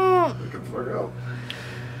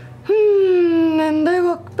I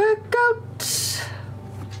walk back out.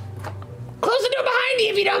 Close the door behind you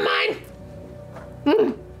if you don't mind.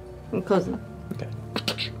 I'm closing. Okay.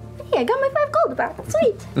 Hey, I got my 5 gold back.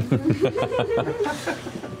 Sweet.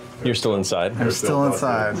 You're still inside. I'm still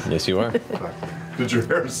inside. Yes, you are. Did your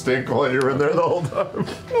hair stink while you were in there the whole time?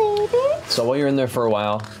 So while you're in there for a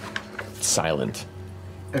while, it's silent.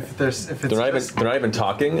 If it's they're not even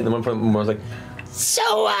talking, and then one from was like,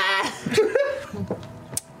 So,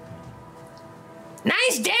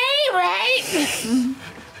 nice day, right?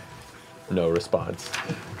 no response.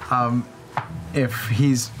 If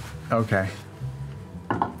he's okay.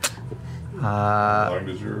 Can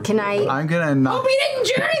I? I'm gonna knock. Hope you didn't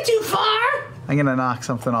journey too far. I'm gonna knock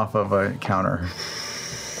something off of a counter.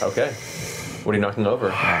 Okay. What are you knocking over?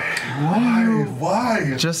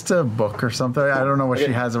 Why? Just a book or something. I don't know what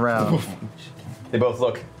she has around. They both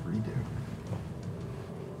look.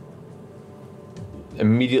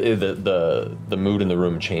 Immediately, the mood in the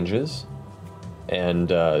room changes, and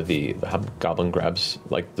the hobgoblin grabs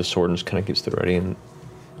like the sword and just kind of gets it ready and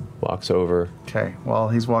walks over. Okay. While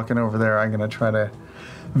he's walking over there, I'm gonna try to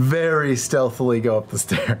very stealthily go up the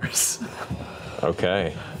stairs.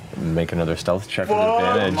 Okay. Make another stealth check with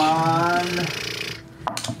advantage. Come on.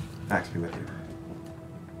 Max be with you.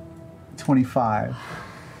 25.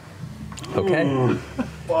 Okay.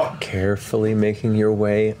 Carefully making your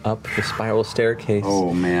way up the spiral staircase.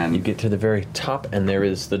 Oh, man. You get to the very top, and there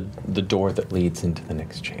is the door that leads into the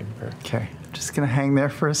next chamber. Okay. Just gonna hang there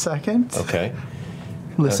for a second. Okay.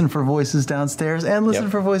 Listen for voices downstairs and listen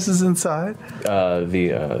for voices inside.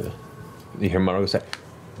 The Hermano say,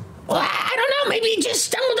 Well, I don't know. Maybe you just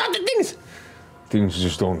stumbled onto things. Things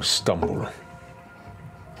just don't stumble.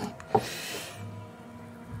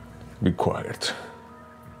 Be quiet.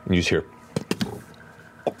 you just hear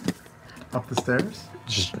Up the stairs?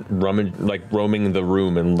 just roaming the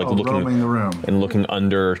room and roaming the room. and looking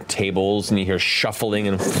under tables, and you hear shuffling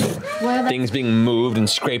and things being moved and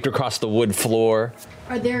scraped across the wood floor.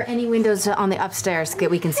 Are there any windows on the upstairs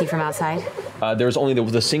that we can see from outside? There's only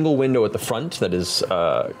the single window at the front that is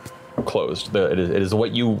closed. It is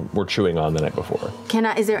what you were chewing on the night before.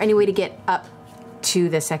 Is there any way to get up to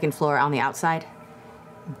the second floor on the outside?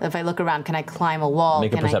 If I look around, can I climb a wall?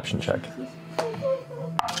 Make a perception check.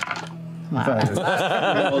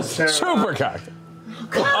 Wow. Super cocked.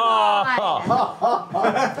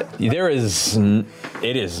 There is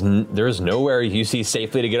nowhere you see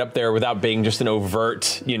safely to get up there without being just an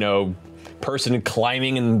overt, person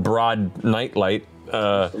climbing in broad nightlight. In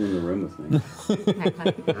the room with me.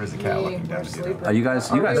 There is a cat looking down to get Are you guys?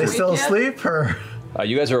 Are they still asleep or?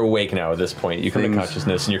 You guys are awake now at this point. You come to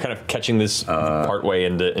consciousness, and you're kind of catching this part way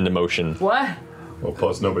into motion. What? Well,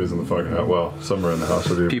 plus nobody's in the fucking house. Well, some are in the house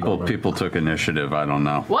with you. People took initiative. I don't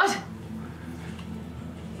know. What?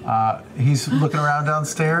 He's looking around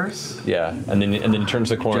downstairs. Yeah, and then he turns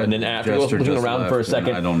the corner, and then after looking around for a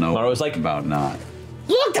second, I don't know. Mara was like, about not.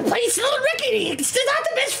 Look, the place is a little rickety. It's not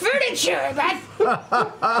the best furniture,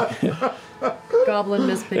 but... Goblin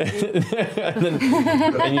mispicking.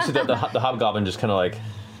 and you see that the hobgoblin just kind of like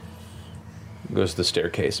goes to the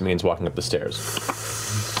staircase. Means walking up the stairs.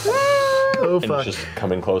 Oh, and fuck. it's just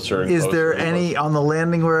coming closer and Is closer. there and any on the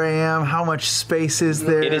landing where I am? How much space is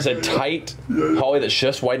there? It is a tight hallway that's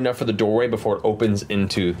just wide enough for the doorway before it opens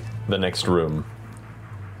into the next room.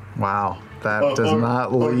 Wow, that does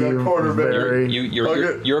not leave very...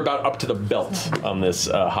 You're about up to the belt on this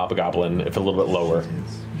hobgoblin, if a little bit lower.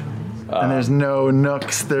 And there's no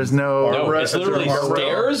nooks. There's no. No, it's literally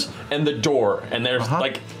stairs and the door, and there's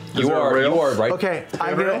like you are right. Okay,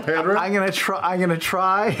 I'm gonna try. I'm gonna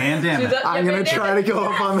try. Man, damn it. I'm gonna try to go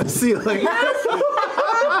up on the ceiling.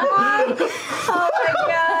 Oh my god!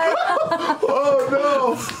 Oh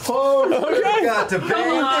no! Oh, okay. Got to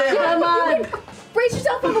Come on! Brace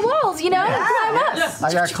yourself on the walls, Climb us!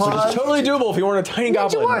 I got claws. It's totally doable if you weren't a tiny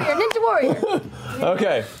goblin. Ninja warrior!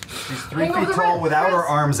 Okay. She's 3 feet tall without her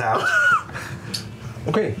arms out.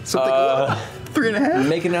 Okay. Something 3.5.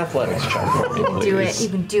 Make an athletics check for me, You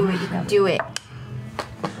can do it.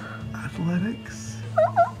 Athletics.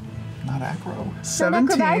 Not acro. Not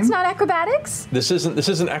 17. acrobatics, not acrobatics? This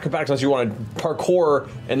isn't acrobatics unless you want to parkour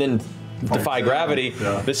and then defy gravity.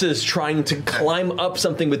 Yeah. This is trying to climb up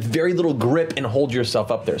something with very little grip and hold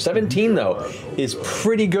yourself up there. 17 though is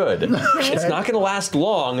pretty good. It's not going to last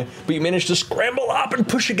long, but you manage to scramble up and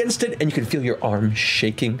push against it, and you can feel your arm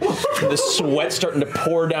shaking. The sweat starting to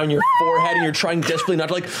pour down your forehead, and you're trying desperately not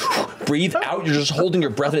to breathe out. You're just holding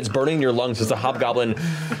your breath, and it's burning in your lungs as the hobgoblin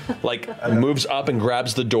moves up and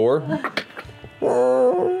grabs the door.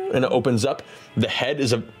 And it opens up. The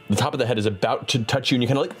top of the head is about to touch you, and you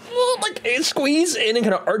kind of squeeze in and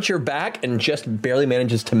kind of arch your back, and just barely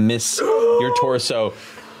manages to miss your torso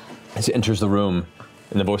as it enters the room.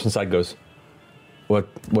 And the voice inside goes, "What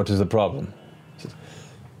is the problem?" He says,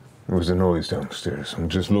 There was a noise downstairs. I'm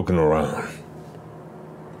just looking around.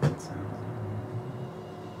 Kind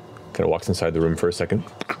of walks inside the room for a second.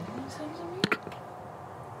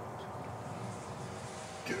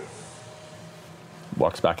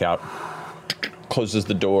 Walks back out, closes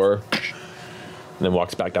the door, and then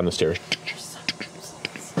walks back down the stairs.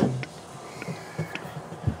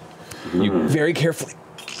 You very carefully.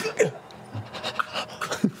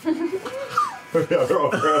 Yeah, they're all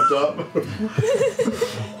cramped up.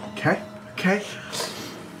 Okay.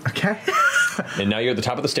 And now you're at the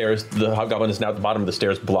top of the stairs. The hobgoblin is now at the bottom of the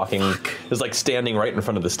stairs, blocking, is standing right in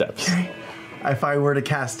front of the steps. If I were to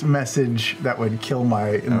cast message, that would kill my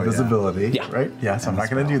invisibility. Yeah. Right? Yeah, so I'm not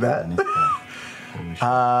going to do that.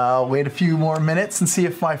 I'll wait a few more minutes and see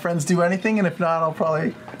if my friends do anything, and if not, I'll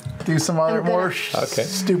probably do some other more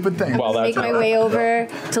stupid things. I'll make my way over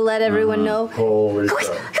to let everyone know. Holy You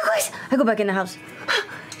guys! I go back in the house.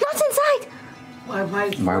 Not inside! Why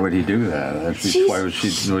would he do that? Why would she?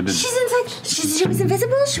 She's inside. She was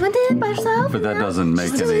invisible. She went in by herself. But that doesn't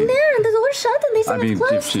make She's any. in there, and the door's shut, and they said I mean, it's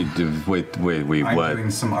closed. if she did, wait, I'm what? doing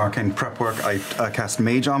some arcane prep work. I cast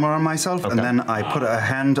mage armor on myself, and then I put a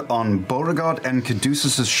hand on Beauregard and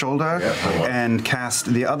Caduceus' shoulder, and cast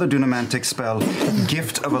the other Dunamantic spell,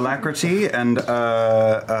 Gift of Alacrity, and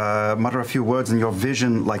mutter a few words, and your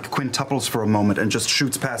vision quintuples for a moment and just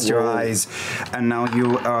shoots past your eyes. And now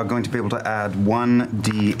you are going to be able to add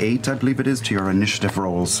 1d8, I believe it is, to your initiative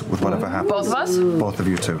rolls with whatever happens. Both of us? Both of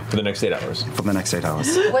you two. For the next 8 hours. For the next 8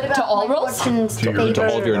 hours. What about to all rolls? To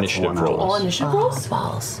all of your initiative rolls. All initiative rolls?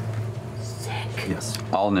 Yes.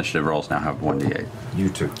 All initiative rolls now have 1d8. You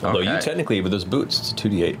too. Although you technically, with those boots, it's a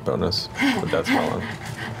 2d8 bonus. But that's fine.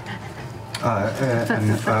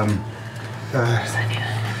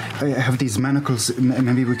 I have these manacles.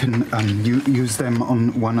 Maybe we can use them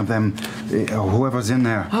on one of them, whoever's in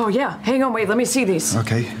there. Oh, yeah. Hang on, wait, let me see these.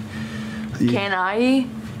 Okay. Can I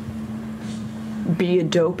be a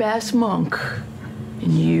dope-ass monk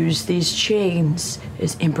and use these chains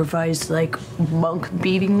as improvised, like, monk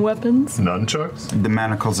beating weapons? Nunchucks? The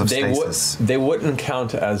manacles of stasis. They wouldn't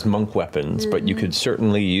count as monk weapons, but you could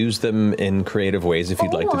certainly use them in creative ways if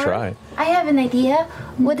you'd like to Or, try. I have an idea.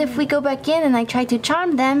 What if we go back in and I try to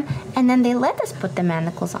charm them, and then they let us put the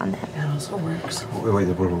manacles on them? That also works. Wait,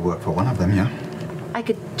 it will work for one of them, yeah? I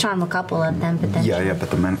could charm a couple of them, but then But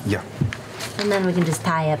the and then we can just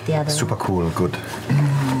tie up the other. super cool, good.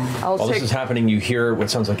 While this is happening, you hear what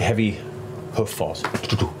sounds like heavy hoof falls. Up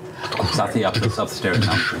the stairs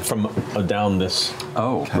now. From down this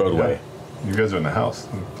roadway. You guys are in the house.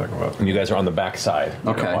 I'm talking about. And you guys are on the back side.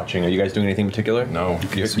 Okay. Watching. Are you guys doing anything particular? No.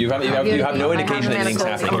 You have no indication that anything's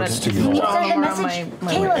happening. You're just Send a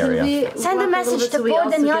message. Send a message to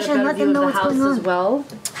Ford and Yasha and let them know what's going on. As well.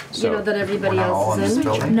 So, you know that everybody else is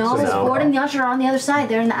in. No, Ford and Yasha are on the other side.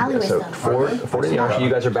 They're in the alleyway So stuff. Ford and Yasha, you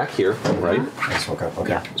guys are back here, right? Okay.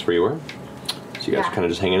 That's where you were. So you guys are kind of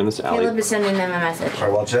just hanging in this alley. Caleb is sending them a message. All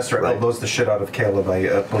right, well, Jester elbows the shit out of Caleb.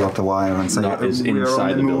 I pull up the wire and say, Not is "We are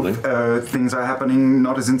inside on the move. Things are happening.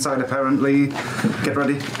 Not as inside, apparently. Get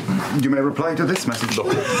ready. You may reply to this message."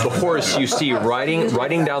 The horse you see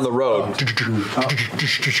riding down the road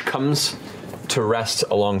comes to rest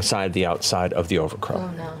alongside the outside of the Overcrow. Oh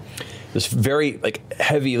no. This very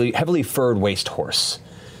heavily furred waist horse.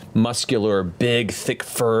 Muscular, big, thick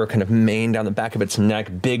fur, kind of mane down the back of its neck,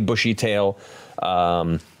 big bushy tail.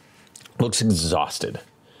 Looks exhausted.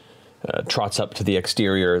 Trots up to the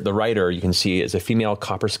exterior. The rider, you can see, is a female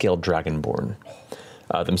copper-scaled dragonborn.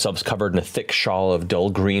 Themselves covered in a thick shawl of dull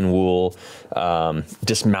green wool,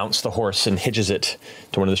 dismounts the horse and hitches it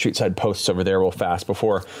to one of the street side posts over there real fast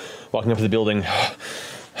before walking up to the building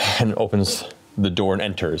and opens the door and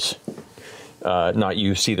enters. Not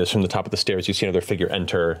you see this from the top of the stairs. You see another figure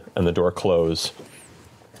enter and the door close.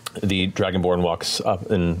 The dragonborn walks up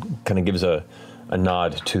and kind of gives a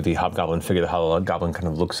nod to the hobgoblin figure. The hobgoblin kind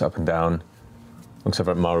of looks up and down, looks up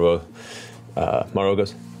at Maruo. Maruo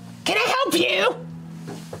goes, Can I help you?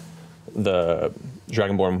 The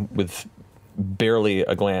dragonborn, with barely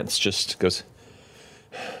a glance, just goes,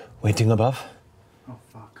 waiting above?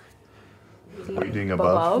 Waiting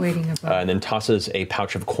above? And then tosses a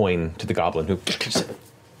pouch of coin to the goblin, who...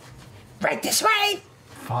 Right this way.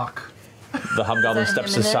 Fuck. The hobgoblin Is that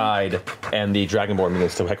steps him in there? aside, and the dragonborn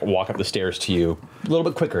begins to walk up the stairs to you a little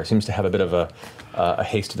bit quicker. Seems to have a bit of a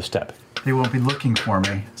haste to the step. He won't be looking for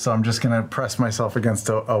me, so I'm just gonna press myself against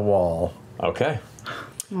a wall. Okay.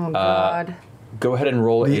 Oh God. Go ahead and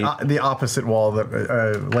roll the opposite wall,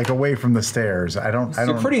 that like away from the stairs. I don't.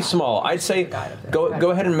 So pretty small. I'd say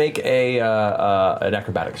go ahead and make an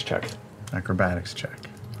acrobatics check. Acrobatics check.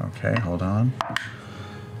 Okay, hold on.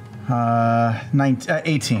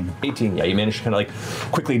 18. 18. Yeah, you manage to kind of like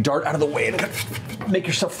quickly dart out of the way and kind of make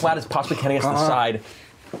yourself flat as possibly can against the side.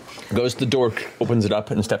 Goes to the door, opens it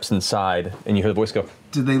up, and steps inside. And you hear the voice go.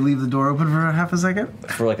 Did they leave the door open for half a second?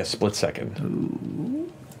 For like a split second. Ooh.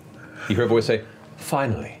 You hear a voice say,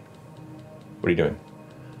 "Finally." What are you doing?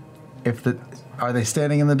 Are they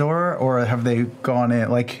standing in the door, or have they gone in?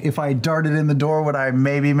 Like, if I darted in the door, would I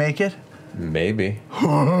maybe make it? Maybe.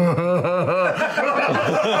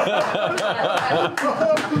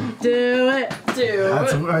 Do it.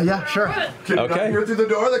 Yeah, sure. Can you not hear through the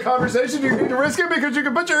door the conversation? You need to risk it because you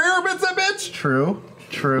can put your ear against that bitch. True.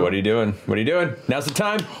 What are you doing? Now's the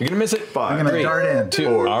time. You're gonna miss it. 5. I'm gonna dart in.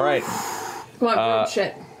 2. All right. Come on, good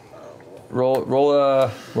shit. Roll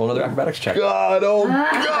another acrobatics check. God, oh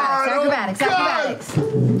Acrobatics.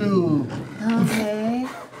 Okay.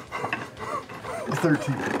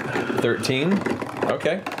 13.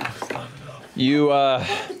 Okay.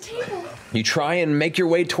 You try and make your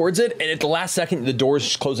way towards it, and at the last second, the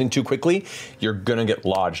door's closing too quickly. You're gonna get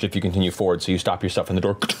lodged if you continue forward, so you stop yourself, and the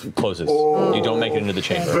door closes. You don't make it into the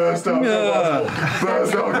chamber. Best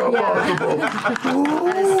outcome possible.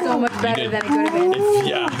 That is so much better than it could have been.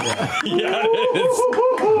 Yeah, it is.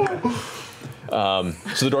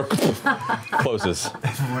 So the door closes.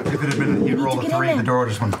 If it had been, you'd roll a 3, the door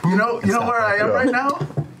just went. You know where I am right now?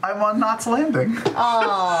 I'm on Knott's Landing. Get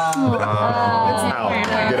out.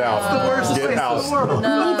 It's the worst place in the world.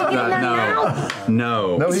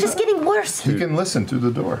 No. It's just getting worse. He can listen through the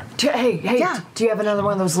door. Hey, do you have another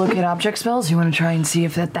one of those locate object spells? You want to try and see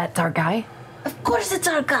if that's our guy? Of course it's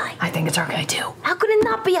our guy. I think it's our guy too. How could it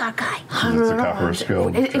not be our guy? It's a copper skill.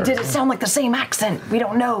 Did it sound like the same accent? We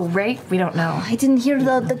don't know, right? We don't know. I didn't hear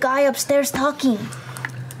the guy upstairs talking.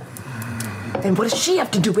 And what does she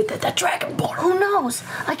have to do with it? That dragonborn? Who knows?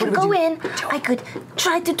 I could go in, I could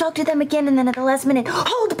try to talk to them again, and then at the last minute,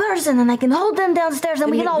 hold the person, and I can hold them downstairs,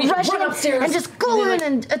 and we can all rush in upstairs and just go in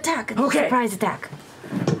and attack. Okay. Surprise attack.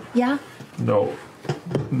 Yeah? No.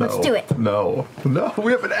 Let's do it. No.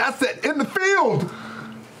 We have an asset in the field.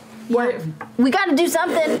 Yeah. We got to do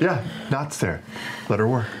something. Yeah, Not's there. Let her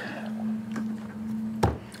work.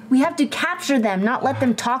 We have to capture them, not let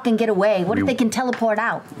them talk and get away. What if they can teleport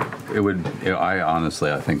out?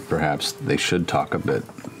 I think perhaps they should talk a bit.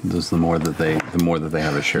 This the more that they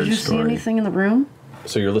have a shared Did you story. see anything in the room?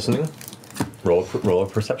 So you're listening? Roll a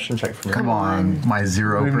perception check for me. Come on. My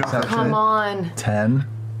 0 perception. Come on. 10.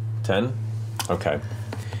 10? Okay.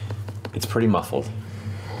 It's pretty muffled.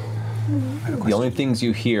 The only things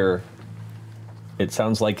you hear, it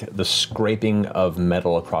sounds like the scraping of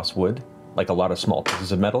metal across wood, like a lot of small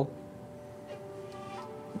pieces of metal.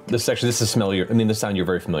 This is familiar. I mean, the sound you're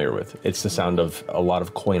very familiar with. It's the sound of a lot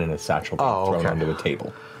of coin in a satchel being thrown onto a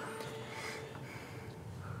table.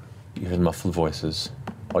 You hear muffled voices.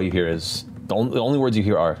 All you hear is, the only words you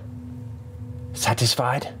hear are,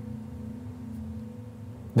 satisfied?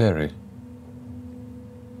 Very.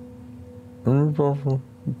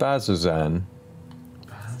 Bazuzan.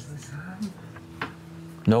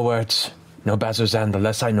 No words, no Bazuzan. The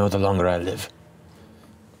less I know, the longer I live.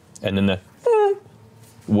 And then the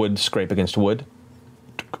wood scrape against wood.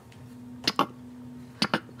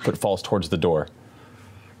 But falls towards the door.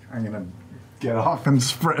 I'm going to get off and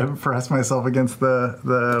press myself against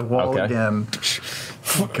the wall again.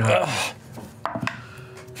 God.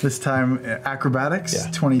 This time, acrobatics,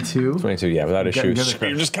 22. 22, yeah, without issue. Good.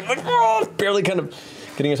 You're just kind of like, barely kind of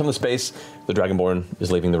getting yourself in space. The Dragonborn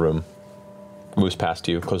is leaving the room, moves past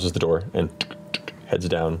you, closes the door, and heads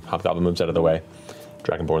down. Hobgoblin moves out of the way.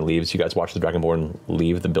 Dragonborn leaves. You guys watch the Dragonborn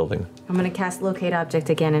leave the building. I'm going to cast Locate Object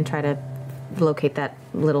again and try to locate that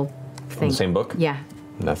little thing. The same book? Yeah.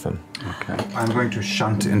 Nothing. Okay. I'm going to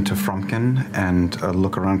shunt into Frumpkin and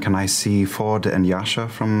look around. Can I see Ford and Yasha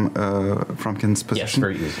from Frumpkin's position? Yes,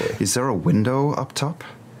 very easily. Is there a window up top?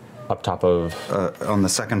 Up top of? On the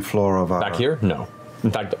second floor of our... Back here? No.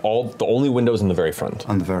 In fact, the only windows in the very front.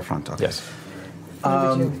 On the very front, okay. Yes.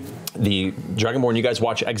 The Dragonborn, you guys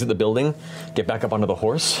watch exit the building, get back up onto the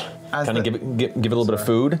horse, kind of give it a little bit of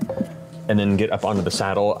food, and then get up onto the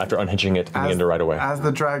saddle after unhitching it and begin to ride away. As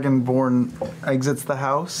the Dragonborn exits the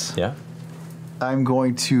house, I'm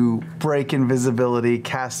going to break invisibility,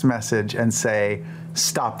 cast message, and say,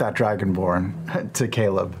 "Stop that Dragonborn," to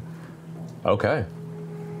Caleb. Okay.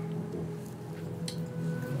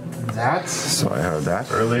 So I heard that.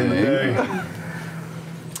 Early in the day.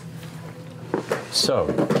 So,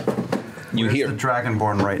 Where's the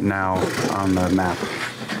Dragonborn right now on the map?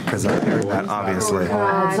 Because I heard that, obviously.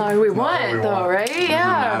 That's not who we want, though, right?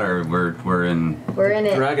 Yeah. Doesn't matter. We're in. We're in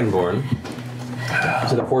it. Dragonborn.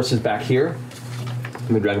 So the horse is back here.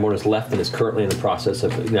 And the Dragonborn is left and is currently in the process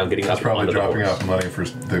of now getting up Probably onto the dropping horse. off money for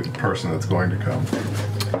the person that's going to come.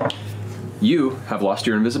 You have lost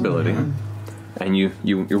your invisibility, and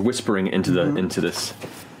you're whispering into this.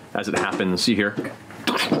 As it happens, you hear,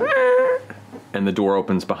 and the door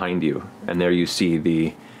opens behind you, and there you see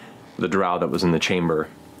the drow that was in the chamber,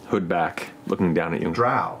 hood back, looking down at you.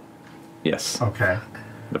 Drow? Yes. Okay.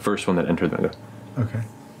 The first one that entered the... Okay.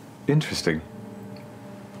 Interesting.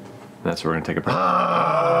 That's where we're going to take a break.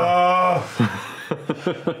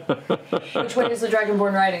 Which way is the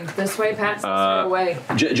Dragonborn riding? This way, Pat? This way, away?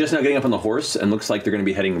 Just now getting up on the horse, and looks like they're going to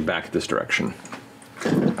be heading back this direction.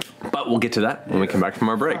 But we'll get to that when we come back from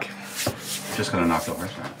our break. Just going to knock the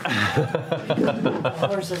horse out. The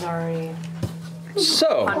horse is already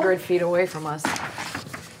So 100 feet away from us.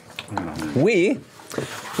 We'll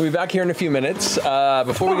be back here in a few minutes.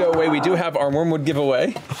 Before we go away, we do have our Wormwood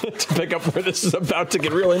giveaway to pick up where this is about to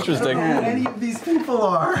get real interesting. I don't know who any of these people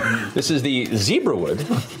are. This is the Zebra Wood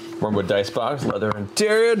Wormwood dice box, leather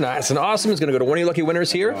interior, nice and awesome. It's going to go to one of you lucky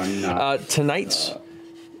winners here. Tonight's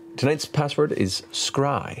password is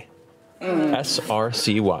Scry.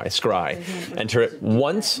 S-R-C-Y, Scry. Enter it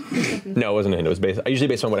once. No, it wasn't a hint. It was usually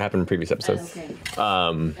based on what happened in previous episodes.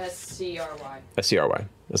 S-C-R-Y. S-C-R-Y.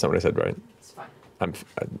 That's not what I said, right? It's fine.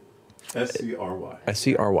 S-C-R-Y.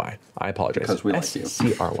 S-C-R-Y. I apologize. Because we like you.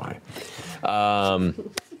 S-C-R-Y.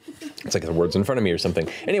 It's like the words in front of me or something.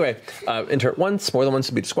 Anyway, enter it once. More than once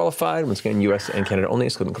to be disqualified. Once again, U.S. and Canada only,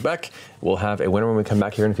 excluding Quebec. We'll have a winner when we come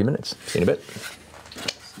back here in a few minutes. See you in a bit.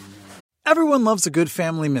 Everyone loves a good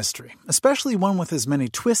family mystery, especially one with as many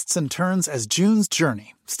twists and turns as June's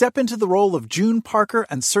Journey. Step into the role of June Parker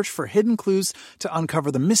and search for hidden clues to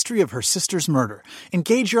uncover the mystery of her sister's murder.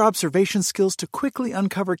 Engage your observation skills to quickly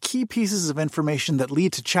uncover key pieces of information that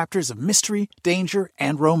lead to chapters of mystery, danger,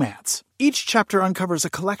 and romance. Each chapter uncovers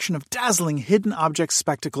a collection of dazzling hidden object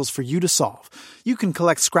spectacles for you to solve. You can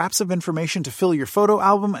collect scraps of information to fill your photo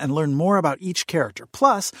album and learn more about each character.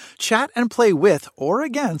 Plus, chat and play with or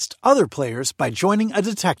against other players by joining a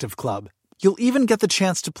detective club. You'll even get the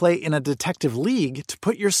chance to play in a detective league to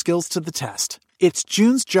put your skills to the test. It's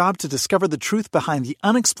June's job to discover the truth behind the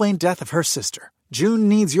unexplained death of her sister. June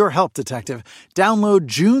needs your help, detective. Download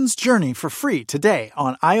June's Journey for free today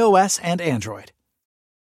on iOS and Android.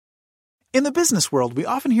 In the business world, we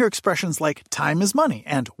often hear expressions like time is money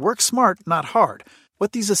and work smart, not hard.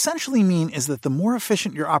 What these essentially mean is that the more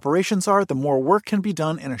efficient your operations are, the more work can be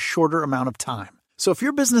done in a shorter amount of time. So if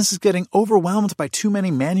your business is getting overwhelmed by too many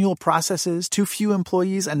manual processes, too few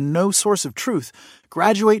employees, and no source of truth,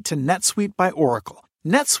 graduate to NetSuite by Oracle.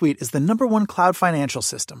 NetSuite is the #1 cloud financial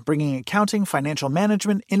system, bringing accounting, financial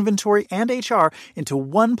management, inventory, and HR into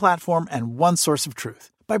one platform and one source of truth.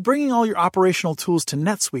 By bringing all your operational tools to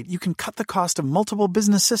NetSuite, you can cut the cost of multiple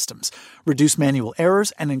business systems, reduce manual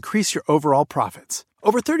errors, and increase your overall profits.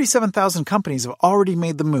 Over 37,000 companies have already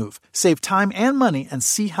made the move. Save time and money and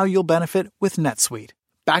see how you'll benefit with NetSuite.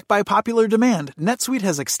 Backed by popular demand, NetSuite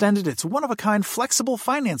has extended its one-of-a-kind flexible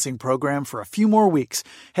financing program for a few more weeks.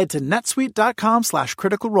 Head to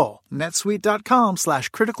netsuite.com/criticalrole.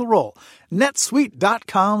 netsuite.com/criticalrole.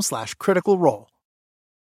 netsuite.com/criticalrole.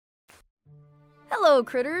 Hello,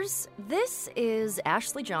 critters. This is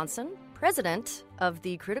Ashley Johnson, president of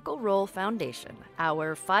the Critical Role Foundation,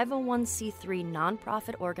 our 501c3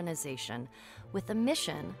 nonprofit organization with a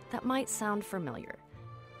mission that might sound familiar: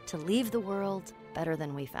 to leave the world better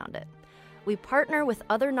than we found it. We partner with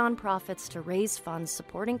other nonprofits to raise funds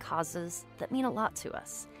supporting causes that mean a lot to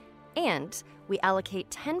us. And we allocate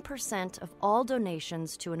 10% of all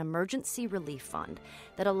donations to an emergency relief fund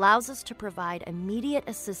that allows us to provide immediate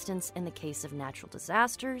assistance in the case of natural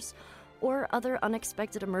disasters or other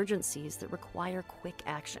unexpected emergencies that require quick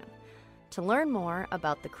action. To learn more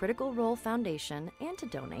about the Critical Role Foundation and to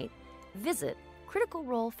donate, visit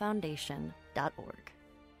criticalrolefoundation.org.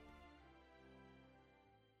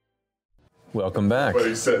 Welcome back.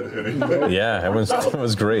 Nobody said anything. Yeah, it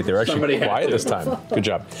was great. They were actually quiet this time. Good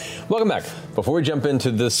job. Welcome back. Before we jump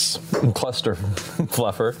into this cluster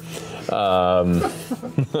fluffer,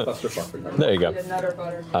 there you go.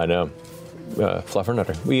 I know. Fluffer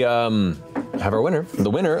nutter. We have our winner. The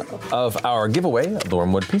winner of our giveaway of the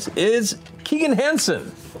Wormwood piece is Keegan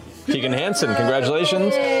Hansen. Keegan Hansen,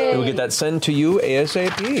 congratulations. We will get that sent to you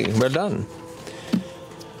ASAP. We're done.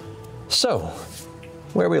 So,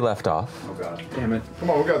 where we left off. Oh god, damn it. Come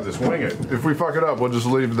on, we got this, wing it. If we fuck it up, we'll just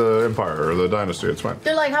leave the Empire or the Dynasty, it's fine.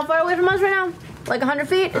 They're like, how far away from us right now? Like 100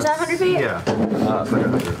 feet? Is that 100 feet? Yeah.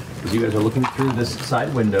 As you guys are looking through this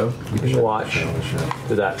side window, you can watch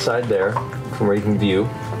to that side there, from where you can view.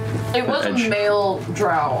 It was a male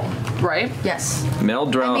drow, right? Yes. Male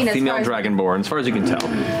drow, female dragonborn, as far as you can tell.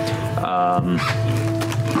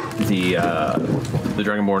 The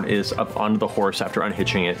dragonborn is up onto the horse after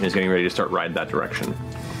unhitching it and is getting ready to start ride that direction.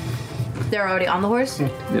 They're already on the horse?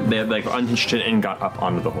 They have unhitched it and got up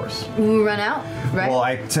onto the horse. We run out, right? Well,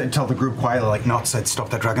 I tell the group quietly, like, not said, stop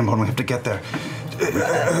that dragonborn, we have to get there.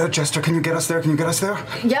 Jester, can you get us there? Can you get us there?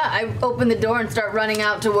 Yeah, I open the door and start running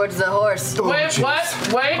out towards the horse. Wait, what?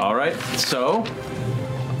 Wait. All right, so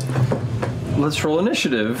let's roll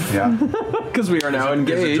initiative. Yeah. Because we are now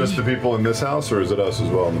engaged. Is it just the people in this house, or is it us as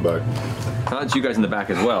well in the back? It's you guys in the back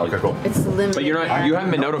as well. Okay, cool. It's limited. But you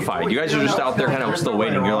haven't been notified. You guys are just out there kind of still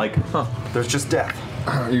waiting. You're like, huh. There's just death.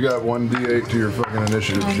 You got 1d8 to your fucking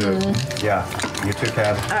initiative shit. Yeah, you too,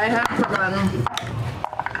 Cad. I have forgotten.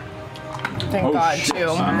 Thank God,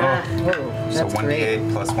 too. So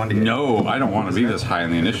 1d8 plus 1d8. No, I don't want to be this high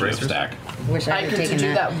in the initiative stack. Wish I could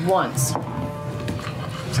do that once.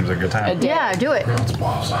 Seems like a good time. Yeah, do it.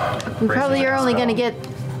 Probably you're only going to get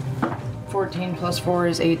 14 plus 4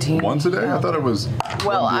 is 18. Once a day? I thought it was.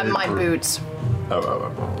 Well, I'm my boots. Oh.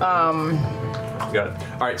 Got it.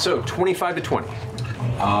 All right, so 25 to 20.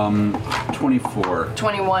 24.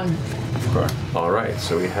 21. Okay. All right,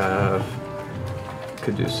 so we have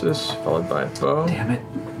Caduceus, followed by Bo. Damn it.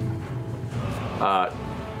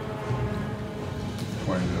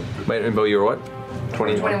 Wait, and Bo, you were what?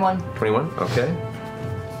 21. 21? Okay.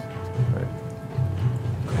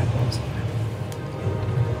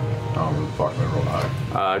 Oh, fuck, I rolled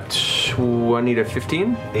high. 20 to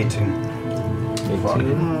 15? 18. Oh,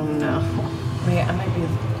 no. Wait, I might be...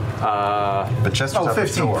 But Jester's out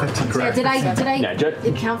 15. the door. 15, Yeah, correct. did I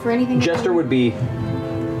count for anything? Jester would be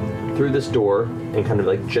through this door and kind of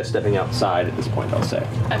like just stepping outside at this point, I'll say.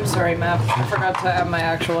 I'm sorry, Matt. I forgot to add my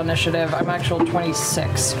actual initiative. I'm actual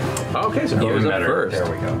 26. Okay, so he was up first. There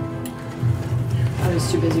we go. I was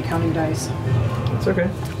too busy counting dice. That's okay.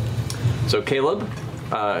 So Caleb,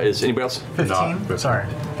 is anybody else? 15. Sorry.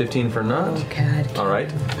 15 for not. Oh, God. All right.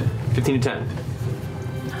 15 to 10.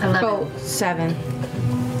 11. Oh, 7.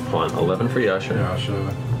 Hold on. 11 for Yasha.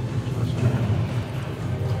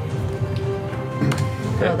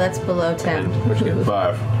 Oh, that's below 10. What'd you get?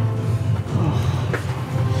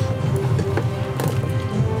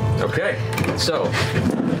 5. Okay. So,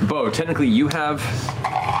 Bo, technically you have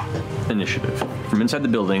initiative from inside the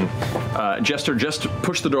building. Jester just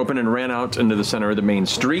pushed the door open and ran out into the center of the main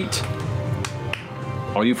street.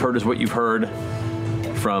 All you've heard is what you've heard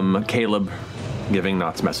from Caleb giving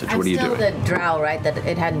Knott's message. What are you doing? I'm still the drow, right? That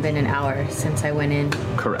it hadn't been an hour since I went in.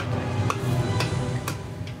 Correct.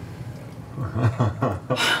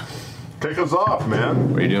 Take us off,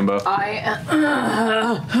 man. What are you doing, Bo?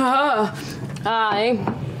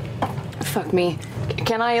 Fuck me.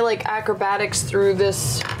 Can I like acrobatics through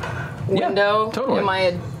this window? Yeah, totally. Am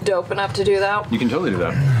I dope enough to do that? You can totally do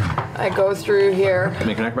that. I go through here.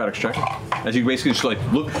 Make an acrobatics check. As you basically just like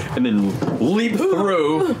look and then leap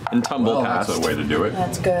through and tumble past. That's a way to do it.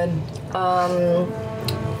 That's good.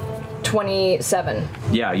 27.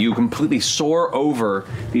 Yeah, you completely soar over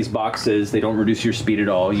these boxes. They don't reduce your speed at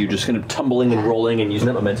all. You're just kind of tumbling and rolling and using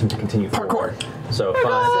that momentum to continue forward. So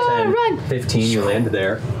 5, 10, 15, you land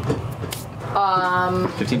there.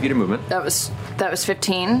 15 feet of movement. That was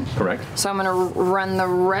 15. Correct. So I'm gonna run the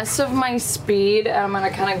rest of my speed, and I'm gonna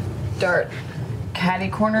kind of dart catty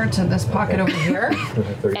corner to this pocket over here.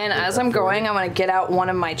 And as I'm going, I'm gonna get out one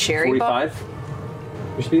of my cherry 45.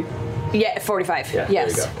 Your speed? Yeah, 45. Yeah.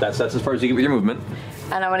 Yes. There you go. That's as far as you get with your movement.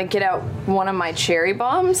 And I'm gonna get out one of my cherry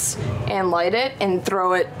bombs and light it and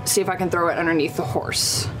throw it. See if I can throw it underneath the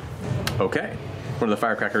horse. Okay. One of the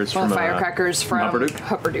firecrackers One from of the firecrackers from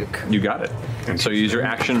Hupperduke. You got it. So you use your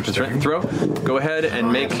action to throw. Go ahead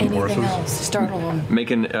and make Anything else? Startle them.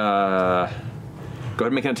 Make an go ahead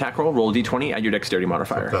and make an attack roll. Roll a d20. Add your dexterity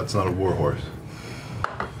modifier. That's not a war horse.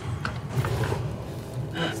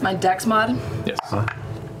 My dex mod. Yes.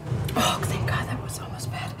 Oh, thank God, that was almost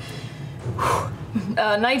bad.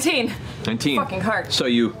 19. 19. Fucking hard. So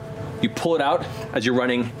you pull it out as you're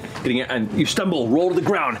running, getting it, and you stumble, roll to the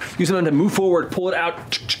ground. Use something to move forward, pull it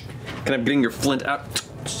out, kind of getting your flint out,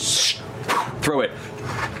 throw it.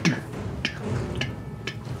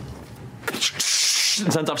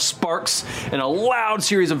 And sends off sparks and a loud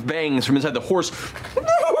series of bangs from inside. The horse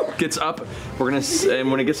gets up.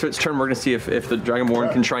 And when it gets to its turn, we're gonna see if the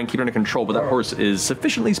Dragonborn can try and keep it under control. But that horse is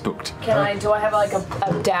sufficiently spooked. Do I have like a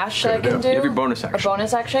dash that I can do? You have your bonus action. A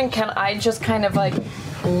bonus action? Can I just kind of like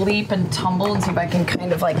leap and tumble and see if I can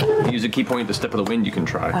kind of like... Use a key point, the step of the wind, you can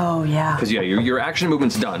try. Oh, yeah. Because your action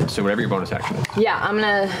movement's done, so whatever your bonus action is. Yeah, I'm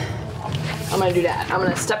gonna do that. I'm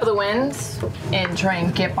gonna step of the winds and try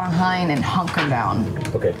and get behind and hunker down.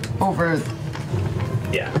 Okay. Over.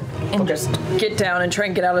 Yeah. And just get down and try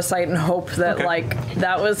and get out of sight and hope that like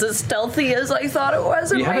that was as stealthy as I thought it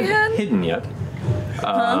was in You my haven't head. hidden yet.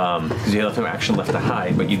 Because you have no action left to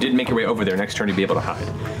hide, but you did make your way over there next turn to be able to hide.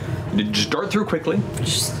 You did just dart through quickly.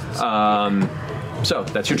 So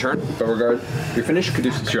that's your turn. Beauregard, you're finished.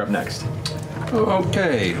 Caduceus, you're up next.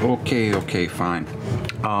 Okay, fine.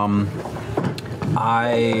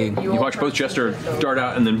 You watch both Jester dart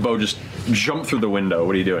out and then Bo just jump through the window.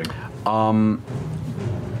 What are you doing?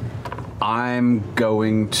 I'm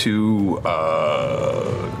going to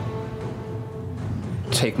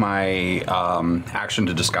take my action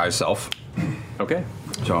to disguise self. Okay.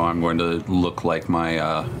 So I'm going to look like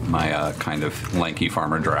my my kind of lanky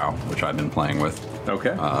farmer drow, which I've been playing with.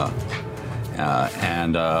 Okay.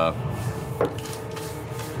 And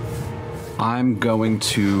I'm going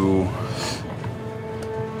to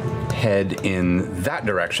head in that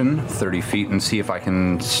direction, 30 feet, and see if I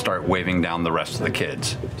can start waving down the rest of the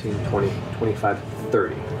kids. 15, 20, 25,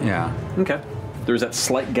 30. Yeah. Okay. There's that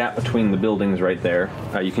slight gap between the buildings right there.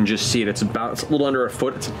 You can just see it. It's a little under a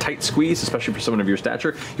foot. It's a tight squeeze, especially for someone of your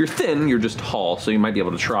stature. You're thin, you're just tall, so you might be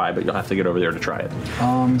able to try, but you'll have to get over there to try it.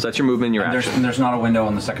 So that's your movement, your action. There's not a window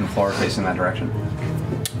on the second floor facing that direction?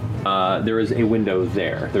 There is a window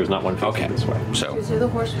there. There's not one facing this way. So. You say the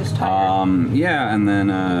horse was tired. Yeah, and then,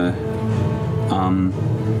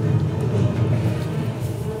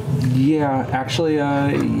 yeah, actually,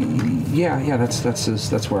 yeah,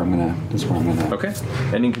 that's where I'm gonna. Okay.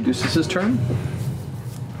 Ending Caduceus' turn.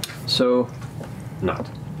 So, not.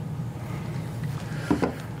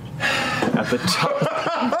 At the top.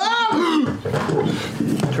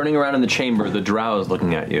 Turning around in the chamber, the drow is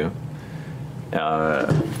looking at you.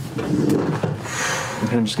 Kind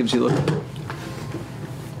of just gives you a look.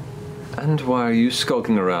 And why are you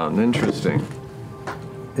skulking around? Interesting.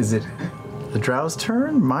 Is it The Drow's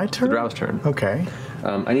turn? My turn? The Drow's turn. Okay.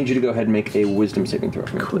 I need you to go ahead and make a wisdom saving throw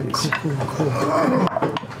for me, please. Cool.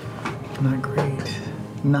 Not great.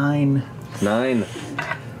 9. 9.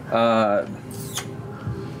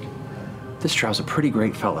 This Drow's a pretty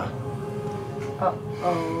great fella.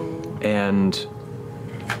 Uh-oh. And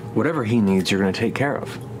whatever he needs, you're going to take care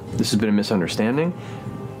of. This has been a misunderstanding,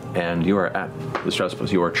 and you are at the Strauss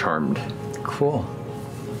Post. You are charmed. Cool.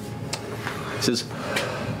 He says,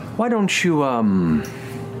 why don't you,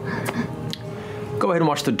 go ahead and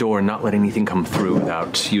watch the door and not let anything come through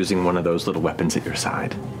without using one of those little weapons at your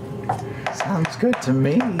side. Sounds good to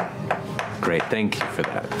me. Great, thank you for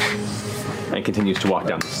that. And continues to walk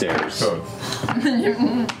down the stairs. Spell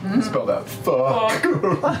that. Fuck.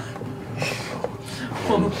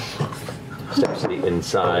 Steps to the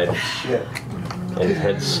inside. Shit. And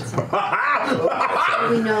heads.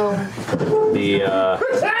 We know. The,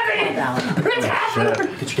 What's happening?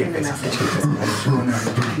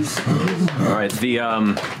 All right, the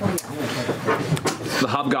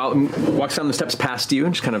hobgoblin walks down the steps past you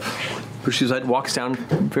and just kind of pushes aside, walks down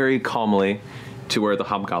very calmly to where the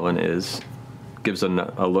hobgoblin is, gives a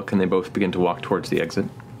look, and they both begin to walk towards the exit.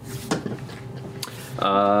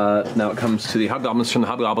 Now it comes to the hobgoblins. From the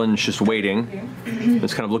hobgoblin, is just waiting.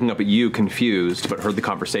 It's kind of looking up at you, confused, but heard the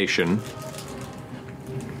conversation,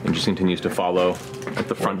 and just continues to follow at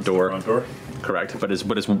the front door. Front door. Correct, but is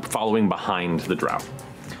following behind the drow.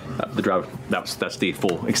 The drow. That's the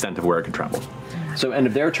full extent of where it could travel. So, end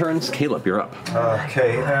of their turns. Caleb, you're up.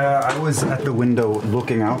 Okay, I was at the window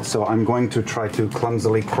looking out, so I'm going to try to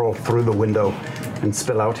clumsily crawl through the window and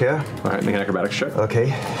spill out here. All right, make an acrobatics check.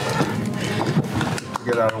 Okay.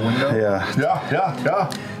 Get out a window? Yeah.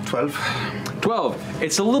 12. 12.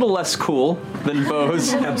 It's a little less cool than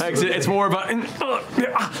Bo's exit. It's more about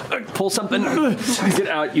pull something, get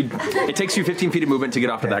out. It takes you 15 feet of movement to get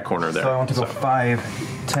off of that corner there. So I want to go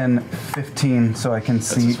 5, 10, 15, so I can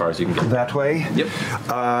see as far as you can get that way. Yep.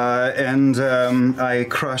 And I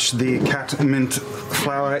crush the catmint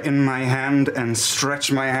flower in my hand and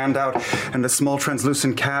stretch my hand out, and a small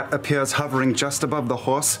translucent cat appears hovering just above the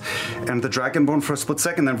horse and the dragonborn for a split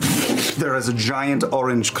second. Then there is a giant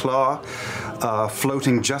orange claw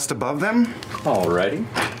floating just above them. Alrighty.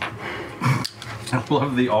 I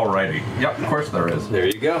love the alrighty. Yep, of course there is. There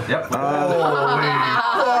you go. Yep.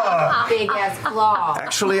 Big ass claw.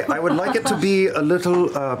 Actually, I would like it to be a little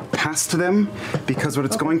past them, because what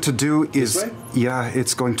it's going to do is,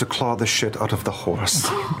 it's going to claw the shit out of the horse.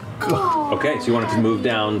 Okay, so you want it to move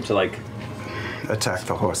down to like attack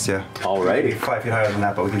the horse, yeah. Alrighty. 5 feet higher than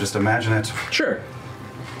that, but we can just imagine it. Sure.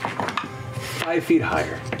 5 feet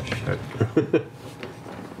higher.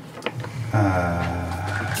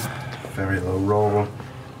 Very low roll.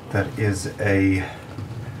 That is a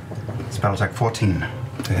spell attack 14.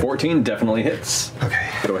 14 definitely hits. Okay.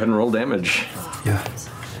 Go ahead and roll damage. Yeah.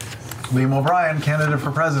 Liam O'Brien, candidate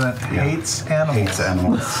for president, hates animals. Hates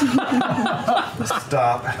animals.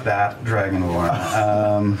 Stop that,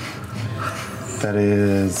 Dragonborn. That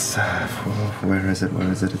is. Where is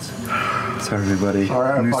it? Sorry, everybody. All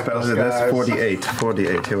right, new fuck spell. those That's guys. 48.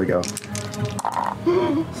 48. Here we go.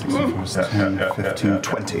 6, 10, 15,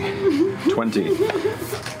 20. 20.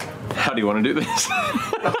 How do you want to do this?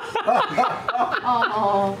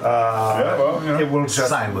 It will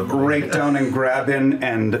just rake down and grab in,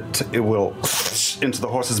 and it will into the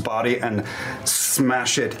horse's body and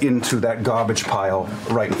smash it into that garbage pile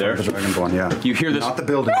right in front of the Dragonborn. Yeah. You hear this? Not the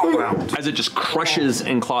building, the ground. As it just crushes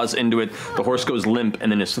and claws into it, the horse goes limp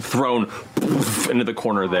and then is thrown into the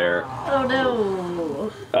corner there. Oh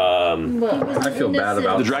no. I feel bad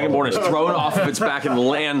about it. The Dragonborn is thrown off of its back and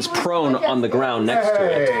lands prone on the ground next to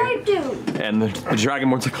it. And the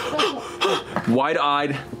Dragonborn's like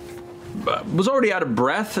wide-eyed, was already out of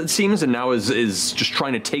breath, it seems, and now is just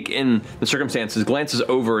trying to take in the circumstances, glances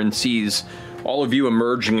over and sees all of you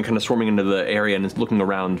emerging and kind of swarming into the area and is looking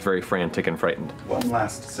around very frantic and frightened. One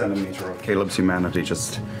last centimeter of Caleb's humanity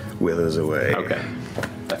just withers away. Okay.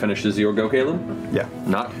 That finishes your go, Caleb? Yeah.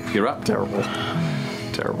 Not, you're up. Terrible.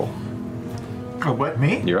 Oh, what,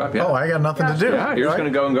 me? You're up, yeah. Oh, I got nothing to do. Yeah, you're just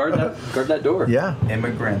going to go and guard that door. Yeah.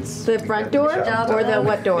 Immigrants. The front door or the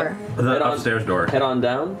what door? The upstairs door. Head on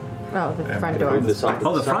down. Oh, the front door. Move this off to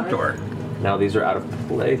the front side. door. Now these are out of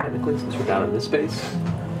play, technically, since we're down in this space.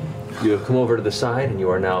 You have come over to the side, and you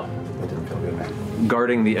are now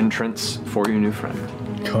guarding the entrance for your new friend.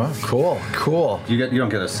 Cool. You don't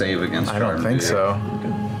get a save against. I don't think so.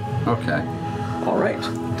 Okay. All right.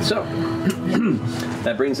 So,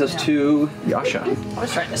 that brings us to Yasha. I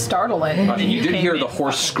was trying to startle it. You did hear the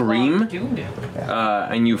horse scream,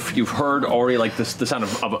 and you've heard already like the sound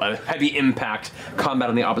of a heavy impact combat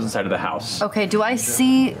on the opposite side of the house. Okay, do I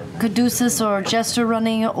see Caduceus or Jester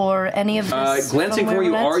running or any of this? Glancing from where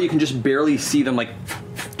you are, you can just barely see them like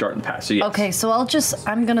darting past. So yes. Okay, so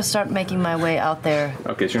I'm gonna start making my way out there.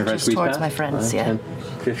 Okay, so you're trying to just squeeze towards past? my friends, 10,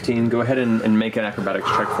 15. Go ahead and make an acrobatics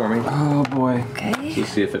check for me. Oh boy. Okay. To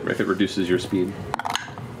see if it reduces your speed.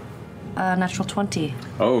 Natural 20.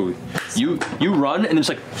 Oh, you run and it's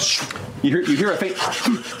like you hear a faint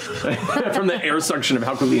from the air suction of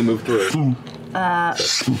how quickly you move through it.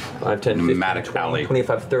 5, 10, 15, 20,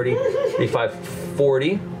 25, 30, 35,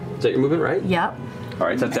 40. Is that your movement, right? Yeah. All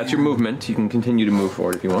right, that's your movement. You can continue to move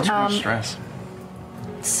forward if you want. Stress.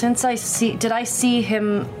 Since did I see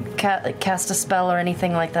him cast a spell or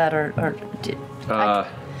anything like that, or did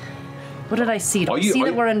what did I see? Did I see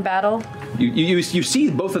that we're in battle? You see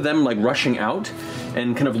both of them like rushing out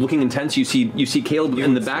and kind of looking intense. You see Caleb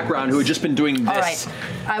in the background who had just been doing this. All right,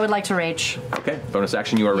 I would like to rage. Okay, bonus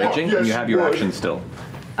action. You are raging, and you have your action still.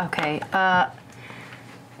 Okay.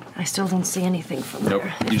 I still don't see anything from Nope.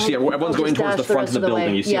 there. You see everyone's going towards the front of the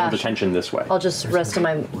building. You see all the tension this way. I'll just take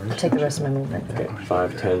the rest of my movement. Okay,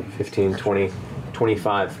 5, 10, 15, 20,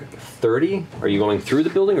 25, 30. Are you going through the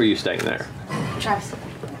building or are you staying there? Travis.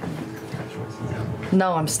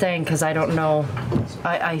 No, I'm staying because I don't know.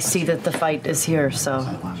 I see that the fight is here, so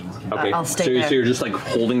Okay, I'll stay there. So you're just like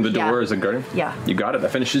holding the door as a guardian? Yeah. You got it.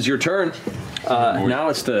 That finishes your turn. Now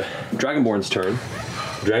it's the Dragonborn's turn.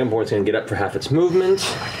 The Dragonborn's going to get up for half its movement.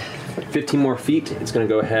 15 more feet. It's going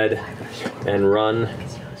to go ahead and run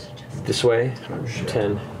this way.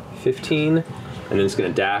 10, 15. And then it's going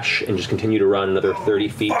to dash and just continue to run another 30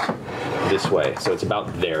 feet this way. So it's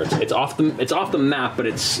about there. It's off the map, but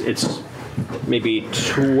it's maybe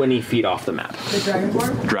 20 feet off the map. The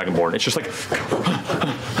Dragonborn? Dragonborn. It's just like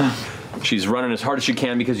she's running as hard as she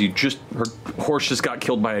can because her horse just got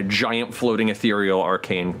killed by a giant floating ethereal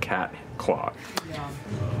arcane cat claw. Yeah.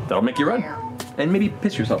 That'll make you run. And maybe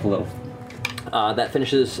piss yourself a little. That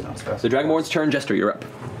finishes the Dragonborn's turn. Jester, you're up.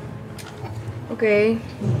 Okay.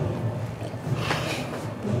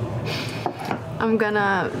 I'm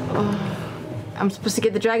gonna... I'm supposed to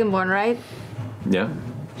get the Dragonborn, right? Yeah.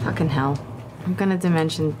 Fucking hell. I'm gonna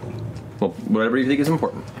dimension... Well, whatever you think is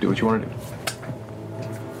important. Do what you want to do.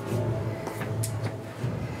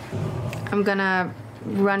 I'm gonna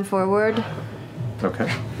run forward.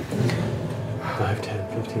 Okay. 5,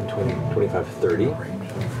 10, 15, 20, 25, 30.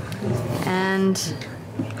 And...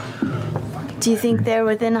 Do you think they're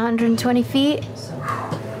within 120 feet?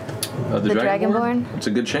 The Dragonborn? It's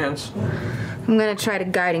a good chance. I'm gonna try to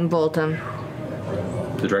guiding bolt him.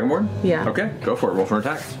 The Dragonborn? Yeah. Okay, go for it. Roll for an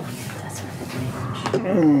attack.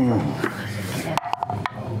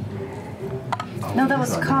 No, that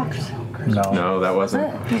was cocked. No, that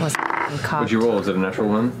wasn't. It wasn't cocked. What'd you roll? Was it a natural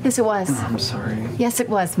one? Yes, it was. I'm sorry. Yes, it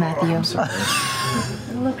was, Matthew. I'm sorry.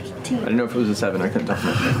 I didn't know if it was a 7. I couldn't tell.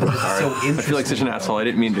 Sorry. I feel like such an asshole. I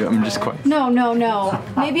didn't mean to. I'm just quite. No.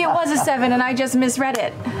 Maybe it was a 7 and I just misread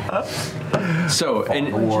it. So,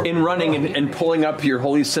 in running and pulling up your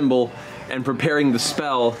holy symbol and preparing the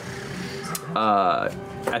spell,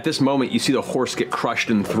 at this moment you see the horse get crushed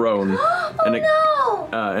and thrown. And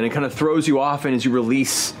it kind of throws you off, and as you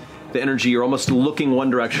release the energy, you're almost looking one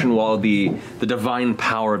direction while the divine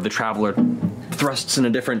power of the traveler thrusts in a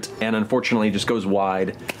different, and unfortunately just goes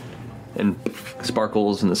wide and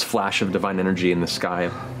sparkles in this flash of divine energy in the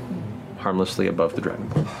sky harmlessly above the dragon.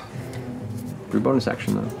 Your bonus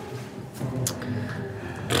action, though.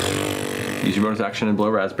 Use your bonus action and blow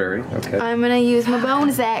raspberry. Okay. I'm gonna use my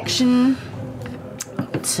bonus action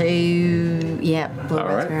to... blow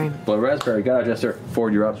raspberry. Blow raspberry. Got it, Jester.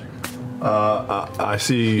 Forward, you're up. I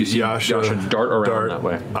see Yasha dart around that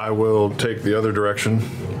way. I will take the other direction.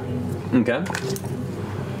 Okay.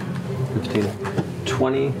 15,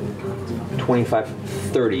 20, 25,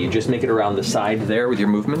 30. You just make it around the side there with your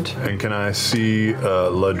movement. And can I see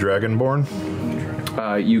La Dragonborn?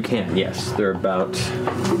 You can, yes. They're about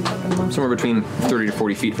somewhere between 30 to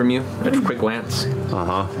 40 feet from you at a quick glance.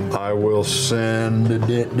 I will send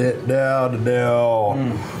it down.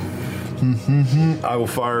 I will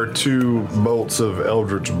fire 2 bolts of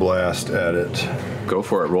Eldritch Blast at it. Go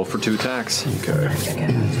for it. Roll for 2 attacks. Okay.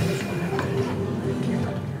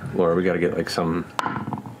 Laura, we gotta get like some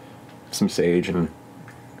sage and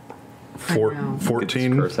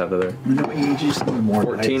 14. Curse out of there. No, you just need more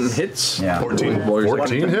 14 dice. hits. Yeah.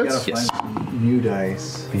 14 hits? Yes. New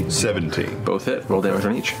dice. 17. Both hit. Roll damage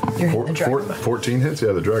on each. 14 hits?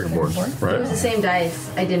 Yeah, the Dragonborn, It was right? the same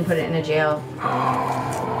dice. I didn't put it in a jail.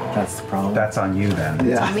 That's the problem. That's on you then.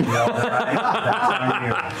 Yeah. That's on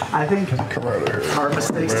you. I think our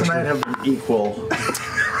mistakes tonight have been equal.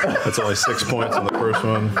 That's only 6 points on the first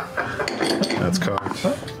one. That's cocked.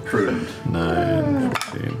 Prudent. 9,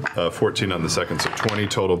 15, 14 on the second, so 20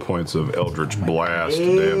 total points of Eldritch Blast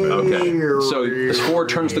damage. Okay. So as Ford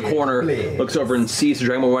turns the corner, looks over and sees the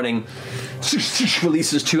Dragonborn running,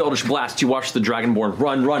 releases 2 Eldritch Blasts. You watch the Dragonborn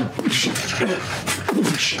run.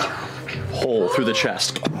 Hole through the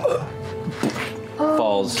chest.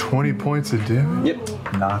 Falls. 20 points of damage?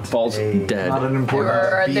 Yep. Falls dead. Not an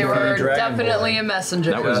important. They were definitely a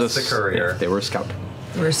messenger. That was the courier. Yeah, they were a scout.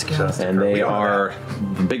 We're scouts. And they are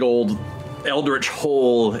big old eldritch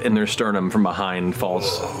hole in their sternum from behind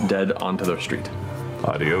falls dead onto the street.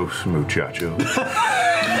 Adios, muchacho.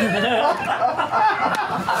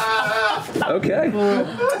 Okay.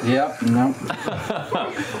 Yep. No.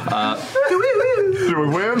 Did we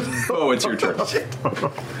win? Oh, it's your turn.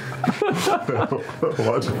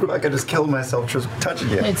 I could just kill myself just touching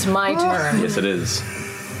you. It's my turn. Yes, it is.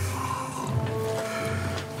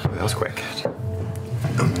 That was quick.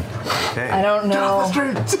 Okay. I don't know.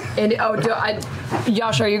 And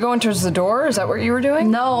Yasha, are you going towards the door? Is that what you were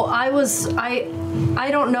doing? No, I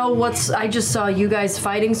don't know I just saw you guys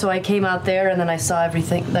fighting, so I came out there and then I saw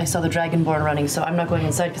everything. I saw the Dragonborn running, so I'm not going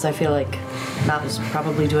inside because I feel like Matt was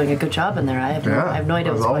probably doing a good job in there. I have no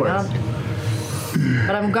idea what's going on.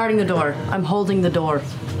 But I'm guarding the door. I'm holding the door.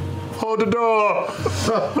 Hold the door!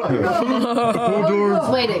 Hold doors.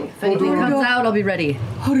 Waiting. If anything comes out, I'll be ready.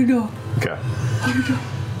 Hold the door. Okay.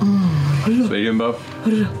 So what are you doing, Bo?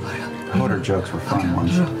 Motor jokes were fun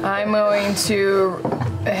ones. I'm going to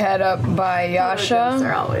head up by Yasha.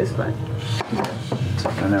 They're always fun.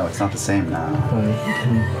 No, it's not the same now.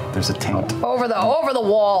 There's a taint. Over the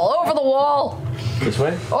wall. This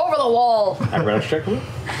way? Over the wall. Acrobatics check for me?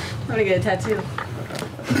 I'm gonna get a tattoo.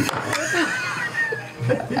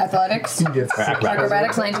 Athletics.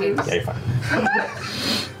 Acrobatics 19. Yeah, you're fine.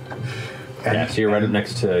 Yeah, so you're right up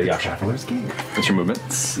next to Yasha. What's your movement?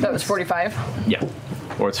 That was 45. Yeah.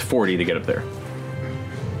 Or it's 40 to get up there.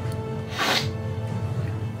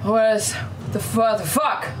 What is the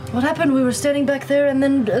fuck? What happened? We were standing back there, and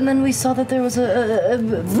then we saw that there was a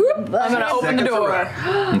I'm gonna open the door.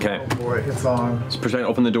 Okay. Oh boy, it's on. So President,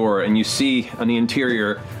 open the door, and you see on the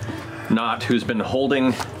interior Knot, who's been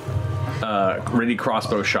holding ready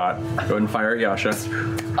crossbow shot. Go ahead and fire at Yasha.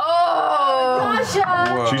 Oh!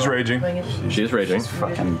 Yasha! She's raging. She is raging.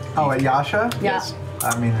 Oh, at Yasha? Yeah. Yes.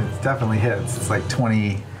 I mean, it definitely hits. It's like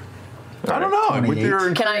 20. I don't know. With 28.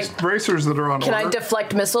 your Can I- increased bracers that are on Can I order.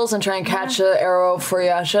 deflect missiles and try and catch an arrow for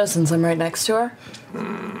Yasha since I'm right next to her?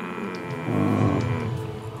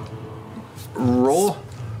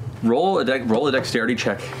 Roll a dexterity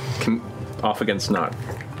check off against Knot.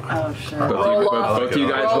 Oh, shit. Both you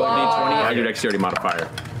guys roll a d20. Add your dexterity modifier.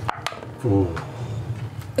 Ooh.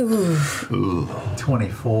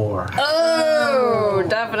 24. Oh,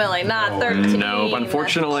 definitely not 13. No,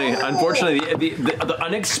 unfortunately, the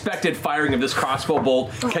unexpected firing of this crossbow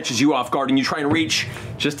bolt catches you off guard, and you try and reach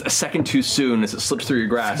just a second too soon as it slips through your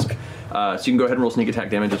grasp. So you can go ahead and roll sneak attack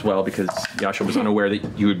damage as well, because Yasha was unaware that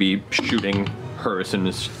you would be shooting her as soon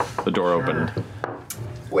as the door opened.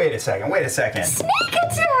 Wait a second. Sneak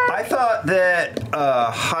attack! I thought that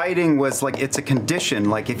hiding was like, it's a condition.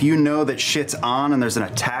 Like if you know that shit's on and there's an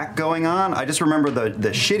attack going on, I just remember the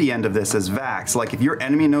shitty end of this as Vax. Like if your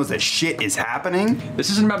enemy knows that shit is happening. This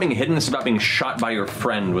isn't about being hidden, this is about being shot by your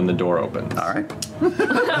friend when the door opens. All right.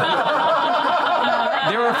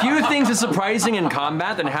 There are a few things as surprising in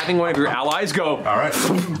combat than having one of your allies go, all right.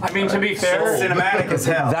 I mean, to be fair, cinematic as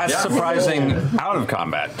hell. That's surprising out of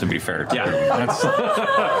combat, to be fair. Yeah. That's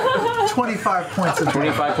 25 points of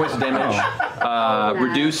 25 points of damage.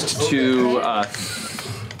 Reduced to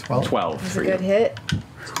 12 That's for a you. good hit.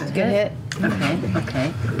 That's a good hit.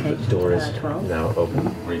 Okay. The door is 12. now open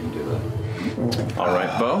where you can do that. All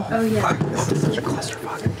right, Bo. Oh, yeah. This is such a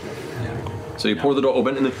clusterfuck. So you pour the door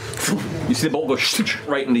open, and then you see the bolt go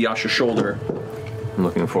right into Yasha's shoulder. I'm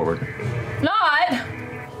looking forward. Not!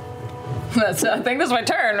 That's, I think that's my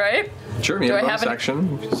turn, right? Sure, you Do have I a have bonus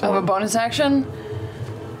action. I have a bonus action?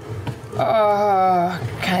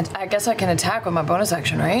 I guess I can attack with my bonus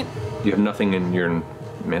action, right? You have nothing in your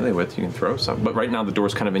melee with, you can throw some. But right now the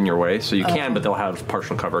door's kind of in your way, so you can, but they'll have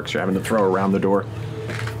partial cover because you're having to throw around the door.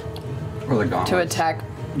 or the gauntlet. To attack.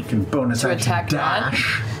 You can bonus To action attack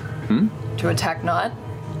dash. To attack not.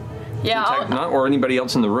 Yeah, Detect not or anybody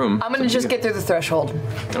else in the room. I'm gonna just get through the threshold.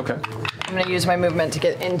 Okay. I'm gonna use my movement to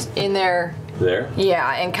get in there. There?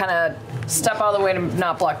 Yeah, and kind of step out of the way to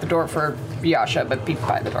not block the door for Yasha, but be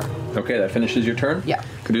by the door. Okay, that finishes your turn? Yeah.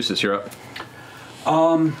 Caduceus, you're up.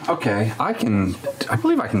 Okay. I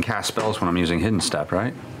believe I can cast spells when I'm using Hidden Step,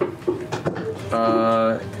 right?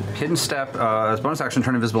 Hidden Step, as bonus action,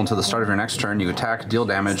 turn invisible until the start of your next turn. You attack, deal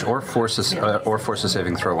damage, or force a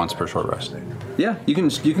saving throw once per short rest. Yeah, you can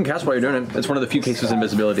cast while you're doing it. It's one of the few cases of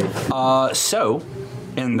invisibility.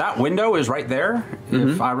 And that window is right there,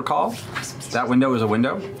 if I recall. That window is a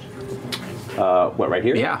window. What, right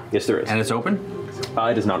here? Yeah. Yes, there is. And it's open?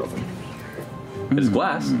 It is not open. It's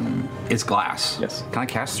glass. It's glass? Yes. Can I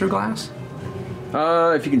cast through glass?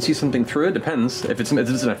 If you can see something through it, depends. If it's an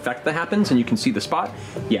effect that happens and you can see the spot,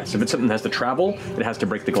 yes. If it's something that has to travel, it has to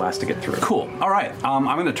break the glass to get through. Cool. All right. I'm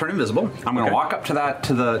going to turn invisible. I'm going to walk up to that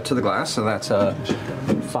to the glass. So that's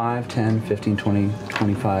 5, 10, 15, 20,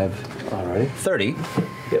 25, alrighty, 30.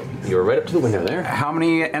 Yep. You're right up to the window there. How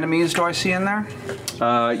many enemies do I see in there?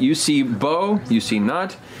 You see Bo. You see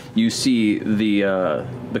Nut. You see the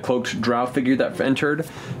cloaked drow figure that entered.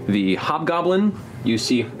 The hobgoblin. You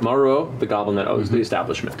see Maruo, the goblin that owns the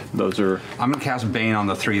establishment. Those are. I'm gonna cast Bane on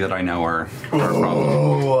the 3 that I know are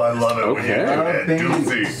Oh, I love it. Okay.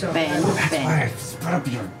 Doozy. Bane. Put up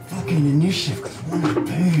your fucking initiative, because we're not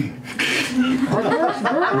paying.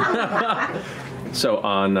 So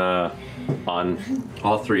on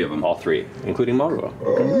all 3 of them. All 3, including Maruo.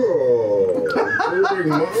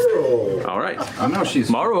 All right. I know she's.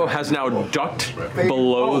 Maruo has now ducked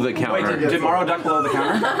below the counter. Wait, did Maruo duck below the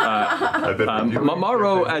counter?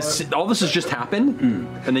 Maruo, as all this has just happened,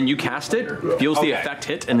 and then you cast it, feels the effect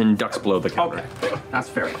hit, and then ducks below the counter. Okay, that's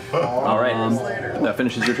fair. All right. That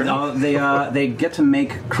finishes your turn. They get to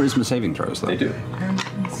make charisma saving throws, though. They do.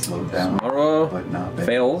 Slow down. Maruo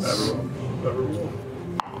fails.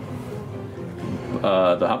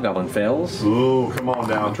 The hobgoblin fails. Ooh, come on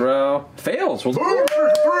down. Drow fails.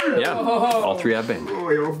 Yeah, all 3 have been.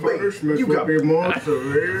 You got me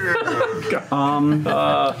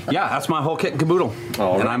Yeah, that's my whole kit and caboodle.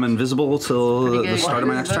 And I'm invisible till the start of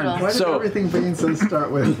my next turn. Why does everything Bane says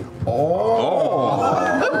start with?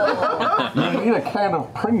 You need a can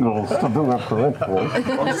of Pringles to do it correctly.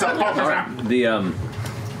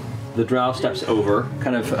 The drow steps over,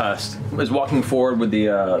 kind of is walking forward with the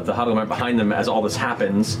hobgoblin behind them as all this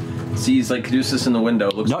happens. Sees like Caduceus in the window,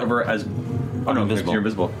 looks over as oh no, you're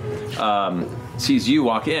invisible. Sees you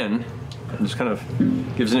walk in, and just kind of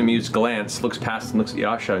gives an amused glance, looks past and looks at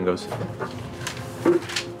Yasha and goes,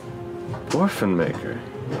 "Orphan Maker."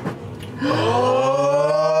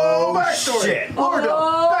 Oh, backstory. Shit. Lord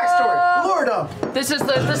up. Backstory. Lord up. This is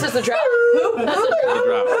the drow. Who? The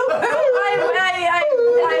drow.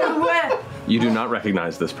 You do not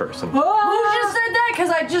recognize this person. Who just said that? Because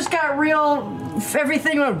I just got real.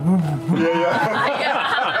 Everything went.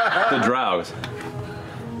 The drows.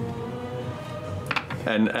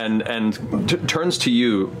 And turns to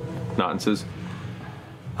you, Not, and says,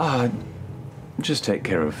 just take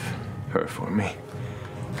care of her for me.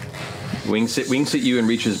 Winks at you and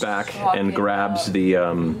reaches back and grabs the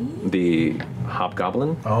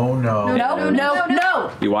hobgoblin. Oh no.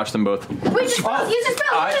 No. You watch them both. Wait, use a spell, use a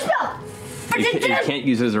spell. You can't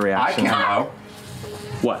use it as a reaction. I can now.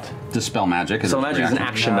 What? Dispel magic. Dispel magic is an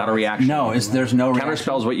action, not a reaction. No, there's no reaction.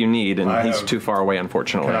 Counterspell's what you need, and he's too far away,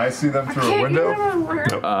 unfortunately. Can I see them through a window?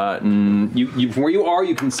 You from where you are,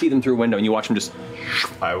 you can see them through a window, and you watch them just.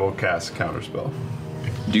 I will cast counterspell.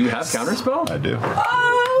 Do you have counterspell? I do.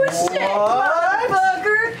 Oh shit,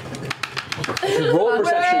 motherfucker! Roll a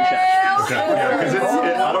perception check. Yeah, because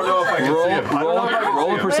I don't know if I can see it.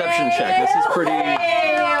 Roll a perception check. This is pretty.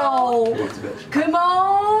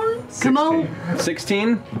 Come on.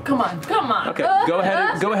 16? Come on. Okay, go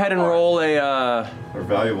ahead and roll a. They're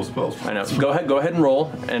valuable spells. I know. Go ahead and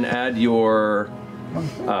roll and add your.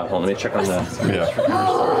 Hold on, let me check on the. Yeah.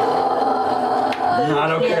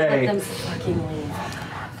 Not okay. Let them fucking leave.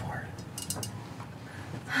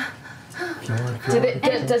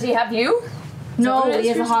 Does he have you? No, he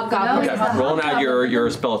has a hobgoblin. Okay, roll and add your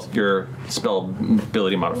spell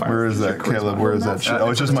ability modifier. Where is that, Caleb? Where is that? Oh,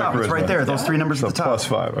 it's just my charisma. It's right there. Those 3 numbers at the top.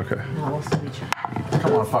 +5. Okay.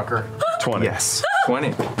 Come on, fucker. 20. Yes.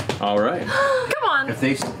 20. All right. Come on. If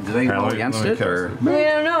do they roll against it or? I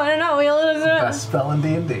don't know. Best spell in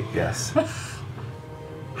D&D. Yes.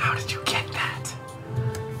 How did you get that?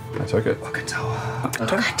 I took it.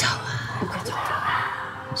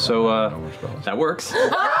 So that works.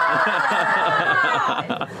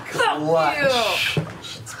 Clutch.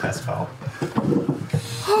 It's best spell.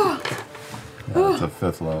 It's a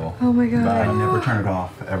 5th level. Oh my god. I never turn it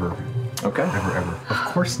off, ever. Okay. Ever. Of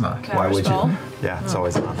course not. Why would spell? you? Yeah, it's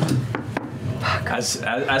always on. As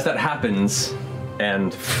that happens,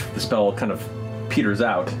 and the spell kind of peters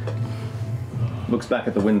out, looks back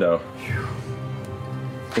at the window.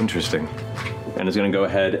 Interesting. And is going to go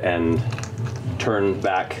ahead and turn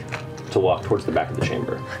back to walk towards the back of the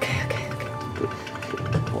chamber. Okay. Look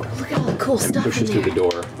at all the cool And stuff pushes in through there.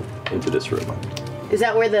 the door into this room. Is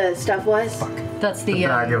that where the stuff was? That's the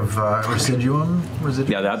Bag of residuum?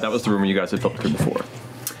 Yeah, that was the room you guys had flipped through before.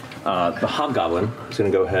 The hobgoblin is going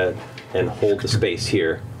to go ahead and hold the space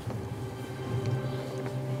here.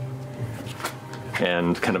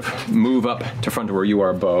 And kind of move up to front of where you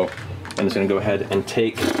are, Bo. And is going to go ahead and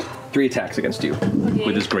take 3 attacks against you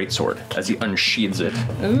with his greatsword as he unsheathes it.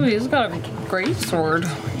 Ooh, he's got a great sword.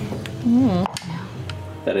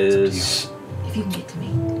 That is If you can get to me.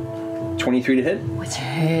 23 to hit. What's your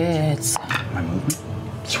Hits. My movement?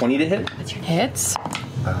 20 to hit. What's your Hits.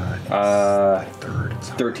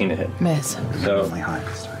 13 to hit. Miss. So Only high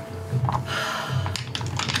this time.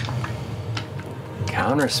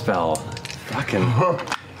 counterspell. Fucking.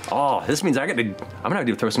 Oh, this means I'm gonna have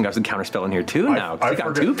to throw some guys with counterspell in here too now. 'Cause we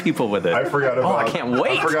got 2 people with it. I forgot about. Oh, I can't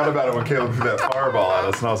wait. I forgot about it when Caleb threw that fireball at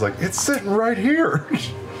us, and I was like, "It's sitting right here."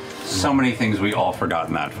 So many things we all forgot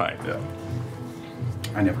in that fight. Yeah.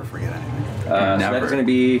 I never forget anything. So that is going to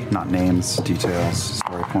be Not names, details,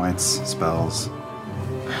 story points, spells.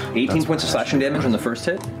 18 points of slashing damage on the first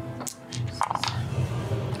hit.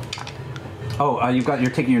 Oh, you're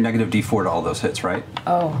taking your negative D4 to all those hits, right?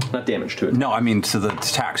 Oh. Not damage to it. No, I mean to the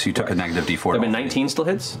attacks. You took a negative D4. There have been 19 still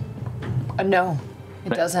hits. No, it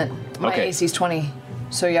doesn't. My Okay. AC's 20.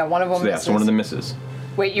 So yeah, one of them So yeah, misses. so one of them misses.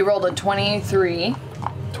 Wait, you rolled a 23,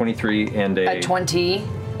 23 and a 20,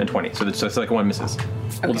 and 20. So the second one misses.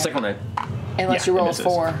 Well, the Okay. second one, unless yeah, you it roll a misses.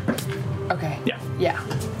 4. Okay. Yeah. Yeah.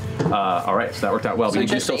 All right, so that worked out well. So But you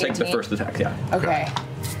just still the take the 18? first attack, yeah. Okay.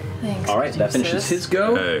 Thanks. All right, that finishes his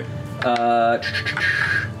go.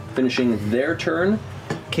 Finishing their turn.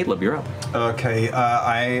 Caleb, you're up. Okay,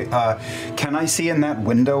 can I see in that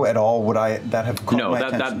window at all? Would that have caught No, my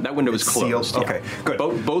that attention? that window is It's sealed? closed. yeah. Okay, good.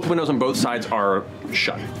 Both windows on both sides are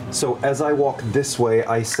shut. So as I walk this way,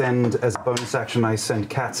 I send, as a bonus action, I send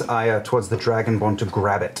Cat's Eye towards the Dragonborn to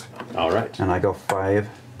grab it. All right. And I go 5,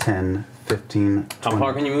 10, 15, 20. How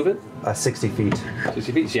far can you move it? 60 feet.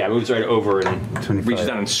 60 feet? So yeah, it moves right over and 25. reaches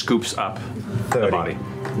down and scoops up 30. the body.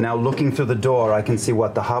 Now looking through the door, I can see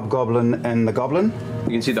what, the hobgoblin and the goblin?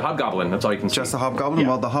 You can see the hobgoblin, that's all you can see. Just the hobgoblin? Yeah.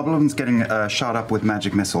 Well, the hobgoblin's getting shot up with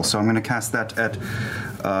magic missile, so I'm going to cast that at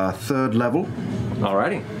 3rd level.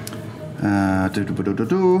 Alrighty.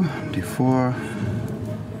 D4.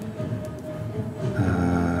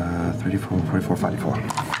 34, 44, 54.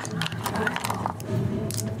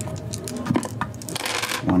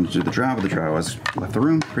 One to do the drow, but the drow has left the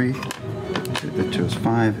room. 3. The 2 is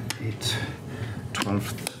 5, 8, 12,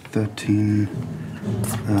 13.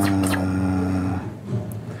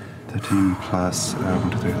 13 plus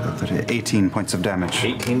 1, 2, 3, 13, 18 points of damage.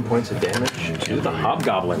 18 points of damage to the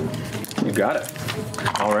hobgoblin. You got it.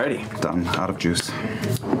 Alrighty. Done. Out of juice.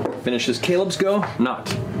 Finishes Caleb's go? Not.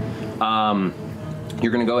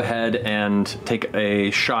 You're going to go ahead and take a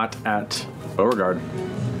shot at Beauregard.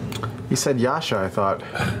 He said Yasha, I thought.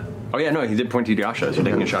 Oh yeah, no, he did point to Yasha, so you're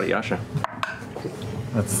taking a shot at Yasha.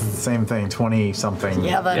 That's the same thing, 20-something.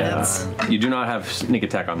 Yeah, that hits. You do not have sneak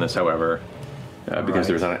attack on this, however, because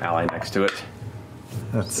there's not an ally next to it.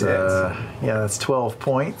 That's, that's 12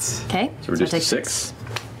 points. Okay. So reduced to 6.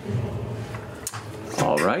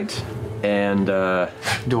 All right. And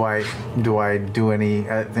do I do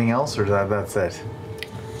anything else, or that's it?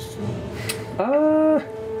 No,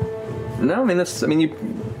 I mean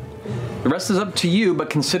the rest is up to you,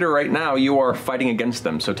 but consider right now you are fighting against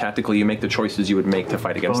them, so tactically you make the choices you would make to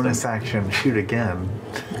fight against Bonus them. action, shoot again.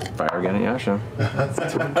 Fire again at Yasha.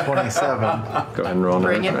 That's 27. Go ahead and roll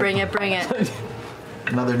another attack. Bring it.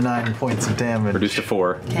 Another 9 points of damage. Reduced to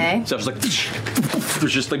 4. Okay. So it's like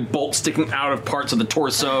there's just like bolts sticking out of parts of the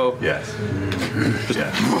torso. Yes. Just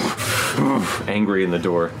angry in the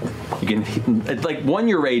door. You can like 1,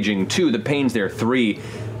 you're raging. 2, the pain's there. 3,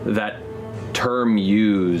 that term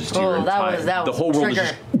used. Oh, your entire, that was the whole world is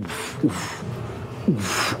trigger.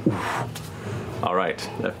 just. All right,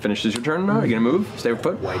 that finishes your turn now. Are you gonna move? Stay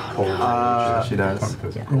put? White cold she does.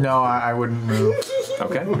 No, I wouldn't move.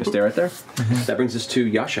 Okay, you stay right there. That brings us to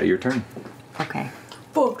Yasha, your turn. Okay.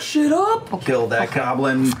 Fuck shit up. Kill that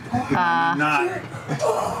goblin. Not.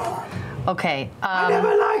 Okay. I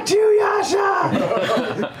never liked you,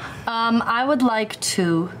 Yasha! I would like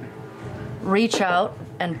to reach out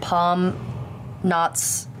and palm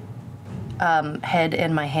Knott's head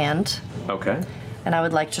in my hand. Okay. And I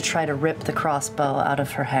would like to try to rip the crossbow out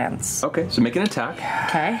of her hands. Okay, so make an attack.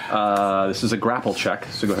 Okay. This is a grapple check,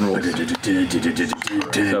 so go ahead and roll.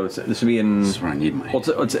 So this would be in. That's where I need my. Well,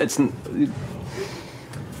 it's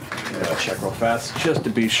check real fast, just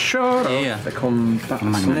to be sure. Yeah.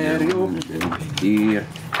 Scenario.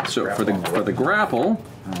 So for the grapple.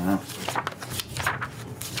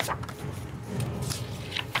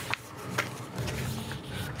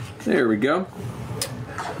 There we go.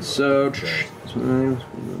 So. Yeah,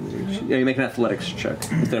 you make an athletics check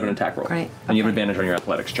instead of an attack roll. Great. And you have advantage on your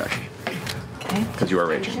athletics check. Okay. Because you are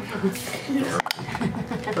raging.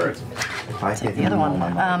 The other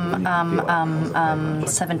one.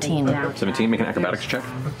 17. 17, make an acrobatics check.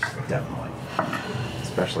 Definitely.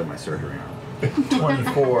 Especially my surgery.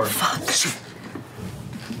 24.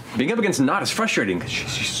 Being up against Knot is frustrating because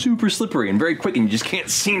she's super slippery and very quick and you just can't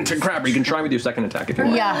seem to grab her. You can try with your second attack if you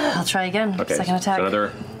want. Yeah, I'll try again. Okay, Second attack. So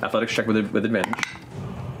another athletics check with advantage.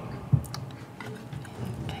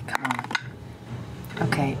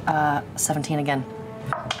 Okay, 17 again.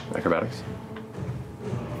 Acrobatics.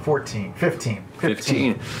 15. 15.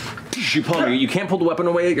 You can't pull the weapon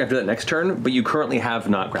away after that next turn, but you currently have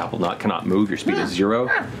not grappled. Knot cannot move. Your speed is 0.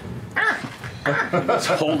 It's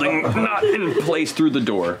holding Knot in place through the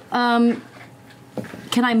door. Can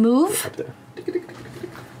I move?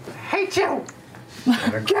 Hate you!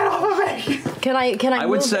 Get off of me! Can I I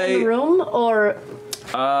would move say- in the room or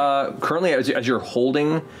Currently, as you're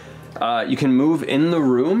holding, you can move in the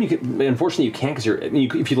room. Unfortunately, you can't because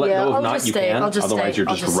if you let go of I'll Knot, just you stay. can. I'll just Otherwise, stay. you're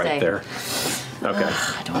I'll just right stay. there. Okay.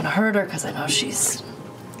 I don't want to hurt her because I know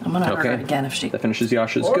I'm gonna hurt her again if she. That finishes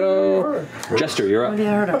Yasha's go. Jester, you're up.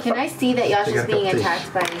 Can I see that Yasha's being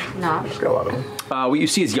attacked by Knot? What you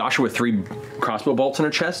see is Yasha with 3 crossbow bolts in her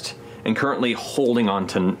chest and currently holding on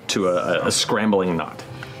to a scrambling Knot.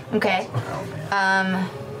 Okay.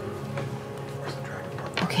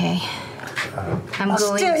 Okay. I'm I'll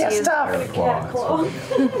going steal to. your stuff.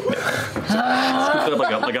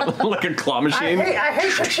 like a claw machine. I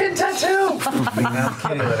hate your chin tattoo.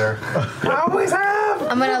 Kitty litter. I always have.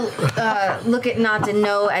 I'm gonna look at Knot and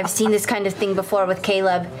know I've seen this kind of thing before with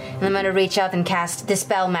Caleb, and I'm gonna reach out and cast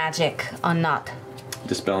Dispel Magic on Knot.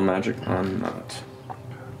 Dispel magic on Knot.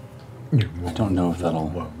 I don't know if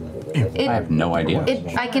that'll. I have no idea.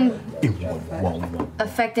 I can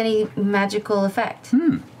affect any magical effect.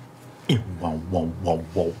 I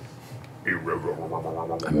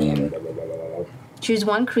mean, Choose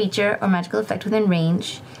one creature or magical effect within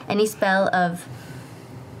range. Any spell of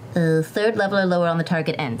 3rd level or lower on the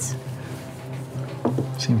target ends.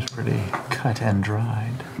 Seems pretty cut and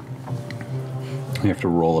dried. you have to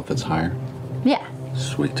roll if it's higher. Yeah.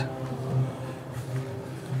 Sweet.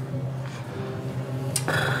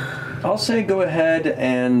 I'll say go ahead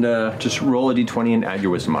and just roll a d20 and add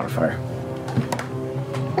your wisdom modifier.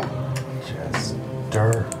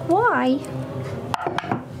 Durr. Why?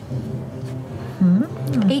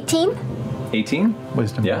 18? 18?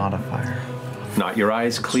 Wisdom modifier. Not your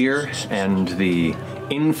eyes clear, and the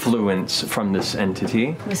influence from this entity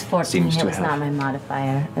It was 14. seems It to was have. not my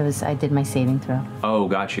modifier. I did my saving throw. Oh,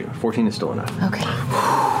 got you. 14 is still enough. Okay.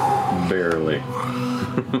 Barely.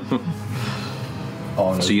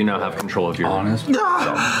 So you now have control of your honest.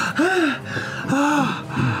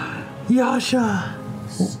 Yasha.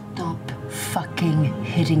 Stop fucking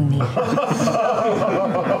hitting me.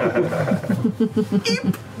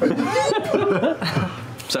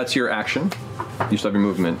 So that's your action. You still have your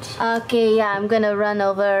movement. Okay, yeah, I'm gonna run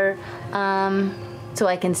over so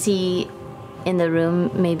I can see in the room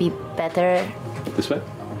maybe better. This way?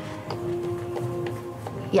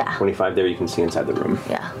 Yeah. 25 there, you can see inside the room.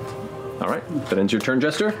 Yeah. All right, that ends your turn,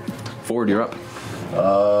 Jester. Forward, you're up.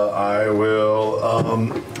 I will.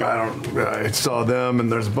 I saw them, and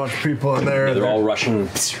there's a bunch of people in there. Yeah, they're all rushing.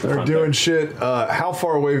 They're doing shit. How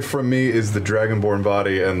far away from me is the dragonborn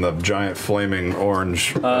body and the giant flaming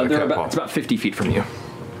orange? It's about 50 feet from you.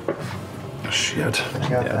 Shit.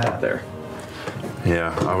 Yeah, up there.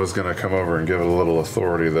 Yeah, I was gonna come over and give it a little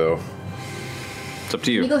authority, though. It's up to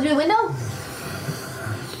Can you. you go through the window?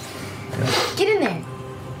 Get in there.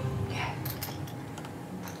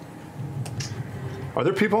 Are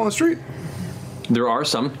there people on the street? There are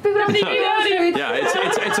some. Yeah,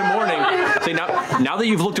 it's a morning. See, now that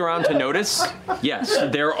you've looked around to notice, yes,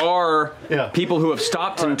 there are people who have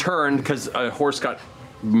stopped and turned because a horse got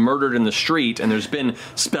murdered in the street, and there's been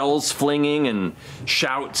spells flinging and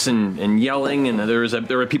shouts and yelling, and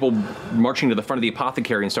there are people marching to the front of the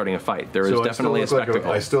apothecary and starting a fight. There is definitely a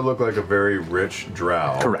spectacle. I still look like a very rich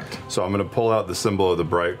drow. Correct. So I'm going to pull out the symbol of the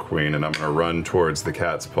Bright Queen, and I'm going to run towards the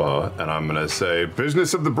cat's paw, and I'm going to say,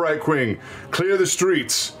 "Business of the Bright Queen, clear the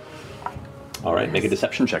streets." All right, make a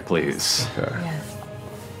deception check, please. Okay.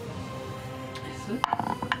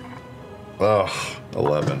 Ugh,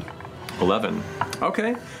 11. 11.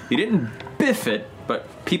 Okay. You didn't biff it, but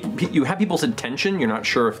you have people's attention. You're not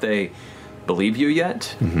sure if they believe you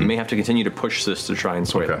yet. You may have to continue to push this to try and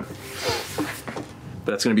sway them.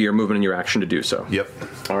 But that's going to be your movement and your action to do so. Yep.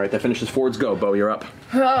 All right, that finishes Ford's go. Bo, you're up.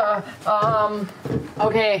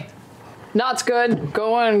 Okay. Not's good.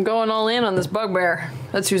 Going all in on this bugbear.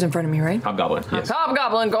 That's who's in front of me, right? Hobgoblin, yes.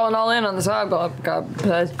 Hobgoblin going all in on this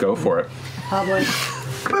hobgoblin. Go for it. Hoblin.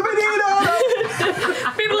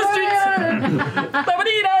 People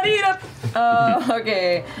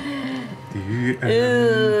okay.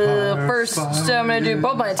 First, I'm gonna do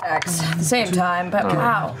both my attacks at the same time. But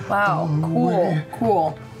wow,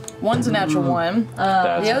 cool. One's a natural one.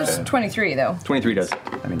 The other's 23 though. 23 does.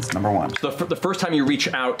 That means number one. So the first time you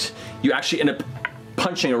reach out, you actually end up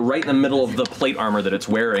punching it right in the middle of the plate armor that it's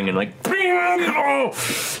wearing, and like,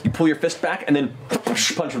 you pull your fist back and then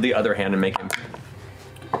punch with the other hand and make him.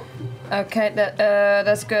 Okay,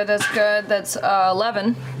 that's good. That's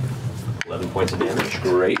 11. 11 points of damage.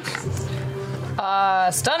 Great.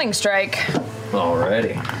 Stunning strike.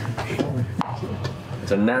 Alrighty.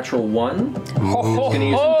 It's a natural 1. It's going to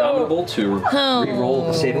use Indomitable to re-roll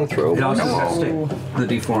the saving throw. It also has to the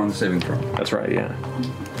D4 on the saving throw. That's right, yeah.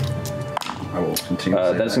 I will continue.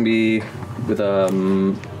 That's going to be with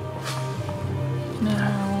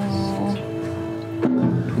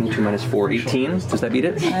 22 minus 4, 18. Does that beat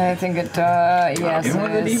it? I think it. Yes.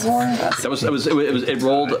 It is. It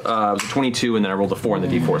rolled 22, and then I rolled a 4 in the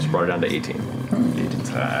D4, so brought it down to 18.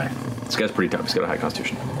 This guy's pretty tough. He's got a high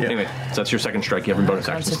constitution. Yeah. Anyway, so that's your second strike. You have a bonus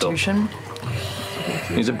action still.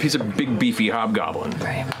 He's a piece of big, beefy hobgoblin.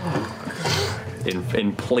 Right.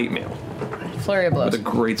 In plate mail. Flurry of blows. With a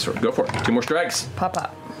great sword. Go for it. 2 more strikes. Pop.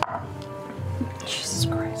 Jesus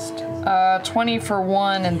Christ. 20 for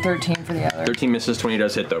one and 13 for the other. 13 misses, 20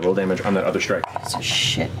 does hit though. Roll damage on that other strike. Piece of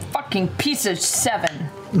shit. Fucking piece of 7.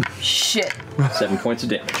 Shit. 7 points of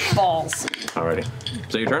damage. Balls. Alrighty.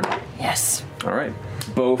 Is that your turn? Yes. Alright.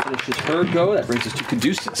 Bo finishes her go. That brings us to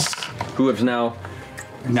Caduceus, who has now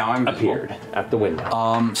appeared at the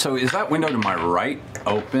window. So is that window to my right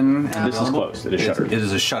open? This is closed. It is shuttered. It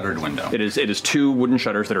is a shuttered window. It is 2 wooden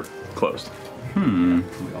shutters that are closed. We don't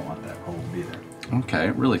want that hole either. Okay,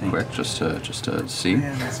 really quick, just to see.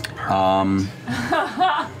 That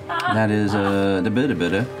is the bit.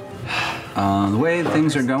 The way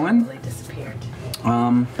things are going.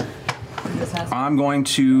 I'm going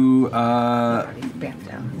to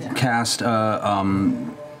cast.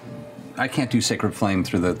 I can't do Sacred Flame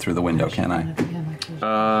through the window, can I?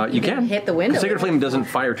 You can hit the window. Sacred Flame doesn't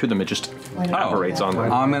fire to them; it just operates on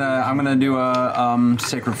them. I'm gonna do a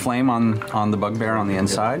Sacred Flame on the bugbear on the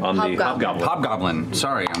inside. On the hobgoblin. Hobgoblin.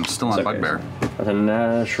 Sorry, I'm still on bugbear. That's a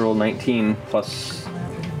natural 19 plus.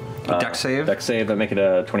 Dex save. Dex save. That make it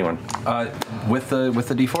a 21. With the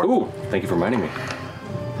D4. Ooh, thank you for reminding me.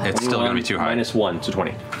 It's still gonna be too high. Minus 1, so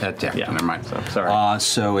 20. Yeah, never mind. So, sorry.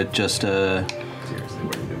 So it just.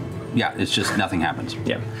 Yeah, it's just nothing happens.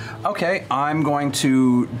 Yeah. Okay, I'm going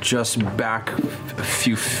to just back a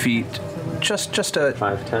few feet. Just a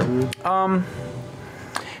 5, 10.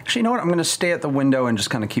 Actually, you know what? I'm going to stay at the window and just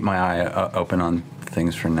kind of keep my eye open on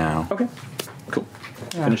things for now. Okay. Cool.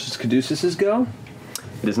 Yeah. Finishes Caduceus's go.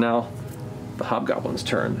 It is now the hobgoblin's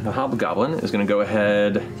turn. The hobgoblin is going to go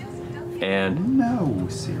ahead and. No,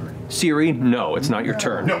 Siri. Siri, no, it's not your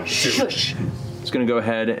turn. No, Siri. Shush. It's going to go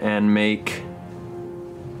ahead and make.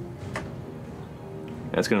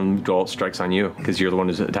 It's going to go strikes on you because you're the one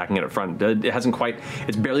who's attacking it up front. It hasn't quite.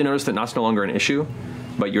 It's barely noticed that Not's no longer an issue,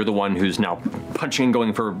 but you're the one who's now punching and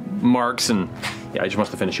going for marks, and yeah, I just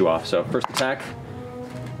wants to finish you off. So first attack.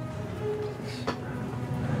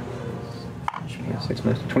 6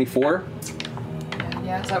 minutes. 24.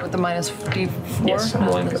 Yeah, is that with the minus D4? Yes, I'm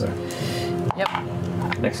rolling together. Yep.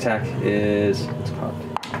 Next attack is what's it called?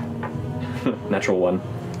 Natural 1.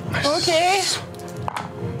 Okay.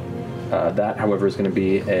 That, however, is going to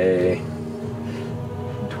be a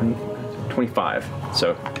 25.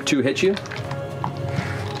 So 2 hit you.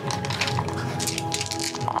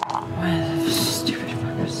 Stupid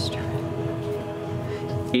fucker,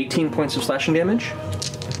 stupid. 18 points of slashing damage.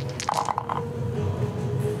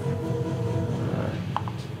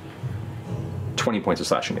 20 points of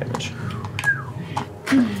slashing damage.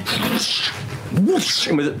 And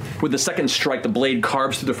with the second strike, the blade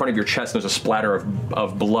carves through the front of your chest. And there's a splatter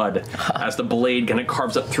of blood as the blade kind of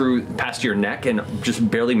carves up through past your neck and just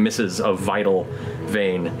barely misses a vital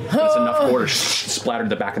vein. And it's enough water splattered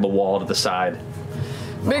the back of the wall to the side.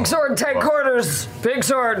 Big sword, tight quarters. Big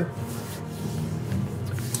sword.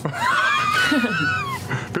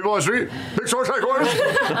 People on the street, big sword, tight quarters.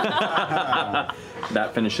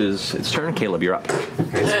 That finishes its turn. Caleb, you're up.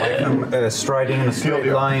 Okay, so I'm striding in a straight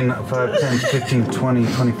line, 5, 10, 15, 20,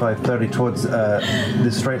 25, 30, towards the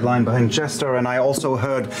straight line behind Jester, and I also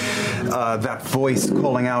heard that voice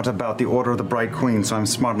calling out about the Order of the Bright Queen, so I'm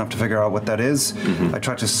smart enough to figure out what that is. I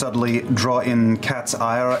try to subtly draw in Cat's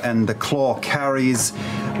Ire, and the claw carries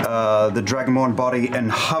the Dragonborn body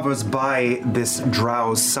and hovers by this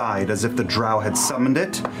drow's side, as if the drow had summoned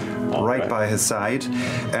it, right by his side,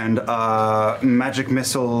 and magic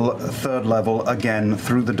missile, 3rd level, again,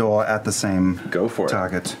 through the door at the same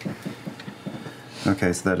target.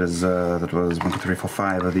 Okay, so that is, that was 1, 2, 3, 4,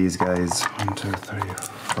 5 of these guys. 1, 2, 3, 4.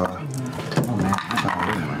 Oh,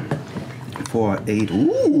 man. 4, 8.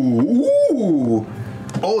 Ooh!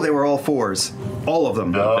 Oh, they were all 4s. All of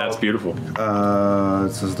them. Oh. That's beautiful.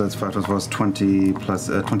 So that's 5 plus 4 is 20 plus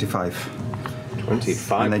 25.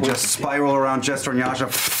 25. And they just spiral around Jester and Yasha.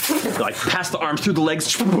 Like past the arms, through the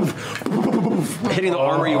legs, hitting the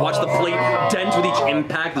armor. You watch the plate dent with each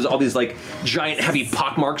impact. There's all these like giant, heavy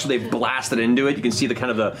pock marks where they've blasted into it. You can see the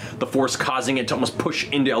kind of the force causing it to almost push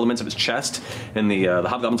into elements of its chest. And the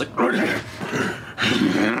hobgoblin's like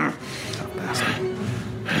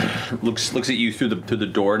looks at you through the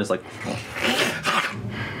door and is like.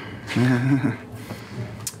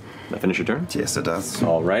 That finish your turn? Yes, it does.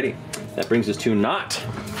 Alrighty. That brings us to Not.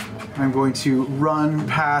 I'm going to run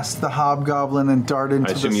past the hobgoblin and dart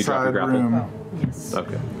into the you drop your side grapple. room. Yes.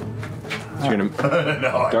 Okay. So you're gonna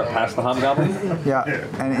dart past the hobgoblin? Yeah,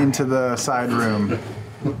 and into the side room.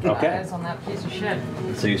 Okay. Eyes on that piece of shit.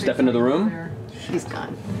 So you step into the room. She's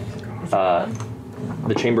gone.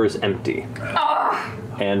 The chamber is empty.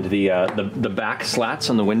 And the back slats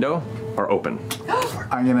on the window are open.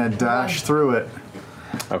 I'm gonna dash through it.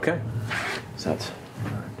 Okay. So that's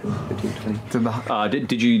 15, 20.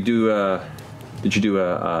 Did you do a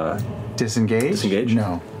disengage? Disengage?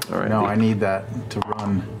 No. All right. No, I need that to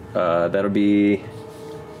run. That'll be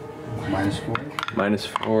 -4.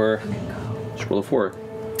 -4. Just roll a 4.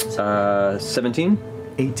 17.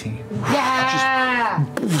 18. Yeah!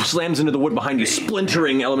 Just slams into the wood behind you,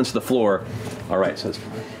 splintering elements of the floor. All right, so that's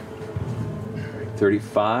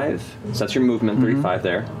 35. So that's your movement. 35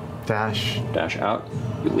 there. Dash out.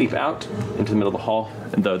 You leap out into the middle of the hall,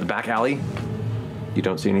 and the back alley. You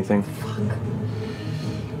don't see anything.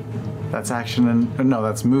 That's action and no,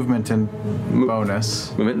 that's movement and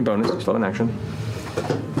bonus. Movement and bonus. Still an action.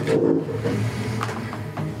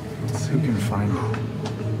 So who can find it?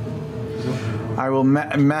 I will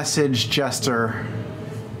message Jester.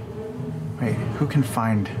 Wait, who can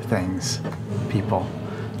find things? People.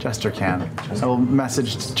 Jester can. I will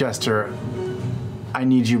message Jester. I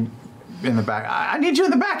need you in the back. I need you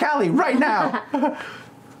in the back alley right now.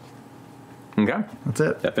 Okay. That's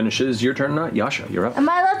it. That finishes your turn, not Yasha. You're up. Am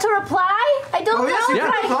I allowed to reply? I don't know. Yes, you if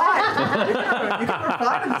can I- reply. You can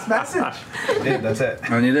reply to this message. Dude, that's it.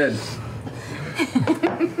 And you did.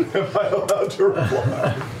 Am I allowed to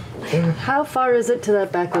reply? How far is it to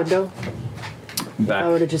that back window? If I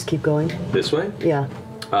were to just keep going? This way? Yeah.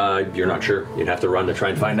 You're not sure. You'd have to run to try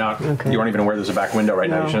and find out. Okay. You aren't even aware there's a back window right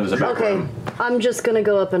now. You just know there's a back Okay, room. I'm just gonna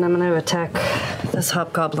go up and I'm gonna attack this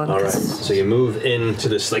hobgoblin. All right. So you move into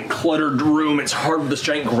this like cluttered room. It's hard with this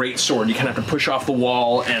giant greatsword. You kind of have to push off the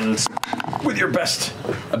wall and, with your best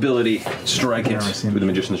ability, strike it with the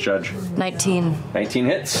Magician's Judge. 19. 19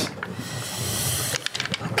 hits.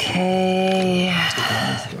 Okay.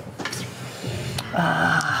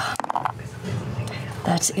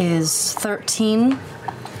 That is 13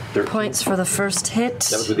 points for the first hit.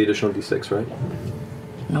 That was with the additional d6, right?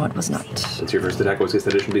 No, it was not. Since your first attack was against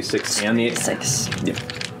the additional d6 and the 6. Yeah.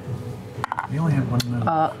 We only have one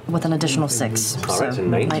minute. With an additional 6. All right, so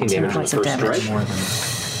 19 damage on points the of first damage.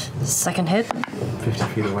 strike. Second hit. 50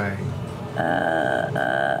 feet away.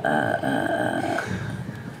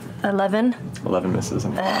 11. 11 misses.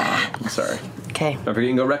 I'm sorry. Okay. Don't forget you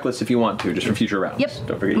can go reckless if you want to, just for future rounds. Yep.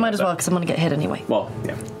 Don't forget. Might as well, because I'm going to get hit anyway. Well,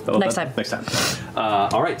 yeah. Next time. Next time.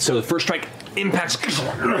 All right, so the first strike impacts.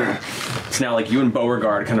 It's now like you and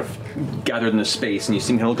Beauregard kind of gathered in this space, and you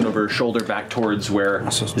see him kind of looking over his shoulder back towards where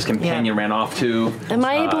his companion ran off to. Am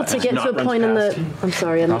I able to as get Nott to a runs point in past. the... I'm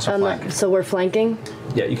sorry. So we're flanking?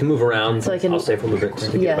 Yeah, you can move around. So I can- I'll say for movement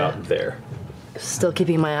to get about there. Still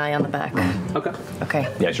keeping my eye on the back. Okay. Okay.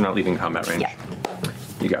 Yeah, you're not leaving combat range. Yeah.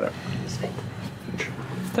 You got it.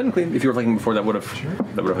 Technically, if you were flanking before, that would have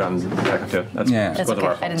gotten back up to it. That's That's both okay.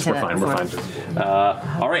 of our I didn't faults. say We're that fine. before. We're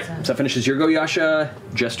fine. All right. So that finishes your go, Yasha.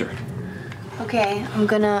 Jester. Okay, I'm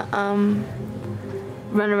gonna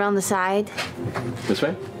run around the side. This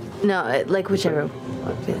way. No, like whichever.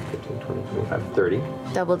 15, 20, 25, 30.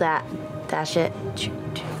 Double that. Dash it.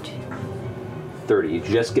 30. You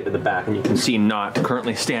just get to the back, and you can see Not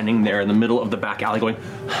currently standing there in the middle of the back alley going,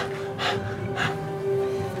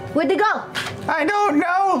 Where'd they go? I don't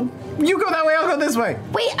know. You go that way, I'll go this way.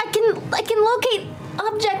 Wait, I can locate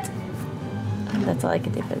object. That's all I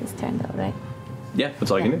can do for this turn, though, right? yeah,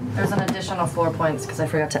 that's all you can do. There's an additional 4 points because I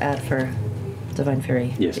forgot to add for Divine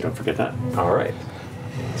Fury. Yes, don't forget that. All right.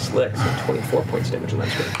 Slick, so 24 points damage on that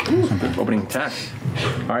swing. Opening attack.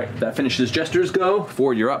 All right, that finishes Jester's go.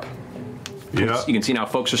 Ford, you're up. Yeah. You can see now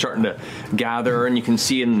folks are starting to gather, and you can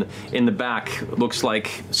see in the back, it looks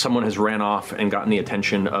like someone has ran off and gotten the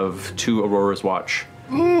attention of 2 Aurora's Watch.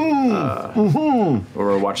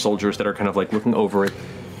 Aurora Watch soldiers that are kind of like looking over it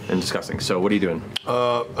and discussing. So what are you doing?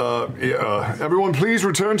 Everyone please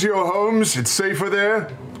return to your homes. It's safer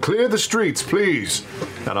there. Clear the streets, please.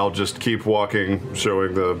 And I'll just keep walking,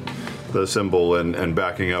 showing the symbol and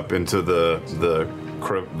backing up into the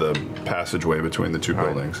passageway between the 2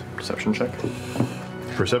 buildings. Perception check.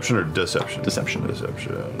 Perception or deception? Deception.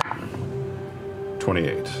 Deception.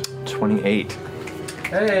 28. 28.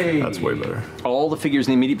 Hey! That's way better. All the figures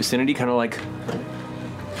in the immediate vicinity kind of like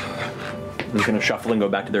they're going to shuffle and go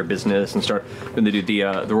back to their business and start. When they do, the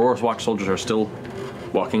Aurora's Watch soldiers are still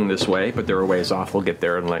walking this way, but they're a ways off. They'll get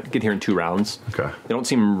there and like get here in 2 rounds. Okay. They don't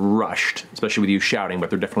seem rushed, especially with you shouting, but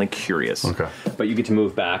they're definitely curious. Okay. But you get to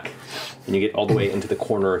move back, and you get all the way into the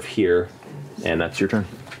corner of here, and that's your turn.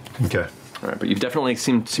 Okay. All right, but you've definitely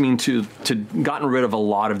seeming to gotten rid of a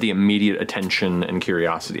lot of the immediate attention and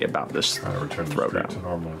curiosity about this throwdown. To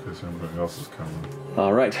normal in case anybody else is coming.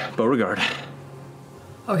 All right, Beauregard.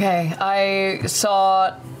 Okay, I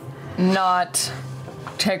saw Not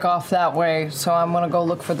take off that way, so I'm gonna go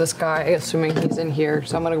look for this guy, assuming he's in here.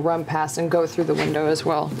 So I'm gonna run past and go through the window as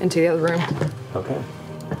well into the other room. Okay.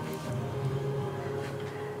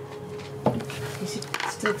 You should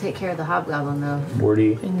still take care of the hobgoblin, though.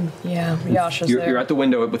 40. Yeah, Yasha's You're, there. you're at the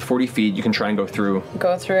window with 40 feet. You can try and go through.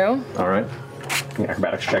 Go through. All right.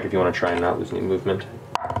 Acrobatics check if you want to try and not lose any movement.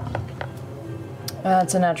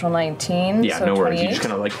 That's a natural 19. Yeah, so no worries. 28. You just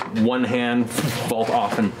kind of like one hand vault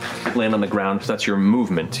off and land on the ground. So that's your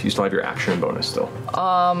movement. You still have your action bonus still.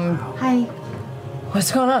 Hi.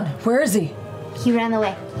 What's going on? Where is he? He ran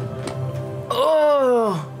away.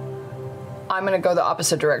 Oh! I'm gonna go the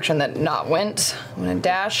opposite direction that Not went. I'm gonna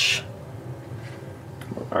dash.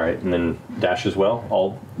 All right, and then dash as well.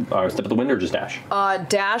 All step at the window or just dash?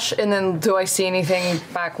 Dash, and then do I see anything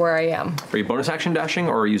back where I am? Are you bonus action dashing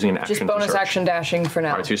or are you using an action? Just bonus to search? action dashing for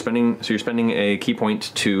now. All right, so you're spending a key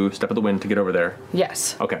point to step at the wind to get over there.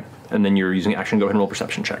 Yes. Okay, and then you're using action. Go ahead and roll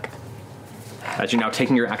perception check. As you're now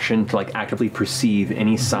taking your action to like actively perceive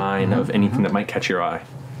any sign of anything that might catch your eye.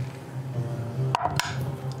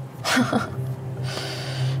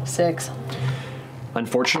 6.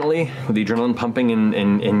 Unfortunately, with the adrenaline pumping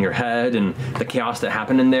in your head and the chaos that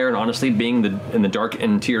happened in there, and honestly being in the dark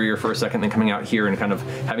interior for a second, then coming out here and kind of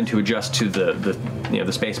having to adjust to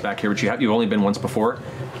the space back here, which you've only been once before.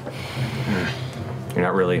 You're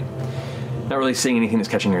not really seeing anything that's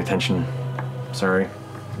catching your attention. Sorry.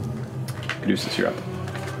 Caduceus, you're up.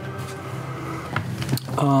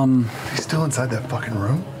 He's still inside that fucking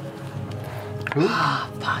room?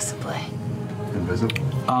 Possibly. Invisible?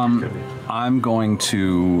 I'm going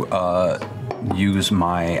to use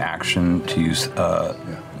my action to use.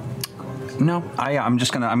 No, I'm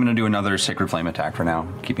gonna do another Sacred Flame attack for now,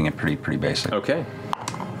 keeping it pretty basic. Okay.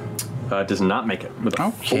 Does not make it with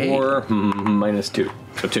a 4 minus 2,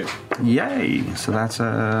 so 2. Yay! So that's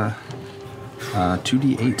a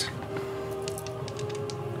 2d8.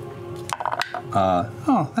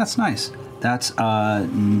 Oh, that's nice. That's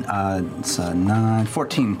 14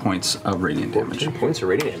 points of radiant damage. 14 points of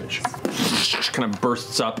radiant damage. Kind of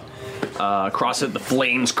bursts up across it. The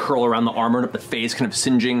flames curl around the armor and up the face, kind of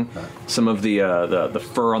singeing some of the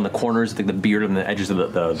fur on the corners, the beard and the edges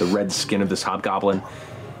of the red skin of this hobgoblin.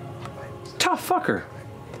 Tough fucker.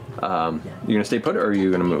 You gonna stay put or are you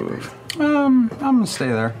gonna move? I'm gonna stay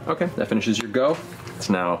there. Okay, that finishes your go. It's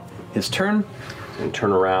now his turn. And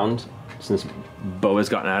turn around since Bo has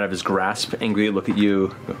gotten out of his grasp, angrily look at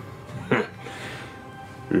you.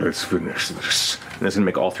 Let's finish this. And it's going to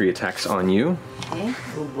make all 3 attacks on you. Okay.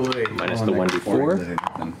 Oh boy. Minus the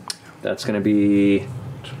 1d4. That's going to be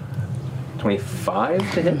 25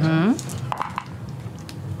 to hit.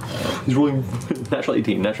 He's rolling natural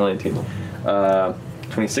 18, natural 19.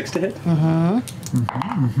 26 to hit.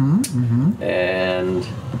 And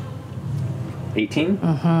 18.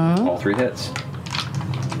 All 3 hits.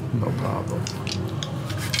 No problem.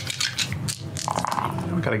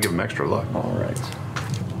 We gotta give him extra luck. All right.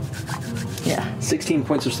 Yeah. 16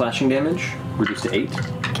 points of slashing damage, reduced to 8.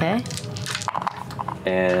 Okay.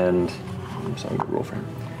 And I'm sorry, I'm gonna roll for him.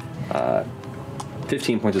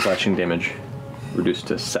 15 points of slashing damage, reduced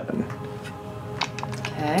to 7.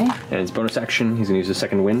 Okay. And his bonus action, he's gonna use his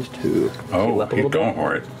second wind to heal up a little bit. Going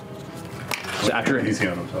for it. So after he's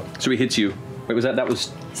healing himself. So he hits you. Wait, was that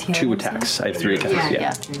was 2 attacks? I have 3 attacks.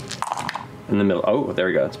 Yeah. In the middle. Oh, there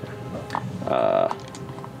we go. That's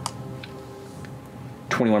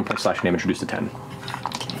 21 points slashing damage, reduced to 10.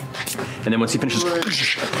 And then once he finishes,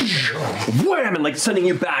 wham, and like sending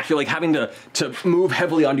you back, you're like having to move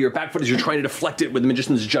heavily onto your back foot as you're trying to deflect it with the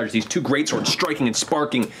Magician's Judge. These 2 greatswords striking and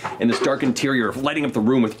sparking in this dark interior, lighting up the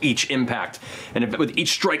room with each impact. And with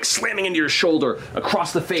each strike slamming into your shoulder,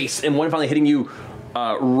 across the face, and one finally hitting you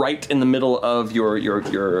right in the middle of your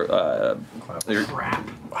trap.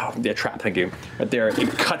 Wow, yeah, trap, thank you. Right there, it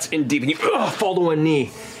cuts in deep, and you fall to one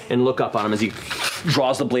knee and look up on him as he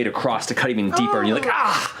draws the blade across to cut even deeper, and you're like,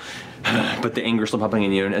 ah! But the anger still popping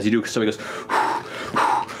in you, and as you do so, he goes,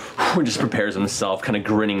 and just prepares himself, kind of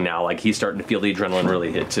grinning now, like he's starting to feel the adrenaline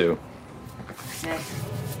really hit too.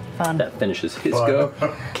 Fun. That finishes his go.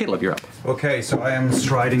 Caleb, you're up. Okay, so I am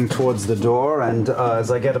striding towards the door, and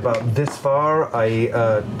as I get about this far,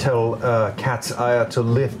 I tell Cat's Eye to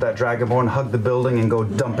lift that Dragonborn, hug the building, and go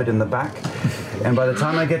dump it in the back. And by the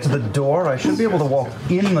time I get to the door, I should be able to walk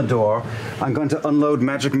in the door. I'm going to unload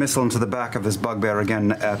magic missile into the back of this bugbear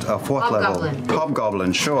again at 4th level.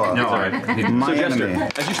 Hobgoblin, sure. No, all right. My so enemy.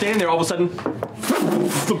 Jester, as you're standing there, all of a sudden,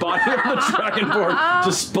 the body of the Dragonborn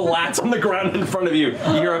just splats on the ground in front of you.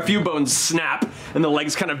 You hear a few bones snap, and the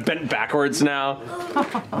legs kind of bent backwards now.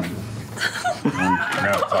 I'm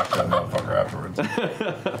gonna talk to that motherfucker afterwards.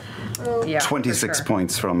 26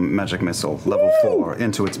 points from magic missile, level 4,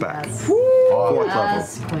 into its back. 4th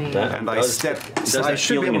level. And I step. I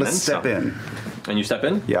should be able to step in. And you step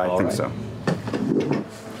in? Yeah, I think so.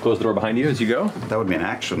 Close the door behind you as you go. That would be an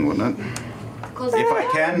action, wouldn't it? Close If I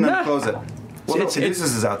can, then close it. Well, no, It's- this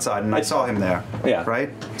is outside, and I saw him there. Yeah.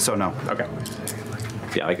 Right? So no. Okay.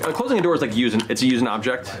 Yeah, like closing a door is like use an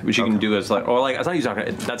object, which you can do as like, or like it's not use an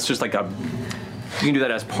object. That's just like a. You can do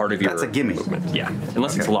that as part of your. That's a gimme. Movement. Yeah,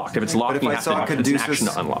 unless it's locked. If it's locked, But if you I have saw to. It's an action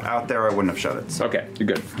Caduceus to unlock. out there, I wouldn't have shut it. So. Okay, you're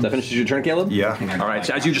good. That finishes your turn, Caleb? Yeah. All right,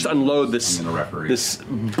 so as you just unload this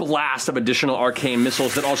blast of additional arcane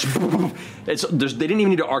missiles that all they didn't even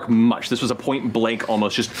need to arc much. This was a point blank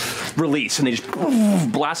almost just release, and they just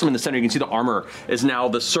blast them in the center. You can see the armor is now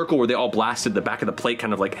the circle where they all blasted. The back of the plate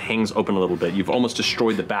kind of like hangs open a little bit. You've almost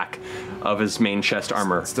destroyed the back of his main chest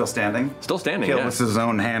armor. Still standing? Still standing, Caleb yeah. with his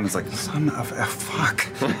own hand is like, son of a fuck.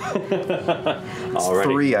 Alrighty.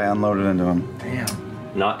 3 I unloaded into him. Damn.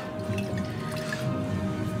 Not.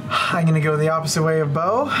 I'm gonna go the opposite way of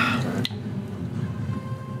Bo.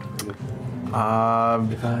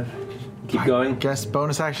 Keep going. Guess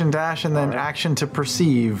bonus action dash and then action to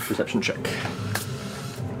perceive. Perception check.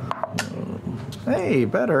 Hey,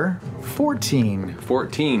 better. 14.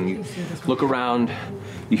 14. You look around.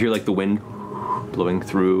 You hear like the wind blowing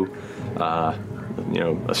through. A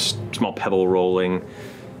small pebble rolling.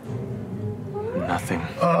 Nothing.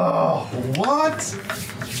 Oh, what?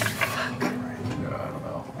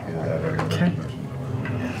 Okay.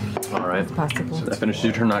 All right. It's possible. So that finishes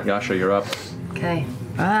your turn. Not Yasha. You're up. Okay.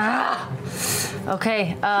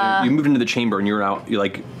 Okay. You moved into the chamber and you're out. You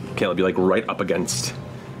like Caleb. You're like right up against.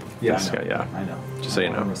 Yeah, this guy. Yeah. I know. Just so you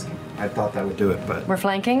know. I thought that would do it, but We're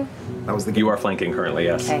flanking. that was the game. You are flanking currently.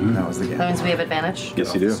 Yes. Okay. That was the game. That means we have advantage.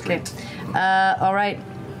 Yes, you do. Okay. All right.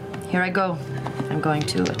 Here I go. I'm going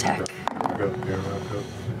to attack.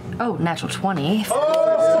 Oh, natural 20.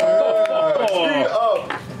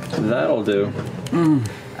 That'll do.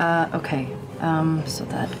 Okay. So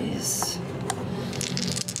that is.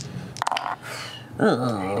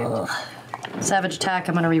 Ugh. Savage attack.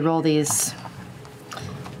 I'm going to re-roll these.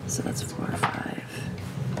 So that's 4, 5,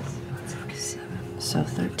 7. So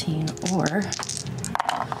 13, or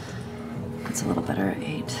that's a little better.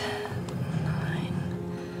 8,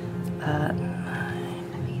 9,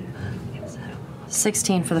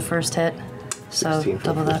 16 for the first hit. So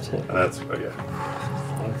double that. That's yeah.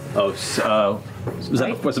 Oh, so, was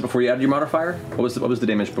it before you added your modifier? What was the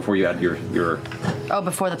damage before you added your? Oh,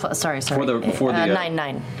 before the plus. Sorry. Before the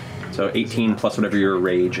 9. So 18 plus whatever your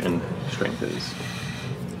rage and strength is.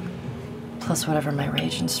 Plus whatever my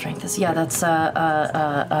rage and strength is. Yeah, that's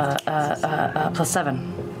plus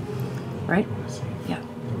 7. right? Yeah.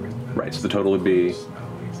 Right, so the total would be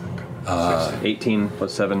 18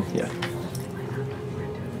 plus 7, yeah.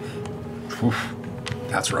 Oof.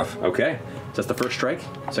 That's rough. Okay, so that's the first strike.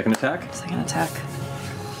 Second attack? Second attack.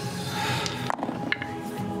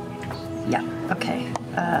 Yeah, okay.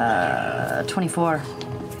 24.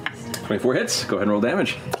 24 hits. Go ahead and roll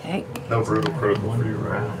damage. Okay. No brutal critical for you,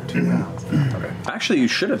 right? 2 rounds. Okay. Actually, you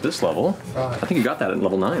should at this level. I think you got that at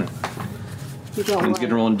level 9. You got Means you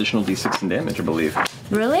can roll an additional d6 in damage, I believe.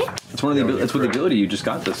 Really? It's one of the. It's with the ability you just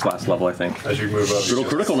got this last level, I think. As you move up, brutal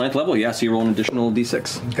critical 9th level. Yeah, so you roll an additional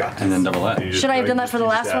d6. And then double that. Should I have done that for the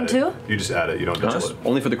last one too? You just add it. You don't double it.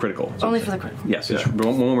 Only for the critical. Only for the critical. Yes, yeah, so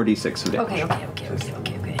one more d6 of damage.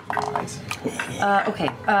 Okay.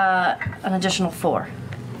 An additional 4.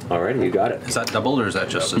 All right, you got it. Is that doubled or is that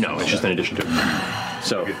just? No, it's just an addition to it.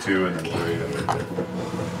 So get 2 and then 3. And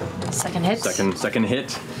then second hit. Second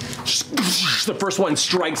hit. The first one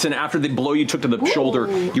strikes, and after the blow you took to the shoulder,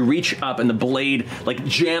 you reach up, and the blade like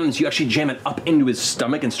jams. You actually jam it up into his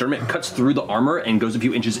stomach and sternum. It cuts through the armor and goes a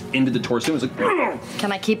few inches into the torso. It's like,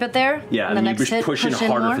 Can I keep it there? yeah, And and the you next hit, push in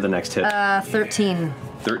harder more? for the next hit. 13.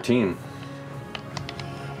 13.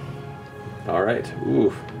 All right.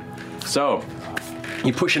 Ooh. So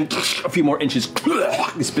you push in a few more inches.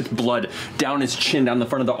 He spits blood down his chin, down the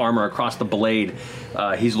front of the armor, across the blade.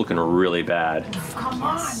 He's looking really bad. Come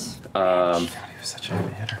on. He was such a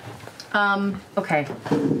heavy hitter. Okay.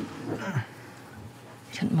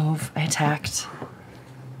 Didn't move. I attacked.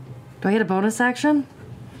 Do I get a bonus action?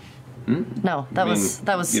 No, that was.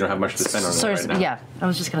 You don't have much to spend on it right now. Yeah, I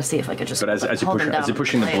was just gonna see if I could just. But as you hold push, him as you're down.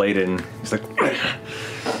 pushing the blade in, he's like,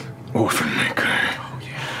 Orphan Maker.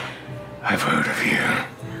 I've heard of you.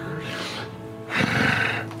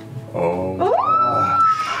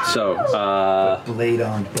 So, blade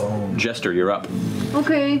on bone. Jester, you're up.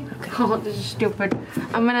 Okay. Oh, this is stupid.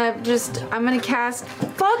 I'm gonna cast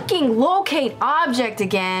fucking locate object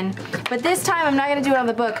again. But this time I'm not gonna do it on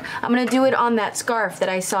the book. I'm gonna do it on that scarf that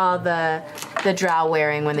I saw the drow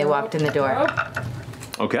wearing when they walked in the door.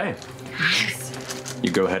 Okay.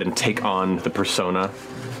 You go ahead and take on the persona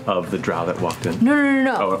of the drow that walked in.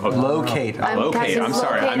 No. Locate. Locate. I'm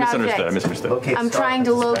sorry. I misunderstood. I'm trying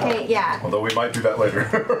to locate, yeah. Although we might do that later.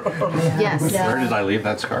 Yes. Where did I leave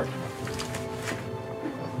that scarf?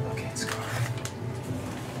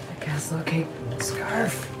 I guess locate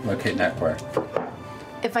scarf. Locate neckwear.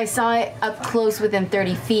 If I saw it up close within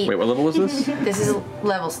 30 feet. Wait, what level is this? This is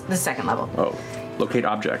the second level. Oh, locate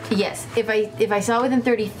object. Yes. If I saw it within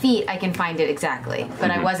 30 feet, I can find it exactly. But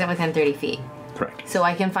I wasn't within 30 feet. Correct. So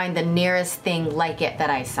I can find the nearest thing like it that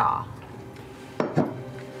I saw.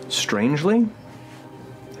 Strangely,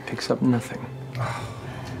 it picks up nothing.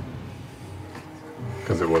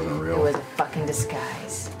 Because it wasn't real. It was a fucking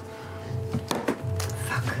disguise.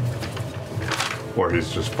 Or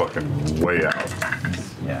he's just fucking way out.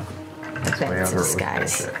 Yeah. That's way it's out a or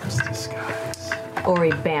disguise. Disguise. Or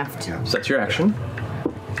he bamfed. So that's your action.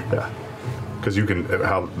 Yeah. Because you can.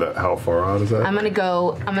 How far out is that? I'm gonna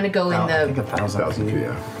go in the 1,000 feet.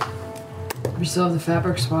 Yeah. We still have the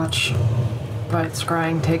fabric swatch, but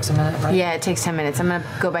scrying takes a minute, right? Yeah, it takes 10 minutes. I'm gonna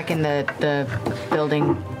go back in the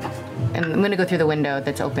building, and I'm gonna go through the window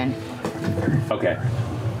that's open. Okay.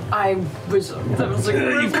 That was like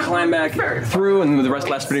You climb back through, and with the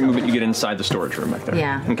last bit of movement, you get inside the storage room back there.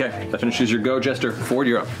 Yeah. Okay, that finishes your go, Jester. Ford,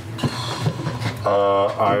 you're up.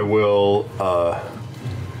 I will.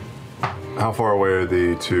 How far away are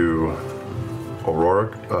the two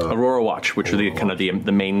Aurora? Aurora Watch, which are the kind of the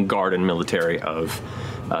main guard and military of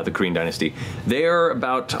the Green Dynasty. They're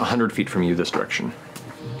about 100 feet from you this direction.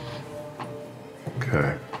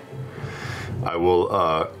 Okay. I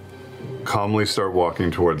will calmly start walking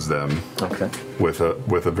towards them. Okay. With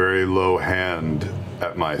a very low hand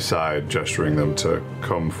at my side, gesturing them to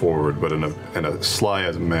come forward, but in a sly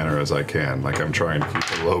as manner as I can. Like I'm trying to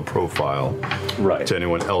keep a low profile to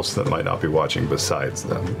anyone else that might not be watching besides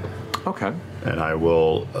them. Okay. And I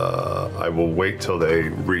will wait till they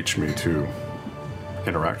reach me to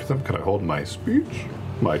interact with them. Can I hold my speech,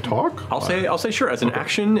 my talk? I'll say sure. As an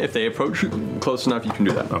action, if they approach you close enough, you can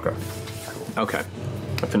do that. Okay. Okay.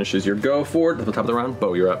 That finishes your go forward at the top of the round.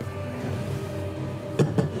 Bo, you're up.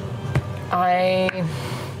 I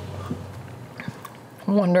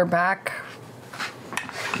wander back.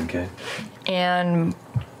 Okay. And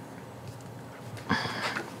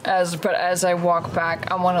as I walk back,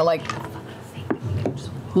 I want to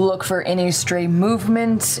look for any stray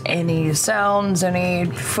movement, any sounds, any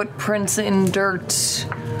footprints in dirt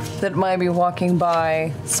that might be walking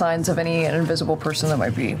by, signs of any invisible person that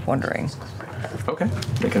might be wandering. Okay.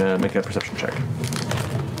 Make a perception check.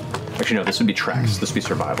 Actually, no, this would be tracks. This would be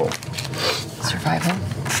survival. Survival.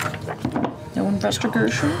 No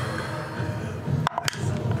investigation.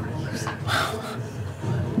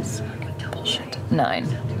 Bullshit.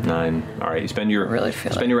 9. 9. All right, you spend your really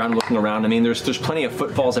feel spend your round looking around. I mean, there's plenty of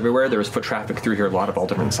footfalls everywhere. There's foot traffic through here, a lot of all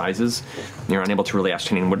different sizes. You're unable to really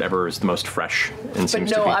ascertain whatever is the most fresh and But seems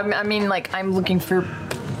no, to be. I mean, like, I'm looking for,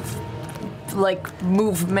 like,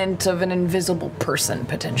 movement of an invisible person,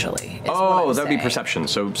 potentially. Oh, that would be perception.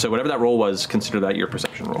 So whatever that roll was, consider that your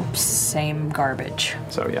perception roll. Same garbage.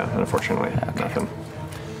 So yeah, unfortunately, nothing.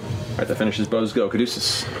 All right, that finishes Bo's go.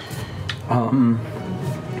 Caduceus.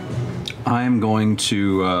 I'm going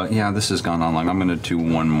to. This has gone on long. I'm going to do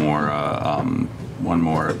one more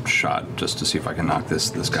shot just to see if I can knock this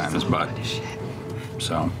guy in his butt.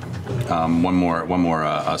 So, one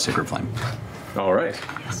more sacred flame. All right.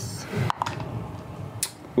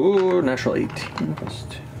 Ooh, natural 18 plus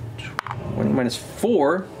 20 minus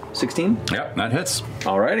 4, 16. Yep, that hits.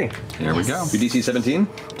 Alrighty. Here we go. Your DC 17?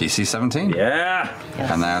 DC 17. Yeah.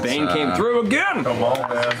 And that's Bane came through again. Come on,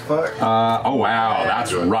 man. Fuck. Oh wow,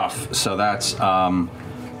 that's rough. So that's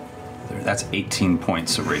 18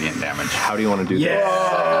 points of radiant damage. How do you want to do that?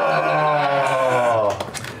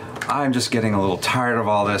 I'm just getting a little tired of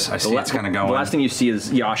all this. I see it's kind of going. The last thing you see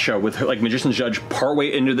is Yasha with her, like, Magician's Judge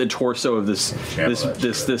partway into the torso of this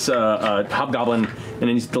hobgoblin, and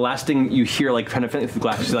then the last thing you hear, like, kind of through the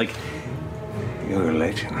glass, is like, "You're a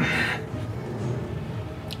legend."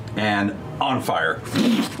 And on fire.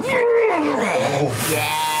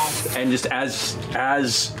 And just as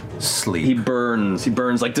sleep, he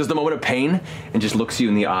burns, like, does the moment of pain, and just looks you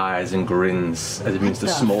in the eyes and grins as it begins to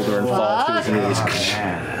smolder and fall to his knees.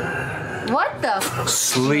 What the?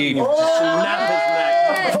 Sleep. Snap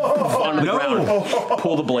his neck onto the ground.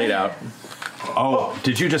 Pull the blade out. Oh,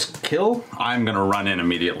 did you just kill? I'm gonna run in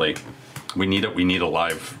immediately. We need it. We need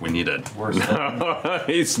alive. We need it.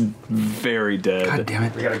 He's very dead. God damn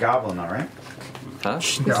it. We got a goblin though, right? Huh?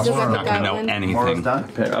 I'm not gonna know anything. Moro's done?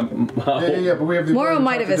 Yeah, but we have the Moro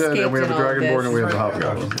might have Talk to Dead, escaped and we have the in all of Dragonborn, this. and we have the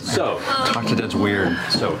Hobgoblin. So, Talk to Dead's weird.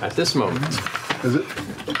 So at this moment, is it?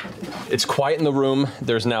 It's quiet in the room.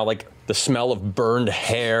 There's now, like, the smell of burned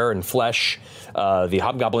hair and flesh. The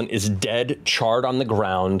hobgoblin is dead, charred on the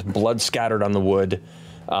ground, blood scattered on the wood.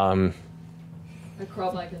 I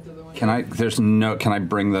crawl back into the window.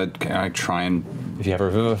 Can I try and? If you have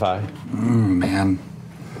Revivify. Man.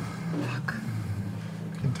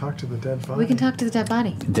 We can talk to the dead body. We can talk to the dead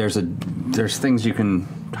body. There's things you can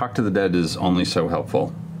talk to the dead is only so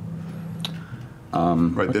helpful.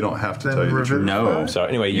 Right, they don't have to tell you the truth. No. So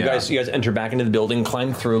anyway, you guys enter back into the building,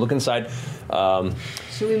 climb through, look inside.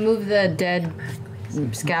 Should we move the dead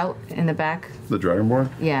scout in the back? The Dragonborn?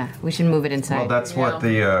 Yeah, we should move it inside. Well, that's what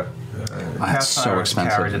the That's so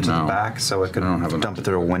expensive. carried it to the back, so it could dump it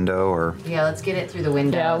through a window or. Yeah, let's get it through the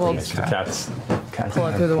window. Yeah, well, Cats pull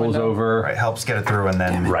it through the pulls window. over. Right, helps get it through and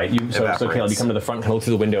then. Right, so Caleb, you come to the front, kind of look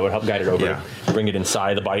through the window, and help guide it over. Yeah. Bring it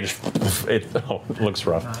inside. The body just it looks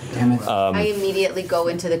rough. Damn it. I immediately go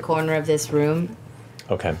into the corner of this room,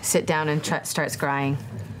 Okay. sit down, and start scrying.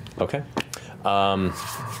 Okay.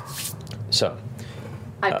 So.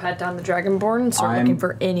 I pat down the Dragonborn and start looking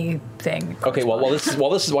for anything. Okay. Well, while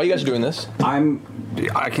you guys are doing this,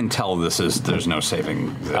 I can tell there's no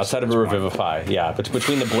saving this. Outside of a Revivify, yeah. But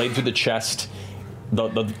between the blade through the chest,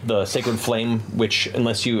 the sacred flame, which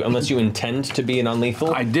unless you intend to be a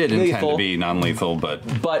non-lethal, I did intend to be non-lethal, but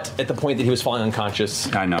at the point that he was falling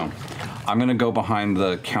unconscious, I know. I'm gonna go behind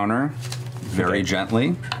the counter, very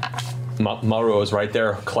gently. Maru is right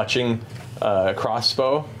there, clutching a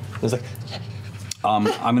crossbow. He's like, I'm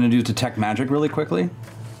gonna do detect magic really quickly.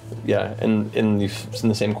 Yeah, it's in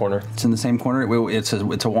the same corner. It's in the same corner. It's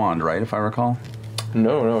a wand, right? If I recall.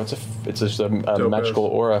 No, it's just a magical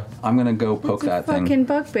aura. I'm gonna go poke that thing. Fucking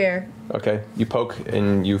bugbear. Okay, you poke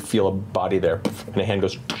and you feel a body there, and a hand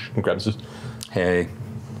goes and grabs it. Hey.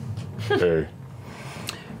 Hey.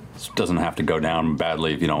 This doesn't have to go down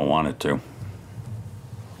badly if you don't want it to.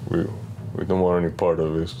 We don't want any part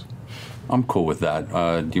of this. I'm cool with that.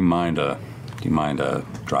 Do you mind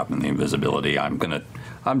dropping the invisibility?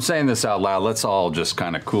 I'm saying this out loud. Let's all just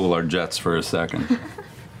kind of cool our jets for a second.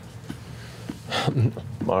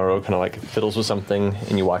 Maru kind of like fiddles with something,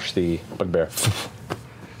 and you watch the bugbear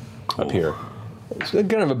appear. It's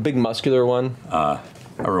kind of a big muscular one.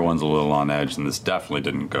 Everyone's a little on edge, and this definitely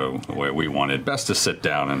didn't go the way we wanted. Best to sit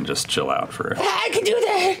down and just chill out for. I can do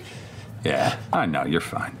that. Yeah, I know. You're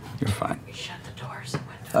fine. You're fine. Shut the doors.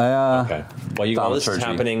 Okay. While this is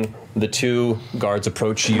happening, the two guards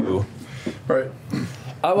approach you. Right.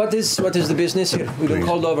 What is the business here? We've been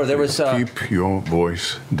called over. There was. Keep your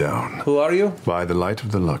voice down. Who are you? By the light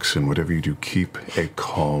of the Luxon, whatever you do, keep a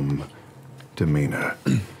calm demeanor.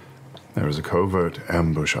 There is a covert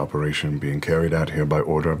ambush operation being carried out here by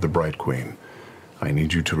order of the Bright Queen. I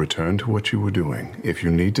need you to return to what you were doing. If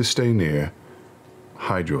you need to stay near,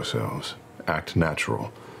 hide yourselves. Act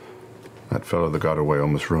natural. That fellow that got away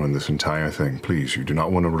almost ruined this entire thing. Please, you do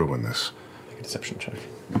not want to ruin this. Make a deception check.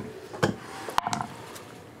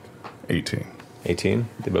 18. 18?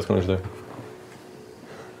 They both go into the...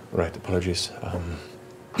 Right, apologies.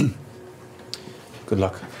 Good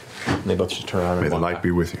luck. And they both just turn around and May the light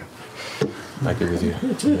be with you. Might be with you.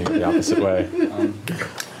 Maybe the opposite way.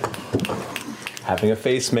 Having a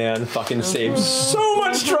face man fucking saves so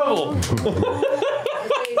much trouble!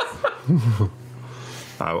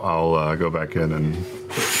 I'll go back in and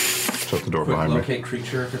shut the door Quick behind me. locate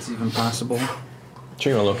creature if it's even possible. So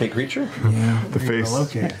you're gonna locate creature? Yeah. The face.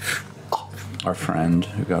 Locate. Our friend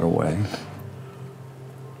who got away.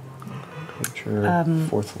 Creature,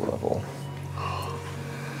 4th level.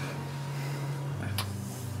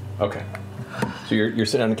 Okay. So you're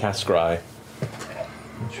sitting down to cast Scry.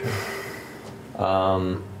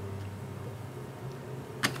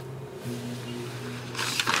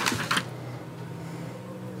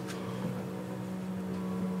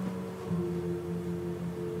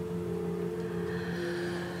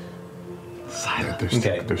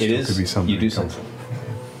 Okay, there it still is. could be something. You do something.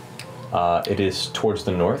 It is towards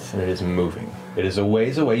the north, and it is moving. It is a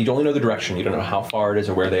ways away. You don't only know the direction. You don't know how far it is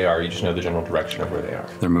or where they are. You just know the general direction of where they are.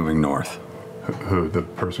 They're moving north. Who? The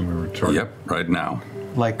person we were talking? Yep, right now.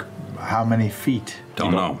 Like, how many feet?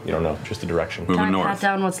 Don't know. You don't know. Just the direction. Moving Can I north. pat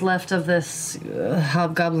down what's left of this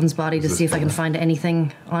hobgoblin's body to see if I can find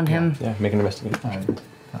anything on him? Yeah, make an investigation.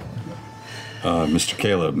 Mr.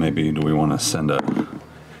 Caleb, maybe do we want to send a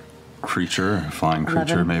creature, a flying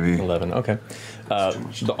creature, 11. maybe? 11. Okay.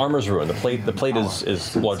 The armor's ruined. The plate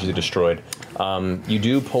is largely destroyed. You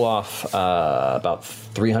do pull off about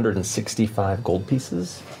 365 gold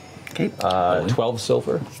pieces. Okay. 12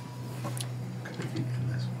 silver.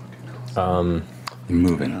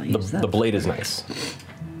 Moving. The blade is nice.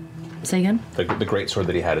 Say again? The great sword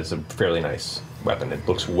that he had is a fairly nice weapon. It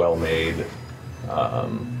looks well made.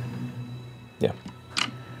 Yeah.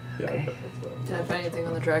 Did I find anything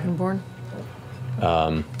on the Dragonborn?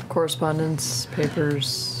 Correspondence,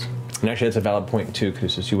 papers. And actually, that's a valid point too,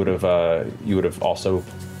 Kusus. You would have also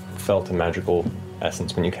felt a magical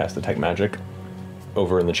essence when you cast detect magic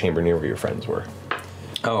over in the chamber near where your friends were.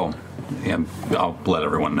 Oh, yeah. I'll let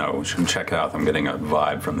everyone know. You should check it out. I'm getting a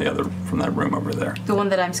vibe from that room over there. The one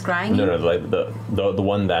that I'm scrying? No, the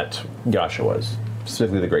one that Yasha was,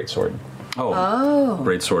 specifically the great sword. Oh.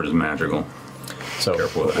 Great sword is magical. So,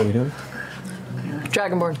 careful with what are you doing?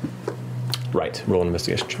 Dragonborn. Right. Roll an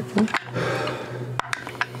investigation check.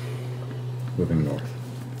 Moving north.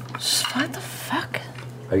 What the fuck?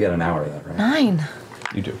 I get an hour of that, right? 9.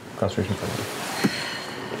 You do. Concentration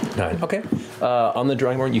for 9. Okay. On the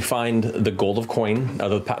Dragonborn, you find the gold of coin,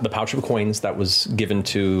 the pouch of coins that was given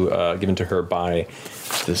to her by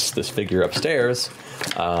this figure upstairs.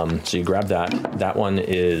 So you grab that. That one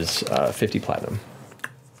is 50 platinum.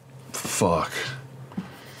 Fuck.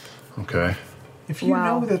 Okay. If you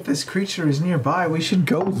know that this creature is nearby, we should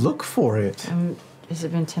go look for it. Has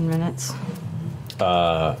it been 10 minutes?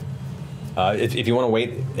 If you want to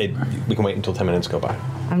wait, we can wait until 10 minutes go by.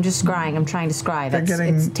 I'm just scrying. I'm trying to scry.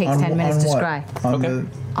 It takes on- 10 minutes on to what? scry. On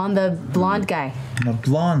On the blonde guy. the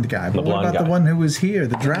blonde guy. But what about the one who was here,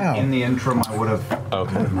 the drow? In the interim, I would have.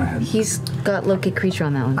 Okay. He's got locate creature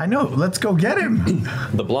on that one. I know. Let's go get him.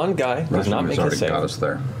 The blonde guy does not make a already save. got us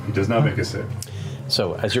there. He does not make a save.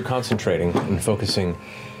 So, as you're concentrating and focusing,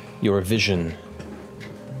 your vision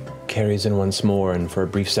carries in once more, and for a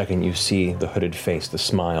brief second, you see the hooded face, the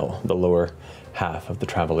smile, the lower half of the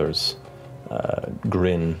traveler's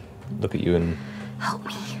grin. Look at you and Help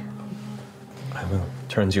me. I will.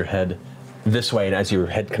 Turns your head this way, and as your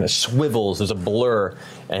head kind of swivels, there's a blur,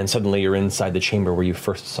 and suddenly you're inside the chamber where you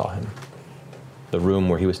first saw him. The room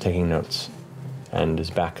where he was taking notes, and is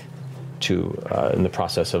back to in the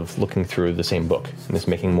process of looking through the same book, and is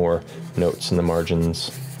making more notes in the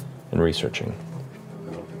margins and researching.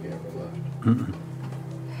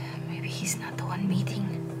 Maybe he's not the one meeting.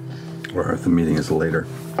 Or if the meeting is later.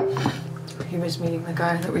 He was meeting the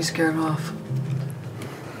guy that we scared off.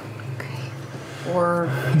 Or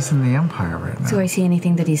He's in the Empire right now. Do I see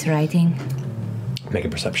anything that he's writing? Make a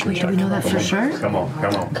perception Oh, yeah, check. we know that for sure? Come on.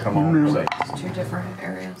 Say. it's 2 different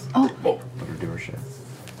areas. Oh. Viewership.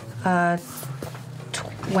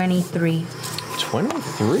 23.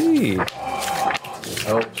 23.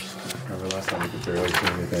 Helps. Remember last time we could barely see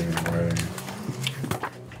anything in writing.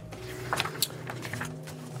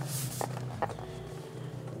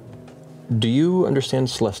 Do you understand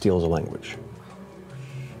Celestial as a language?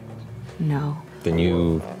 No. Then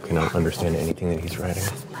you cannot understand anything that he's writing.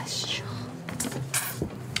 Celestial.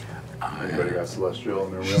 Anybody got Celestial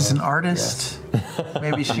in their She's an artist.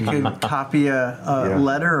 Maybe she could copy a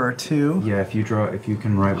letter or two. Yeah, if you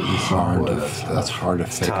can write what you saw. That's hard to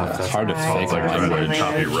fake. That's hard to fake like language.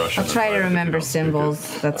 copy Russian. I'll try to remember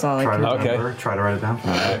symbols. That's all I can do. Try to write it down. All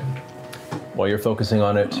right. While you're focusing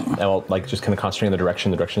on it, I'll just kind of concentrating on the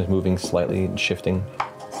direction. The direction is moving slightly and shifting.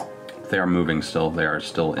 They are moving still. They are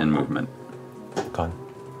still in movement. Gone.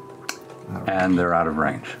 And they're out of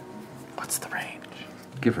range. What's the range?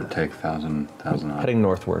 Give or take 1,000 odd. Heading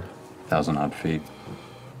northward. 1,000 odd feet.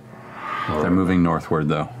 They're moving northward,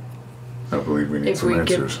 though. I believe we need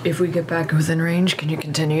If we get back within range, can you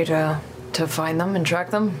continue to find them and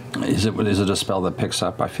track them? Is it a spell that picks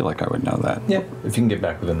up? I feel like I would know that. Yep. If you can get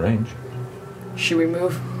back within range. Should we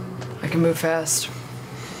move? I can move fast.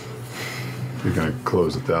 You're going to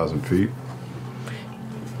close 1,000 feet?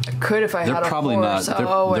 I could if I They're had a probably horse. not.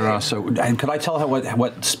 They're also. And could I tell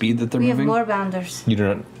what speed that they're We have moving? more bounders. You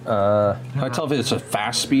do not. Can I tell if it's a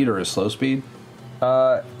fast speed or a slow speed?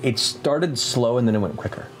 It started slow and then it went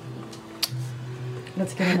quicker.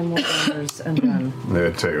 Let's get into more bounders and then. Yeah,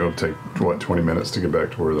 it'll take, what, 20 minutes to get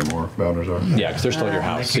back to where the more bounders are? Yeah, because they're still at your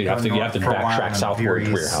house, so you have to backtrack southward to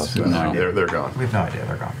your house. No, they're gone. We have no idea.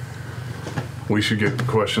 They're gone. We should get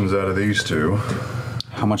questions out of these two.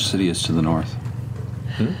 How much city is to the north?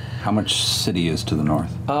 How much city is to the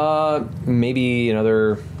north? Maybe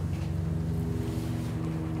another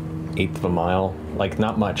 1/8 of a mile. Like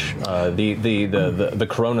not much. The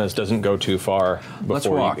Coronas doesn't go too far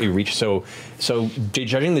before you reach. So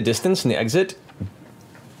judging the distance and the exit,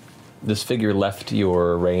 this figure left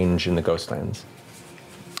your range in the Ghostlands.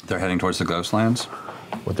 They're heading towards the Ghostlands?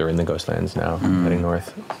 Well, they're in the Ghostlands now, heading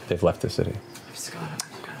north. They've left the city.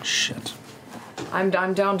 Shit. I'm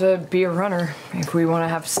down to be a runner. If we want to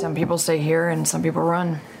have some people stay here and some people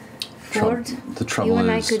run. Ford, the trouble you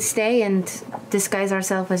and I is- could stay and disguise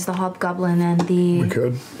ourselves as the hobgoblin and the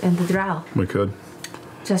drow, We could.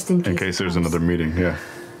 just in case. In case there's another meeting, yeah.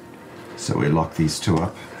 So we lock these two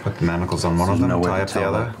up, put the manacles on one of There's them, no way tie to up the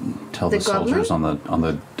tell other. Tell The the soldiers goblin?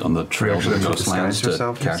 on the trail to the should Ghostlands disguise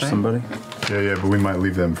yourself, to you're catch saying? somebody. Yeah, but we might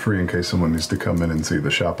leave them free in case someone needs to come in and see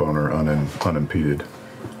the shop owner unimpeded.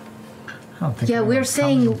 Yeah, we're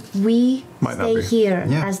saying we Might not stay be. here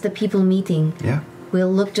Yeah. as the people meeting. Yeah.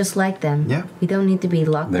 We'll look just like them. Yeah. We don't need to be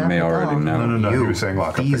locked up at all. No, he was saying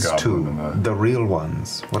lock up the These goblin. two, the real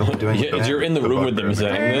ones. What are we doing? Yeah, with them? you're in the room with them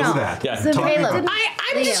saying this. No. Yeah. So Caleb,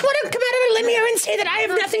 I just want to come out of a limb here and say that I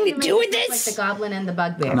have nothing to do with Like this. the goblin and the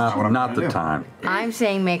bugbear. Not the time. I'm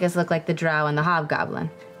saying make us look like the drow and the hobgoblin.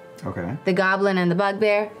 Okay. The goblin and the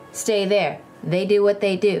bugbear stay there. They do what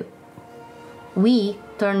they do. We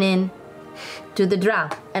turn in to the drow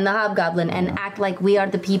and the hobgoblin and act like we are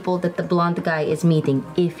the people that the blonde guy is meeting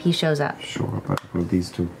if he shows up. Sure, but will these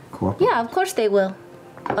two cooperate? Yeah, of course they will.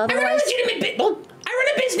 I run a Otherwise, legitimate I run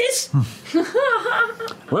a business.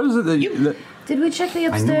 What is it that you? did we check the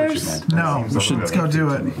upstairs? No, let's go do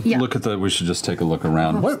it. Yeah. Look at the. We should just take a look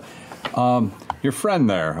around. What? Your friend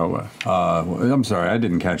there. I'm sorry, I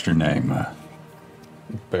didn't catch your name.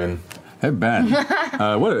 Ben. Hey Ben.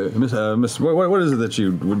 What is it that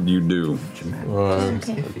you do?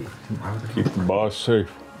 Keep the boss safe.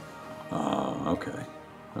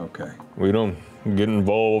 Okay. We don't get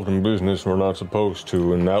involved in business we're not supposed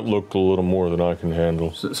to, and that looked a little more than I can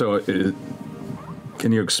handle.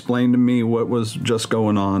 Can you explain to me what was just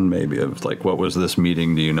going on? Maybe of like what was this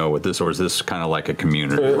meeting? Do you know what this, or is this kind of like a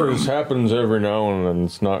community room? This happens every now and then.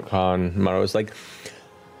 It's not con. I was like,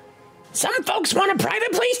 Some folks want a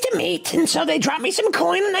private place to meet, and so they drop me some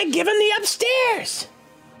coin and I give them the upstairs.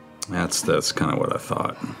 That's kind of what I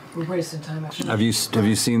thought. We're wasting time. Actually. Have you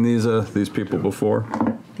seen these people before?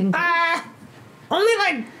 Only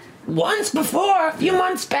like once before, a few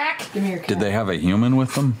months back. Give me your cat. Did they have a human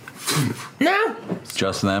with them? No,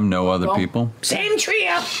 Just them, no other people? same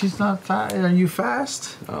trio. She's not fast. Are you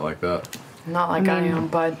fast? Not like that. Not like I am,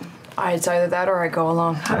 but it's either that or I go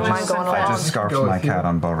along. I don't mind going I along. just scarfed my cat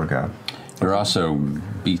on Beauregard. You're also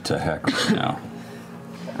beat to heck right now.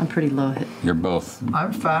 I'm pretty low hit. You're both.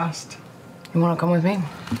 I'm fast. You want to come with me?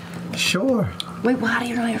 Sure. Wait, how do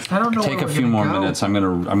you know your I don't know. Take a few more minutes. I'm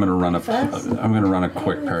gonna run a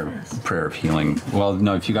quick prayer of healing. Well,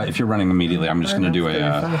 no, if you're running immediately, I'm just gonna do a.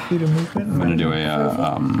 35 feet of movement. I'm gonna do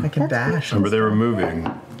a. I can dash. Remember, they were moving,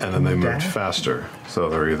 and then they moved faster. So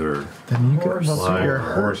they're either Then you can flying or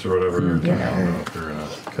horse or whatever. Yeah. I don't know if you're gonna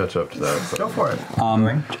catch up to that. But. Go for it.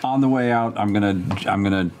 On the way out, I'm gonna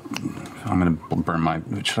burn my.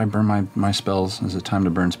 Should I burn my spells? Is it time to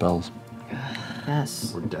burn spells?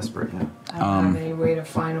 Yes. We're desperate now. I don't have any way to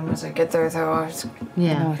find them as I get there, though. I was,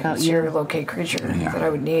 without it's your locate creature that I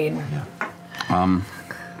would need.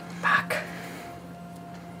 Back.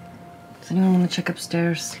 Does anyone want to check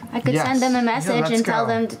upstairs? I could send them a message and tell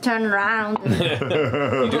them to turn around. You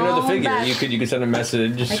do know the figure. back. You could send a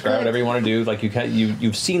message, describe whatever you want to do. Like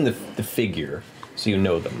you've seen the figure, so you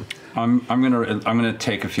know them. I'm gonna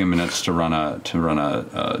take a few minutes to run a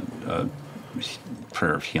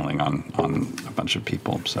prayer of healing on a bunch of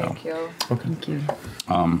people. So Thank you. Okay. Thank you.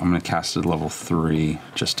 I'm gonna cast it at level 3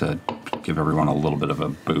 just to give everyone a little bit of a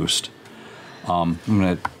boost. I'm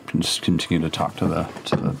gonna just continue to talk to the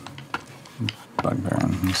bugbear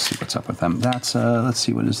and see what's up with them. That's let's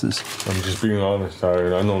see, what is this? I'm just being honest.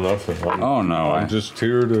 I know nothing. I'm just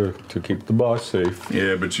here to keep the boss safe.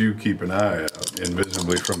 Yeah, but you keep an eye out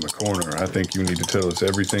invisibly from the corner. I think you need to tell us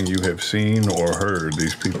everything you have seen or heard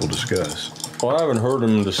these people discuss. Well, I haven't heard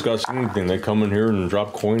them discuss anything. They come in here and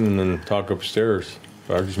drop coin and then talk upstairs.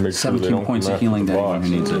 So I just make sure they 17 don't points come of after healing the to anyone boss.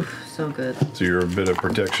 who needs it. So good. So you're a bit of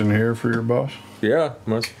protection here for your boss? Yeah,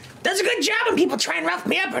 must. Does a good job when people try and rough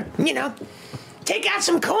me up or, take out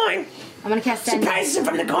some coin. I'm gonna cast send. Surprise them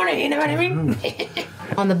from the corner, you know what I mean?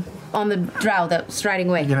 on the drow that's riding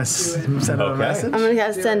away. You're gonna send out a message? I'm gonna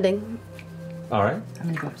cast sending. All right. I'm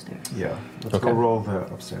gonna go upstairs. Yeah. Let's go roll the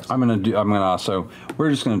upstairs. So we're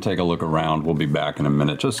just gonna take a look around. We'll be back in a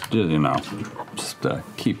minute. Just keep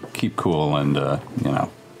cool and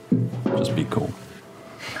just be cool.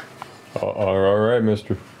 All right,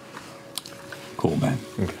 mister. Cool, man.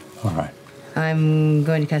 Okay. All right. I'm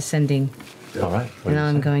going to cast sending. All right. And all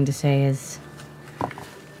I'm going to say is,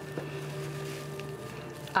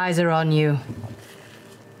 eyes are on you.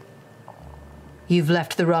 You've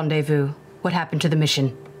left the rendezvous. What happened to the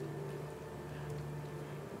mission?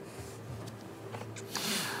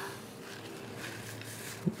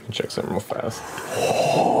 Check something real fast.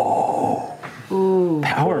 Ooh.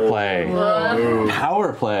 Power play. Whoa.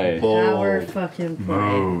 Power play. Power fucking play.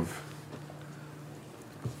 Move.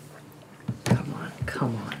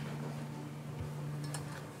 Come on.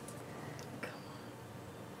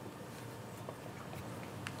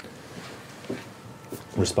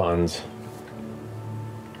 Responds,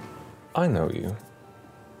 I know you,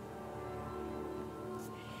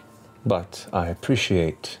 but I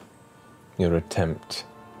appreciate your attempt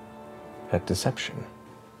at deception.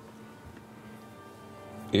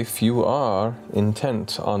 If you are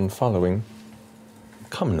intent on following,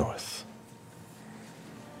 come north.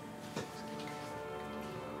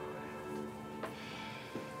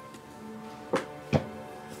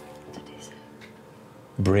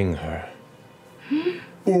 Bring her.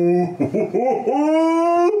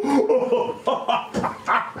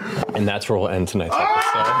 And that's where we'll end tonight's episode.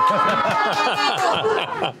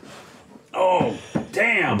 Oh,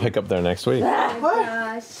 damn. We'll pick up there next week.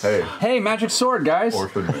 Hey, magic sword, guys.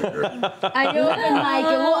 Orphan Maker.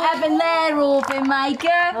 What happened there, Orphan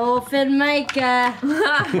Maker? Orphan Maker.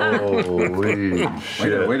 Holy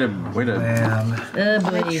shit. Way to Oh, boy. way to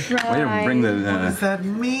bring the What does that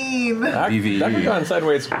mean? BVE. That could gone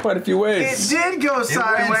sideways quite a few ways. It did go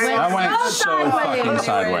sideways. That went so fucking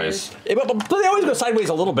sideways. But they always go sideways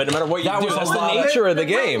a little bit, no matter what you do. That's the nature of the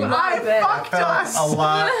game. I fucked us. A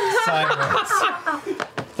lot sideways.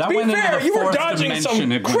 That To be went fair, into the you were fourth dodging dimension.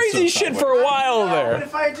 some It went crazy so shit sideways. for a while But there.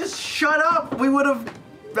 if I had just shut up, we would have.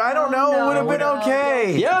 I don't know. It would have been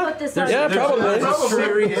okay. Yeah, yeah,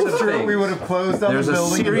 probably. We would have closed on There's the a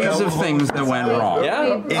building. series of things that went wrong.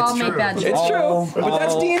 Yeah, We all make bad it's choices. true. But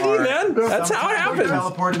that's D&D, man. That's how it We happens.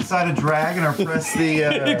 teleport inside a dragon or press the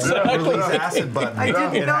Exactly. release acid button. I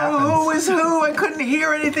didn't It know happens. who was who. I couldn't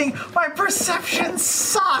hear anything. My perception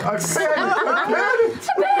sucks. I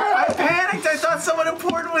panicked. I thought someone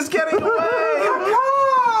important was getting away.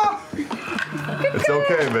 It's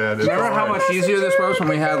okay, man. It's Remember how all right. much easier this was when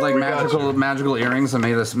we had like magical earrings that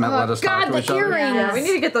made us let us talk to each other? Yeah, we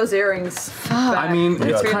need to get those earrings. I mean, it's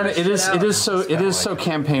Figure kind of this shit out. it is so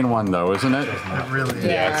campaign one though, isn't it? It really is.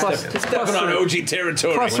 Yeah. Stepping on OG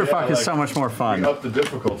territory. Clusterfuck is so much more fun. Up the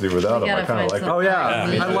difficulty without We them. I gotta kind of find like it. some- Oh yeah,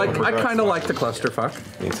 Yeah, me I kind of like the clusterfuck.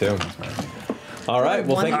 Me too. All right.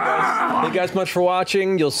 Well, thank you guys. Thank you guys much for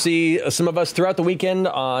watching. You'll see some of us throughout the weekend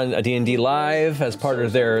on a D&D Live as part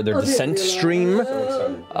of their Descent stream.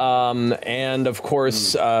 And of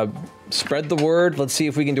course, spread the word. Let's see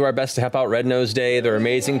if we can do our best to help out Red Nose Day. They're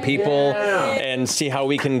amazing people, and see how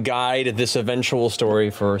we can guide this eventual story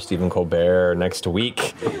for Stephen Colbert next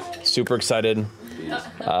week. Super excited.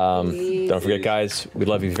 Don't forget, guys, we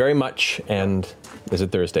love you very much. And is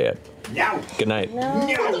it Thursday yet? No. Good night.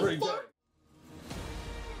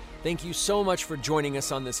 Thank you so much for joining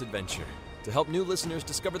us on this adventure. To help new listeners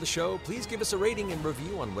discover the show, please give us a rating and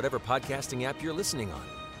review on whatever podcasting app you're listening on.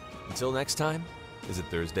 Until next time, is it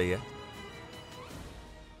Thursday yet?